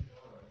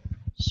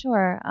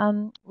 Sure.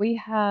 We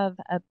have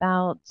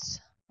about,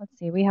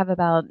 we have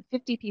about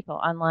 50 people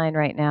online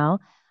right now,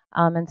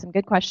 and some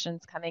good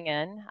questions coming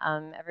in.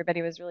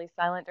 Everybody was really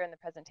silent during the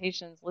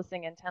presentations,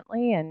 listening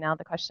intently, and now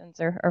the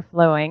questions are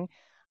flowing.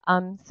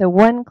 So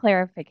one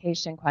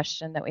clarification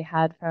question that we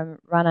had from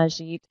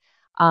Ranajit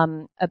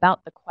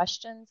about the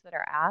questions that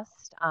are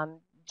asked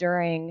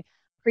during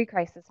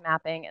pre-crisis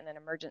mapping and then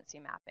emergency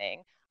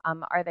mapping.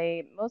 Are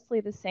they mostly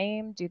the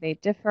same? Do they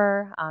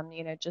differ,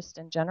 just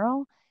in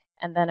general?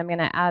 And then I'm going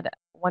to add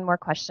one more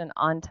question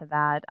onto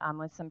that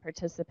with some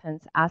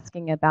participants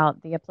asking about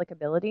the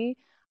applicability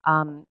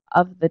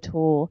of the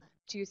tool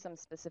to some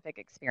specific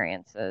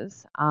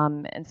experiences.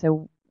 And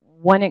so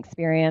one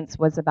experience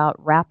was about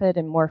rapid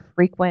and more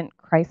frequent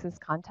crisis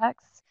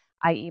contexts,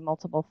 i.e.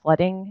 multiple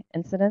flooding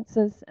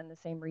incidences in the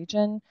same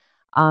region.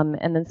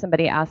 And then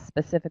somebody asked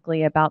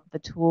specifically about the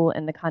tool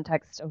in the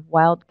context of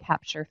wild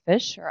capture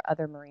fish or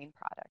other marine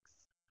products.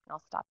 And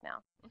I'll stop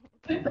now.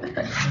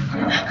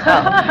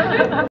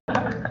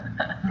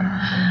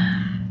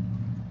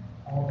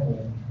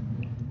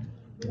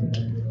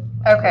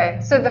 Okay,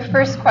 so the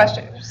first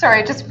question,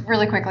 sorry, just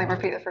really quickly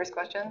repeat the first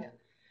question.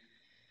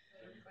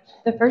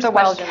 The first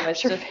question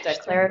was just a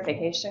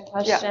clarification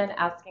question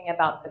asking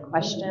about the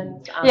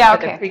questions for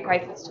the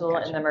pre-crisis tool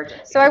and the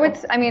emergency. So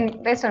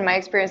based on my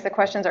experience, the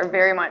questions are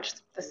very much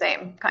the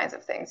same kinds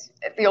of things.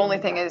 The only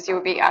thing is you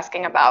would be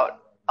asking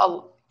about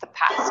the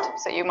past.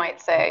 So you might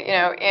say,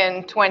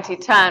 in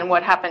 2010,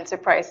 what happened to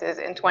prices?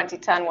 In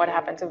 2010, what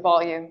happened to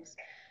volumes?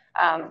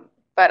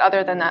 But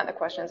other than that, the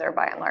questions are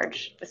by and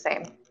large the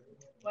same.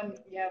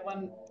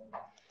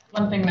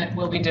 One thing that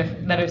will be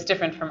that is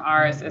different from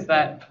ours is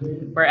that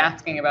we're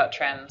asking about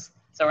trends.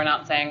 So we're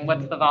not saying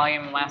what's the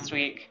volume last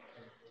week,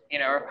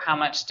 or how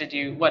much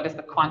what is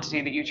the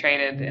quantity that you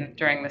traded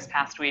during this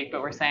past week,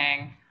 but we're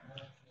saying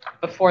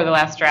before the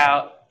last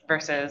drought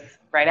versus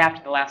right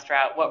after the last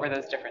drought, what were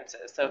those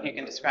differences? So if you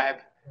can describe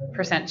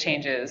percent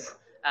changes,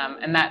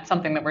 and that's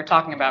something that we're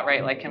talking about,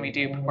 right? Like, can we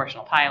do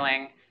proportional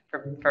piling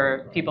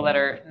for people that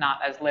are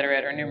not as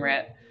literate or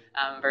numerate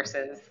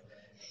versus,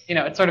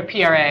 it's sort of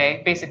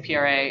PRA, basic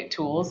PRA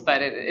tools,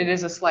 but it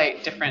is a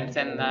slight difference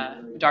in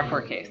the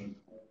Darfur case.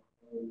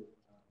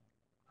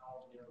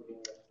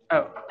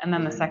 Oh, and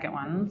then the second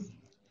ones.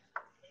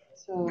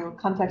 So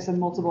context of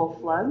multiple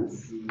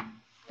floods.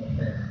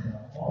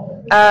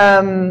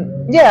 I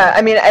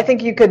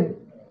think you could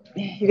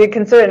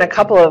consider it in a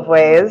couple of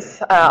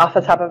ways off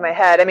the top of my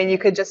head. You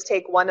could just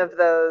take one of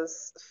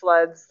those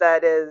floods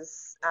that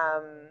is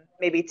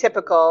maybe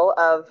typical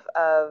of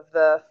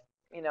the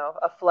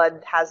a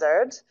flood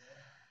hazard,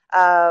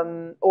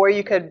 or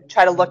you could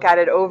try to look at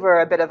it over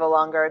a bit of a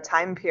longer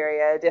time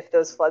period. If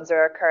those floods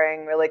are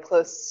occurring really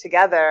close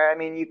together,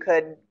 you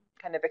could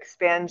kind of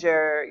expand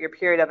your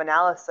period of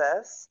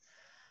analysis.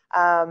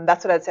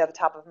 That's what I'd say off the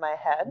top of my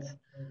head.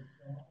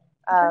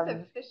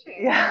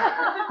 Fishing.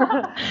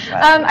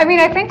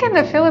 I think in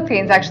the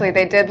Philippines, actually,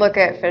 they did look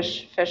at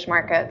fish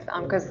markets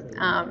because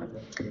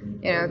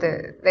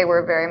they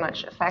were very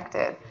much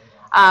affected.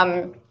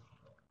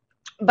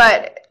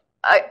 But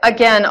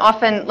again,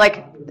 often,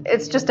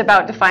 it's just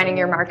about defining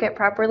your market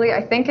properly.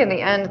 I think in the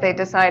end, they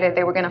decided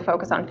they were going to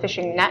focus on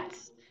fishing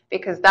nets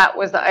because that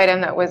was the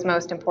item that was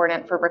most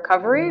important for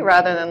recovery,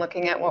 rather than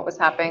looking at what was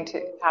happening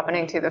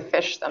to the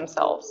fish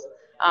themselves.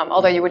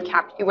 Although you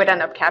would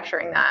end up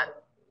capturing that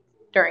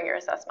during your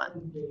assessment.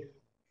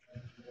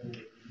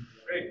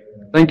 Great.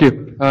 Thank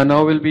you.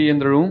 Now we'll be in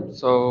the room.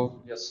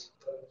 So yes.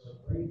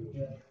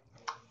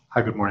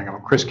 Hi, good morning.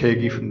 I'm Chris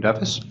Kagi from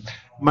Devis.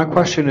 My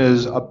question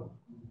is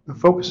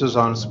focuses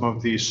on some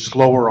of these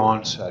slower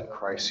onset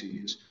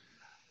crises.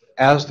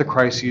 As the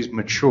crises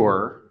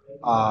mature,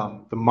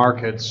 the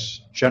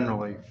markets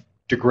generally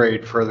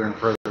degrade further and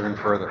further and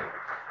further.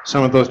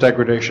 Some of those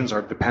degradations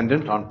are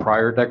dependent on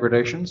prior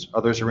degradations,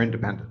 others are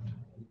independent.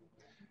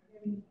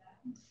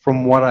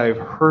 From what I've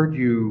heard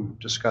you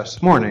discuss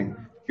this morning,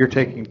 you're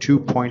taking 2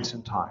 points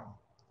in time,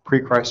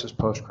 pre-crisis,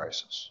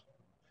 post-crisis.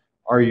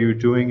 Are you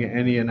doing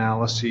any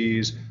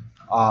analyses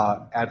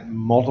at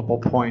multiple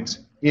points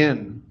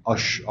in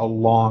a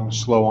long,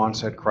 slow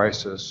onset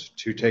crisis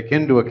to take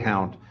into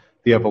account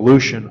the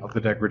evolution of the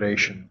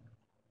degradation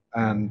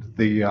and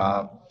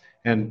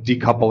and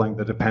decoupling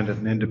the dependent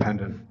and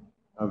independent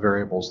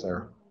variables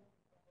there?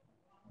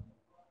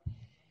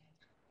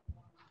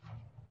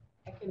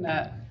 I can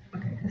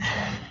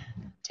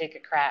take a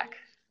crack.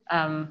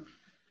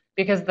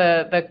 Because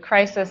the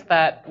crisis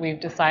that we've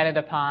decided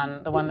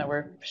upon, the one that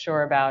we're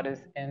sure about is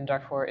in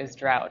Darfur, is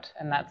drought.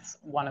 And that's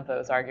one of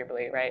those,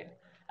 arguably, right?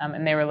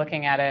 And they were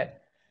looking at it.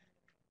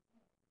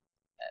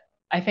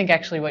 I think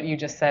actually what you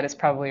just said is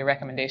probably a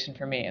recommendation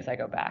for me as I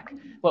go back.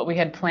 What we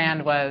had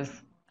planned was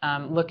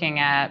looking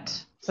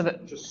at... so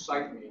that, just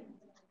cite me.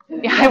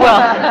 Yeah, I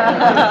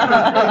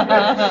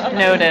will.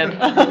 Noted.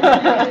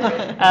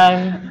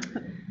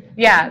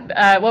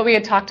 What we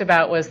had talked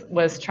about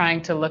was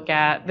trying to look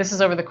at, this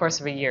is over the course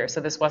of a year, so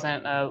this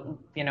wasn't a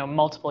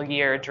multiple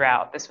year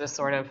drought. This was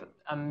sort of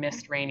a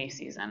missed rainy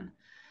season.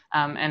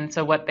 And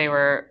so what we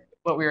were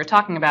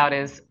talking about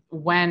is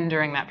when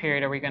during that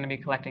period are we going to be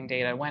collecting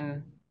data?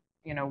 When,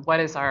 what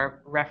is our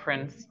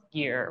reference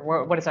year?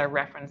 What is our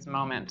reference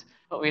moment?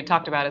 What we had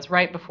talked about is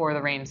right before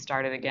the rain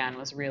started again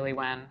was really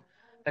when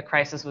the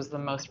crisis was the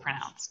most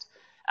pronounced.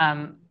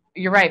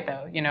 You're right,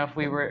 though. If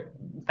we were,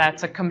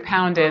 there's a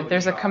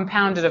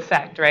compounded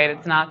effect, right?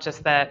 It's not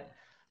just that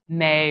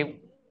May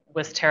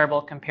was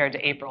terrible compared to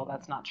April.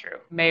 That's not true.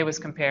 May was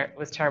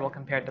terrible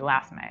compared to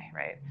last May,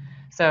 right?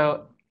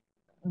 So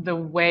the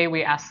way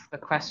we ask the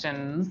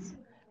questions,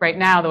 right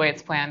now, the way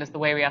it's planned is the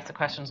way we ask the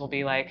questions will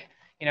be like,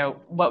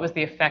 what was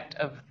the effect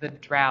of the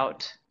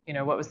drought?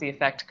 What was the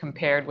effect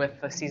compared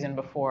with the season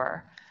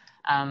before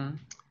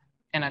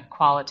in a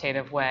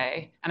qualitative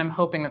way? And I'm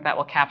hoping that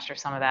will capture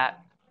some of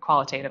that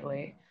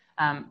qualitatively,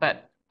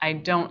 but I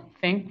don't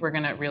think we're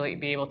going to really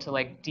be able to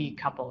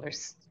decouple.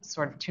 There's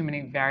sort of too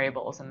many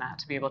variables in that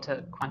to be able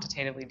to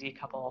quantitatively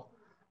decouple,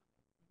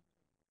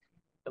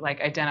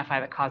 identify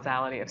the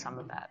causality of some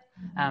of that.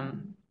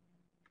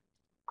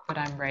 But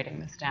I'm writing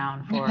this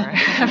down for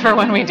for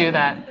when we do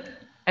that.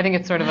 I think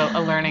it's sort of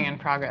a learning in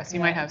progress. You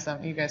might have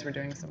you guys were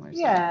doing similar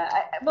stuff. Yeah,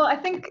 I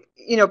think,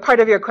 part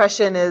of your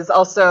question is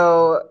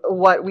also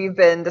what we've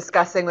been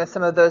discussing with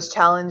some of those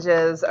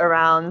challenges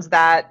around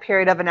that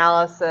period of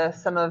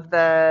analysis, some of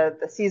the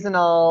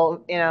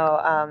seasonal,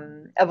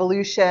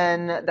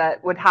 evolution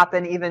that would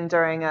happen even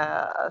during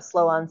a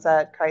slow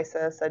onset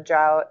crisis, a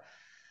drought.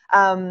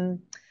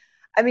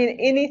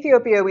 In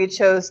Ethiopia, we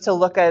chose to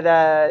look at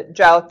a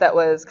drought that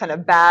was kind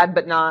of bad,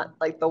 but not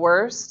the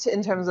worst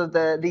in terms of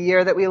the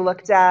year that we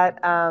looked at.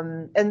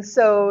 And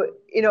so,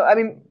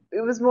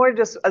 it was more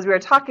just as we were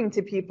talking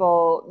to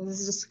people, this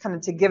is just kind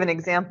of to give an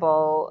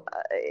example,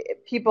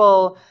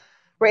 people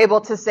were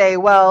able to say,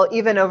 well,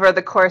 even over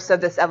the course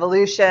of this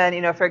evolution,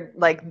 for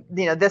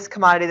this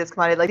commodity,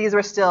 these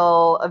were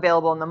still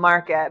available in the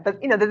market. But,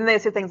 then they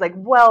say things like,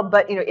 well,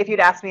 but, if you'd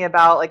asked me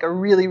about a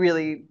really,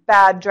 really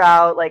bad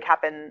drought,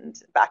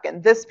 happened back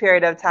in this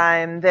period of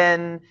time,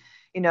 then,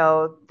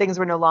 things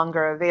were no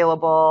longer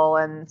available.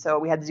 And so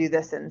we had to do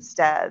this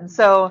instead.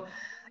 So,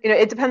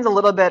 it depends a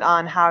little bit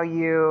on how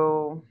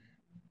you,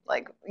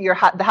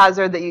 the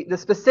hazard the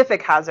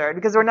specific hazard,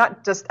 because we're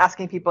not just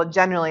asking people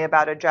generally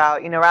about a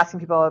drought, we're asking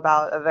people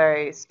about a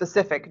very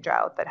specific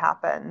drought that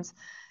happened.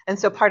 And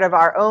so part of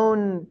our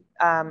own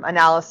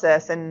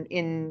analysis and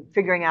in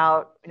figuring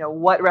out,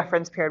 what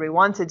reference period we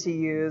wanted to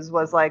use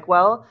was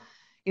well,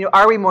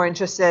 are we more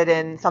interested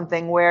in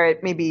something where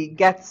it maybe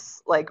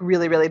gets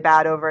really, really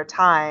bad over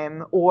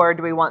time, or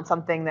do we want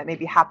something that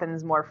maybe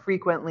happens more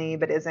frequently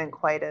but isn't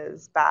quite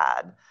as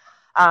bad?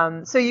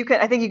 So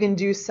I think you can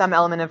do some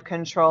element of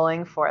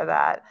controlling for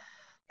that.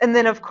 And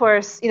then, of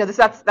course,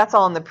 that's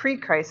all in the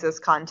pre-crisis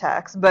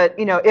context. But,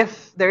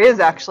 if there is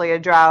actually a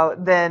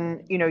drought,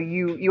 then,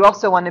 you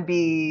also want to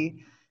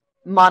be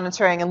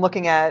monitoring and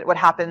looking at what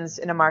happens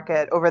in a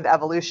market over the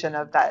evolution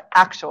of that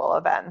actual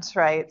event,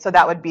 right? So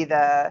that would be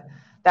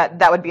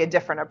that would be a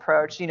different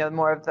approach,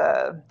 more of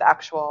the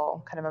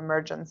actual kind of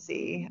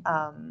emergency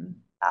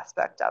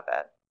aspect of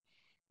it.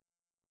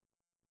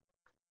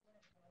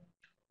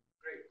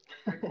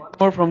 One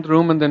more from the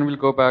room, and then we'll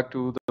go back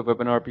to the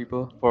webinar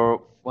people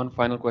for one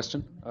final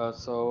question.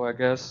 So I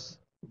guess,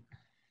 yeah,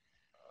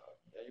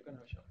 you can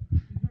have a shot.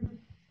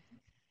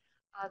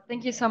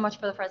 Thank you so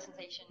much for the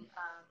presentation.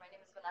 My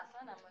name is Vanessa,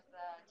 and I'm with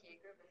the TA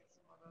Group. It's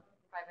more of a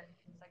private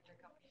sector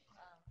company.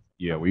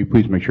 Yeah, will you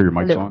please make sure your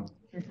mic's Hello.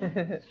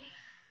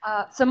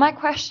 on? So my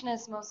question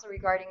is mostly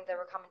regarding the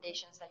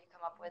recommendations that you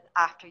come up with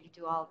after you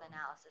do all the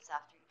analysis,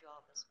 after you do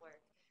all this work,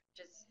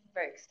 which is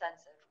very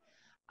extensive.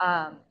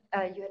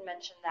 You had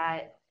mentioned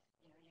that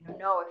you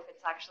don't know if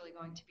it's actually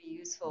going to be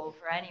useful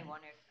for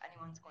anyone, if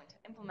anyone's going to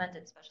implement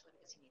it, especially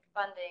because you need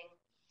funding.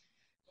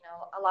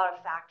 A lot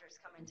of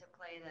factors come into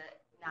play that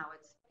now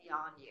it's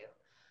beyond you.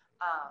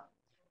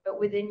 But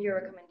within your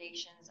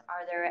recommendations,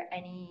 are there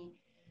any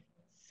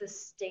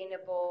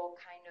sustainable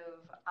kind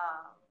of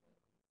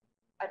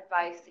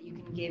advice that you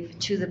can give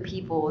to the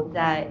people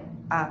that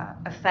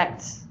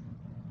affects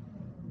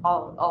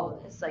all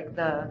of this, like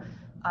the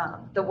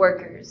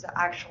workers, the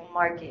actual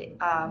market,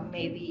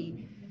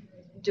 maybe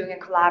doing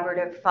a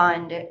collaborative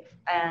fund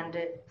and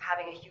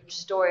having a huge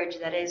storage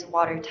that is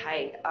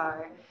watertight,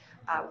 or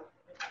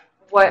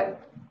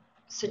what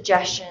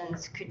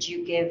suggestions could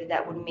you give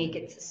that would make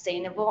it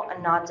sustainable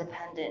and not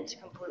dependent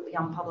completely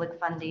on public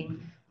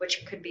funding,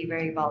 which could be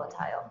very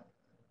volatile?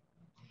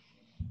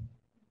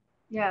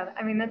 Yeah,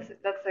 I mean, that's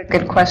a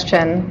good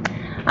question.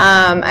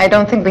 I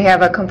don't think we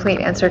have a complete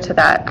answer to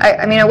that.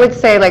 I mean, I would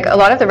say, like, a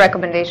lot of the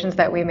recommendations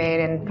that we made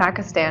in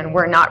Pakistan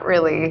were not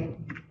really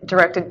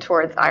directed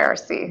towards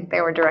IRC. They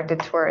were directed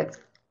towards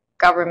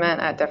government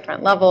at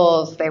different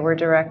levels. They were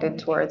directed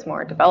towards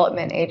more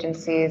development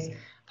agencies,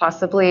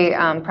 possibly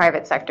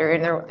private sector.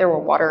 And there were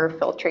water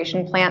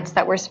filtration plants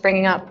that were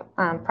springing up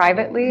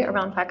privately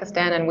around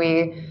Pakistan, and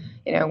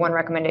one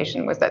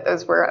recommendation was that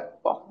those were,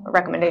 a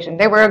recommendation,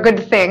 they were a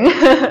good thing,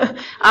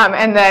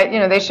 and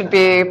that, they should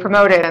be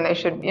promoted, and they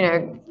should,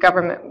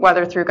 government,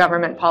 whether through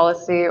government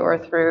policy or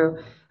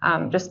through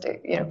just,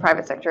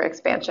 private sector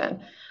expansion.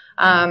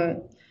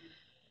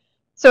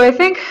 So I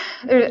think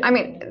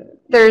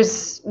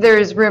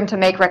there's room to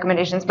make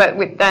recommendations, but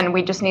then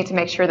we just need to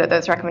make sure that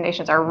those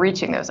recommendations are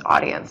reaching those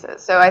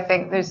audiences. So I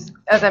think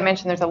as I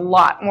mentioned, there's a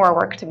lot more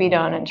work to be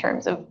done in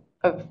terms of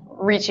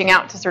reaching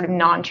out to sort of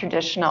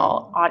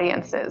non-traditional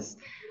audiences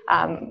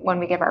when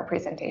we give our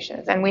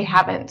presentations, and we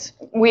haven't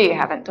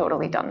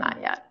totally done that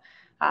yet.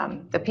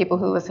 The people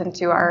who listened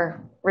to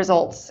our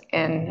results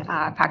in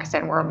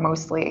Pakistan were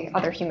mostly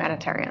other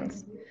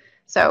humanitarians.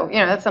 So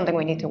that's something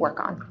we need to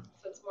work on.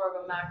 So it's more of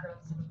a macro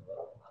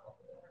level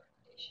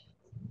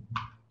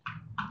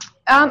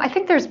recommendation. I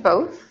think there's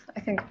both.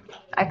 I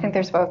think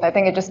there's both. I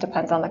think it just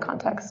depends on the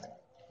context.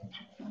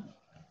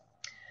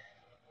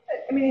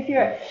 I mean, if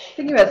you're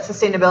thinking about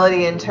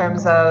sustainability in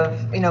terms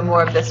of,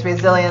 more of this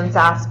resilience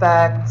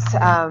aspect,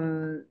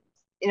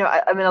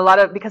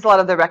 because a lot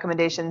of the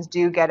recommendations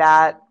do get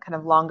at kind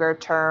of longer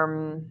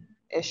term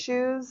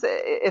issues,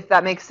 if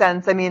that makes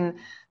sense. I mean,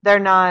 they're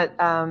not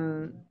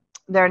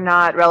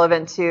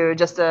relevant to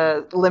just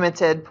a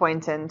limited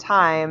point in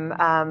time.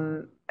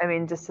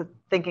 Just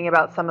thinking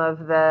about some of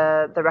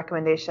the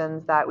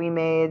recommendations that we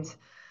made,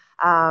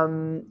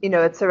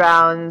 it's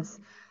around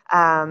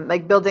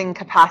like building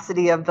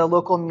capacity of the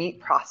local meat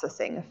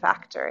processing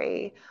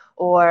factory,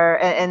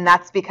 and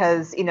that's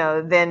because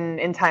then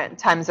in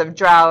times of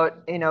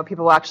drought,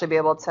 people will actually be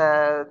able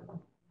to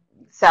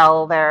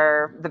sell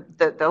the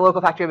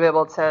local factory will be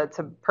able to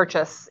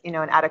purchase an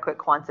adequate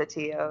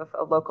quantity of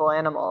local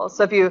animals.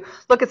 So if you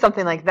look at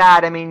something like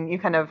that, I mean, you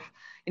kind of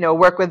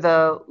work with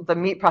the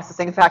meat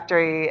processing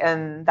factory,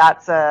 and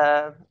that's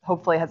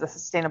hopefully has a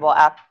sustainable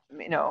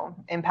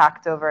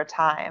impact over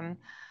time.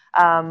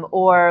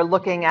 Or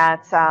looking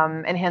at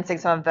enhancing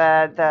some of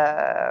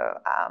the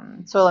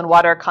soil and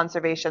water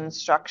conservation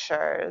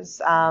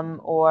structures,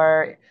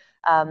 or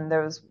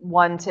there was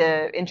one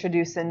to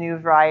introduce a new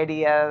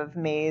variety of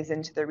maize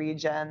into the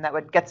region that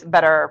would get a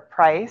better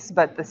price,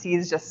 but the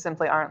seeds just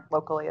simply aren't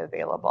locally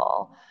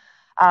available.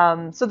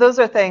 So those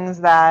are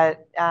things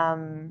that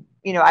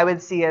I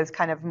would see as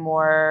kind of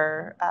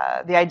more,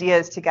 the idea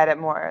is to get at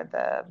more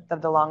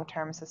of the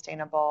long-term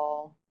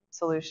sustainable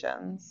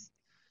solutions.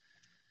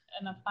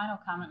 And a final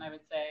comment I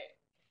would say,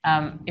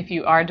 if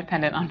you are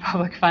dependent on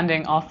public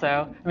funding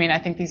also, I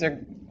think these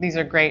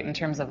are great in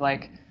terms of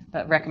like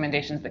the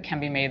recommendations that can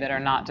be made that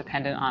are not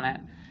dependent on it.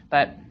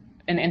 But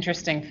an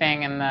interesting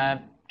thing in the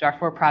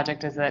Darfur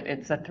project is that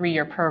it's a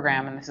 3-year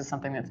program, and this is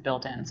something that's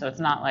built in. So it's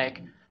not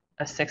like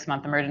a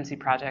 6-month emergency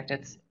project.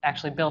 It's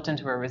actually built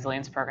into a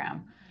resilience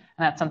program.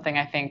 And that's something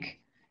I think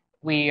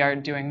we are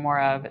doing more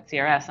of at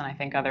CRS, and I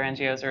think other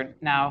NGOs are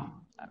now,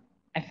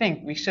 I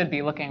think we should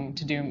be looking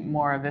to do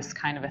more of this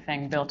kind of a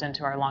thing built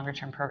into our longer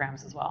term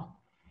programs as well.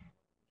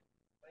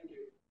 Thank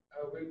you.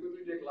 We'll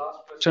quickly take last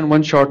question,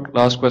 one short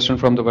last question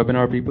from the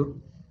webinar people.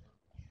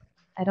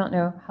 I don't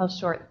know how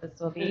short this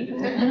will be,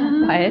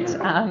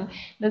 but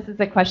this is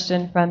a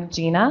question from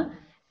Gina.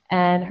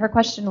 And her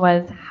question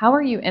was, how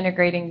are you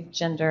integrating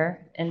gender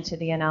into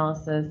the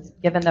analysis,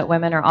 given that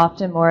women are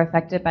often more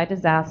affected by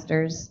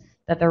disasters,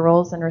 that their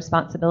roles and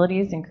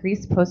responsibilities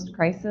increase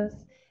post-crisis,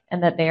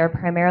 and that they are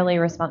primarily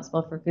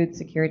responsible for food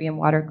security and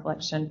water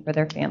collection for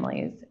their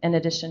families, in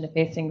addition to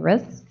facing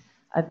risks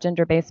of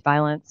gender-based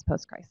violence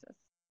post-crisis?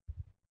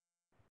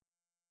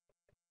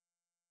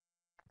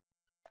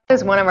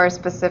 is one of our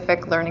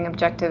specific learning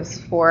objectives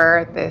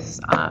for this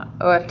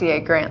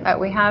OFDA grant that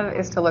we have,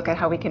 is to look at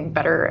how we can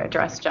better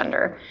address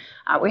gender.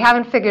 We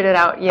haven't figured it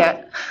out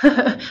yet,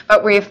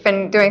 but we've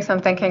been doing some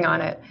thinking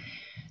on it.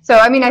 So,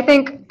 I mean, I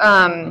think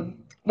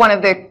one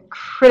of the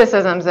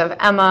criticisms of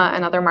EMMA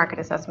and other market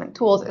assessment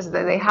tools is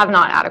that they have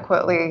not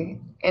adequately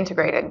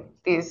integrated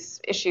these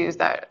issues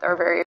that are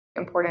very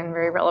important and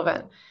very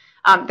relevant.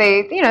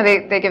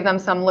 They give them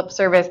some lip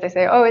service. They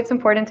say, oh, it's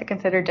important to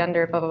consider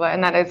gender, blah, blah, blah,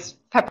 and that is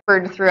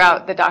peppered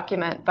throughout the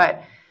document.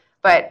 But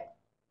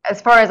as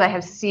far as I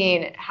have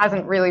seen, it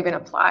hasn't really been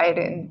applied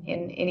in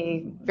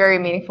any very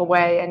meaningful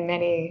way in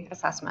many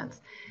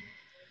assessments.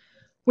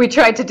 We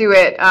tried to do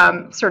it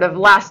sort of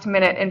last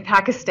minute in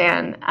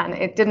Pakistan, and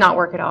it did not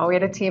work at all. We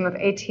had a team of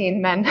 18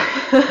 men who,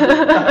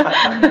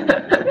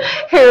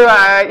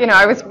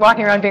 I was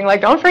walking around being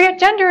like, don't forget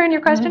gender in your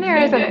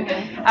questionnaires, and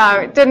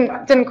it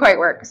didn't quite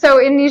work. So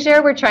in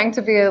Niger, we're trying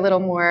to be a little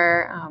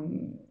more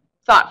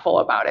thoughtful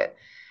about it.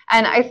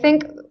 And I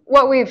think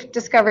what we've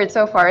discovered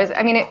so far is,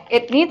 I mean,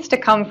 it needs to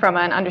come from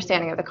an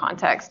understanding of the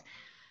context.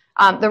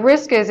 The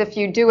risk is if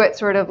you do it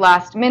sort of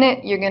last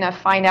minute, you're going to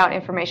find out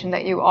information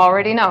that you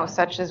already know,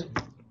 such as,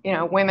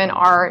 women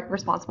are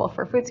responsible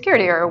for food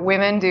security, or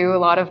women do a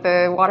lot of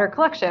the water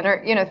collection,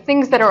 or,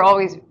 things that are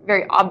always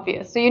very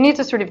obvious. So you need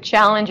to sort of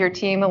challenge your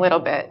team a little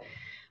bit,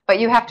 but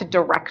you have to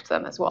direct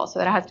them as well. So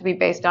that it has to be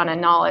based on a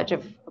knowledge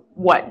of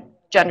what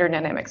gender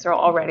dynamics are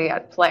already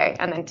at play,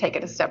 and then take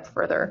it a step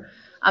further.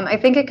 I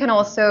think it can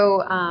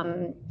also,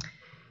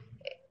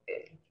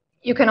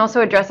 you can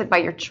also address it by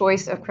your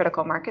choice of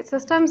critical market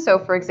systems.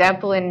 So for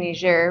example, in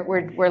Niger,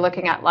 we're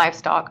looking at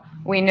livestock.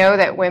 We know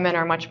that women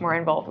are much more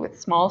involved with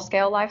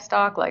small-scale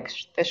livestock, like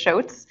the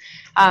shoats.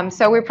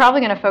 So we're probably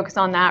going to focus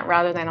on that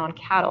rather than on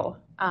cattle,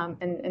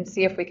 and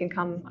see if we can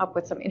come up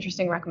with some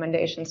interesting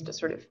recommendations to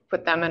sort of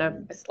put them in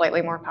a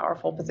slightly more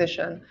powerful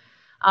position.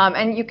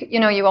 And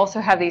you also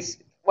have these,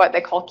 what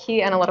they call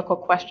key analytical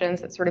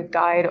questions that sort of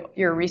guide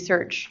your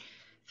research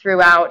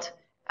throughout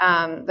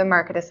the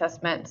market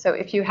assessment. So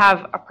if you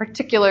have a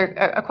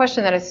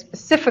question that is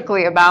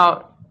specifically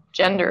about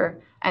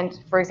gender, and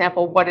for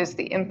example, what is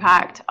the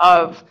impact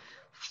of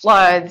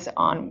floods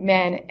on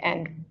men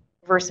and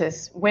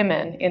versus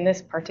women in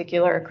this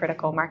particular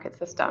critical market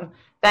system,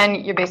 then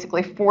you're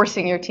basically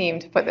forcing your team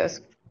to put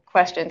those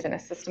questions in a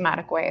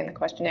systematic way in the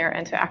questionnaire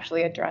and to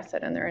actually address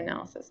it in their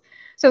analysis.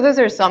 So those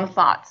are some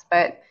thoughts,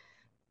 but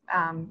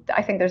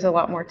I think there's a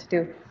lot more to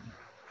do.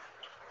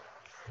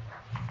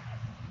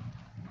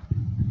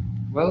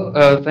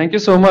 Well, thank you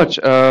so much.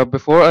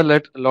 Before I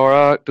let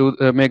Laura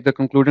make the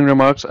concluding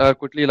remarks, I'd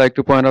quickly like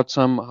to point out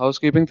some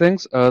housekeeping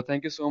things.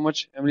 Thank you so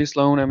much, Emily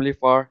Sloan, Emily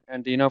Farr,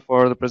 and Dina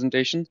for the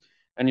presentation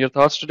and your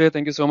thoughts today.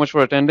 Thank you so much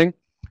for attending.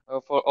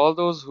 For all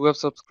those who have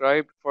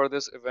subscribed for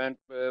this event,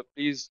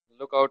 please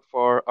look out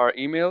for our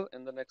email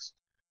in the next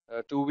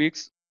 2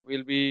 weeks.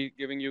 We'll be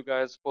giving you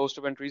guys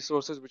post-event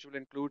resources, which will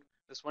include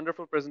this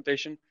wonderful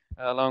presentation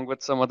along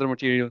with some other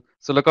material.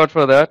 So look out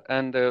for that.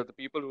 And the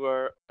people who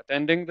are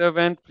attending the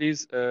event,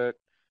 please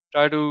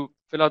try to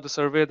fill out the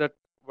survey that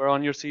were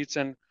on your seats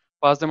and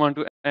pass them on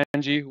to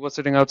Angie, who was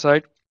sitting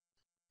outside.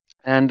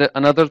 And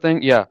another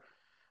thing,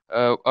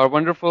 our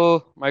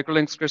wonderful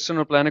microlinks Kristen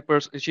Planik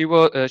person,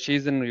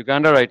 she's in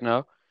Uganda right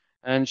now,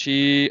 and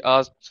she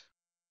asked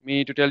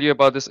me to tell you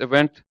about this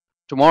event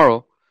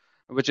tomorrow,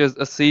 which is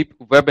a SEEP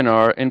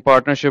webinar in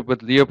partnership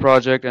with Leo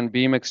Project and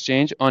Beam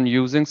Exchange on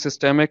using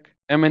systemic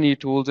M&E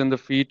tools in the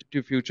Feed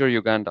to Future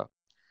Uganda.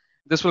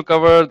 This will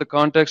cover the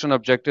context and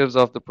objectives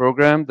of the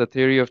program, the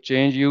theory of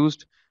change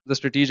used, the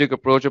strategic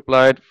approach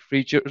applied,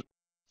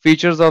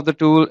 features of the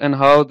tool, and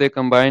how they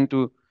combine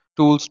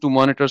tools to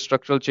monitor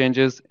structural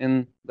changes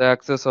in the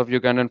access of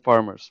Ugandan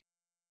farmers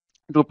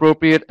to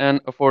appropriate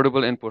and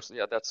affordable inputs.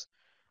 Yeah, that's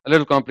a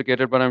little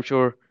complicated, but I'm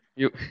sure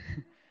you...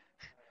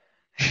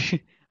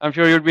 I'm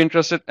sure you'd be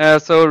interested.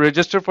 So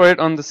register for it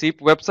on the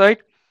SEEP website.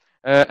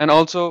 And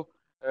also,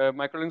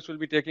 Microlinks will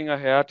be taking a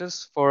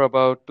hiatus for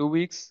about 2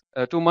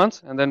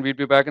 months, and then we'll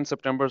be back in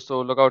September.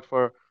 So look out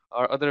for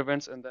our other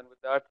events. And then with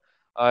that,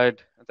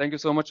 I'd thank you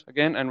so much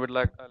again, and I'd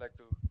like to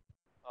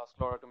ask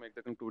Laura to make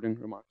the concluding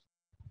remarks.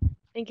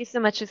 Thank you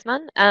so much,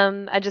 Usman.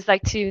 I'd just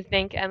like to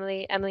thank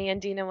Emily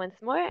and Dina once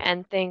more,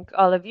 and thank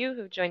all of you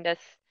who joined us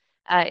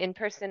in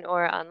person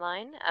or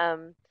online.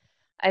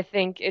 I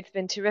think it's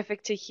been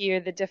terrific to hear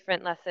the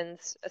different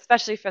lessons,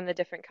 especially from the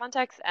different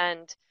contexts,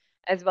 and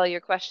as well your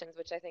questions,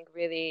 which I think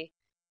really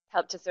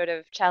helped to sort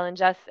of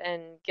challenge us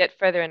and get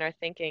further in our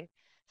thinking.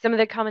 Some of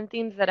the common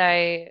themes that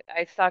I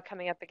saw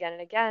coming up again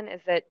and again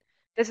is that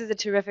this is a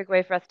terrific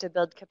way for us to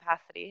build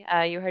capacity.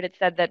 You heard it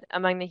said that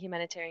among the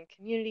humanitarian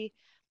community,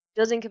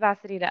 building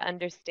capacity to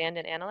understand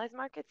and analyze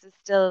markets is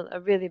still a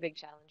really big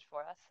challenge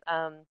for us.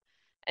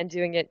 And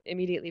doing it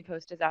immediately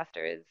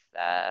post-disaster is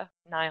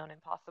nigh on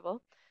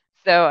impossible.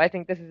 So I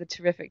think this is a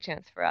terrific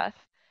chance for us.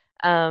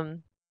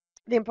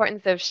 The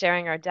importance of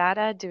sharing our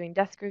data, doing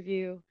desk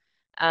review,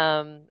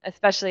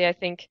 especially I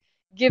think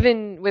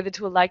given with a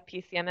tool like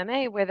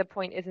PCMMA, where the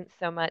point isn't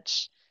so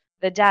much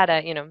the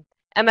data,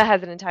 Emma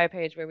has an entire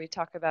page where we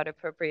talk about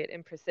appropriate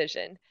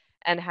imprecision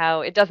and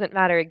how it doesn't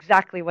matter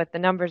exactly what the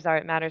numbers are,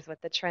 it matters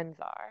what the trends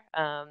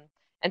are.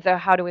 And so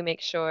how do we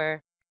make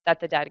sure that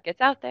the data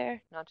gets out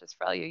there, not just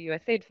for all you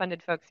USAID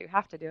funded folks who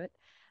have to do it,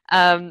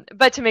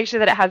 but to make sure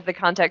that it has the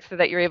context so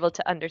that you're able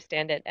to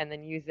understand it and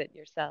then use it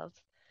yourselves.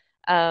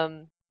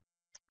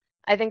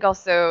 I think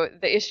also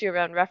the issue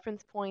around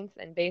reference points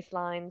and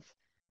baselines,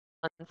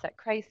 onset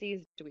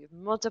crises, do we have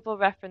multiple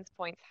reference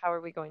points? How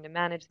are we going to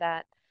manage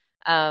that?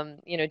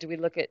 Do we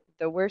look at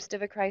the worst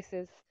of a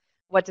crisis?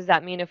 What does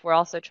that mean if we're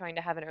also trying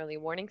to have an early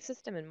warning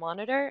system and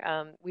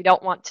monitor? We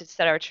don't want to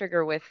set our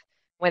trigger with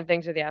when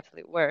things are the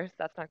absolute worst.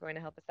 That's not going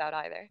to help us out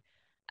either.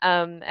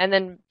 And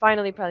then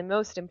finally, probably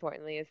most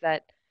importantly, is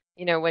that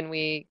when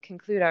we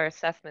conclude our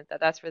assessment,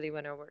 that's really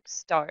when our work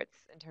starts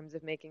in terms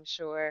of making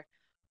sure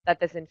that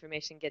this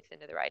information gets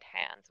into the right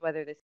hands,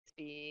 whether this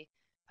be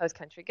host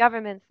country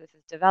governments, this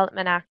is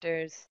development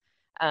actors,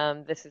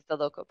 this is the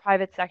local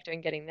private sector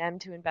and getting them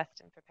to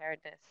invest in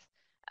preparedness,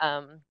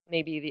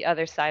 maybe the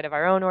other side of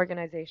our own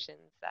organizations,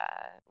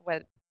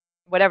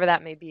 whatever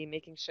that may be,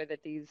 making sure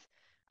that these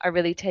are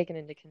really taken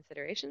into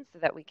consideration so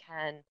that we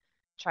can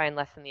try and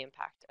lessen the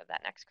impact of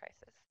that next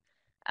crisis.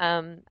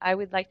 I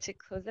would like to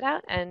close it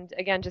out, and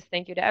again, just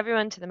thank you to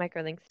everyone, to the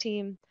Microlinks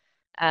team,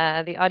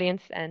 the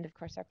audience, and of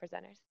course our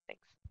presenters.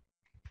 Thanks.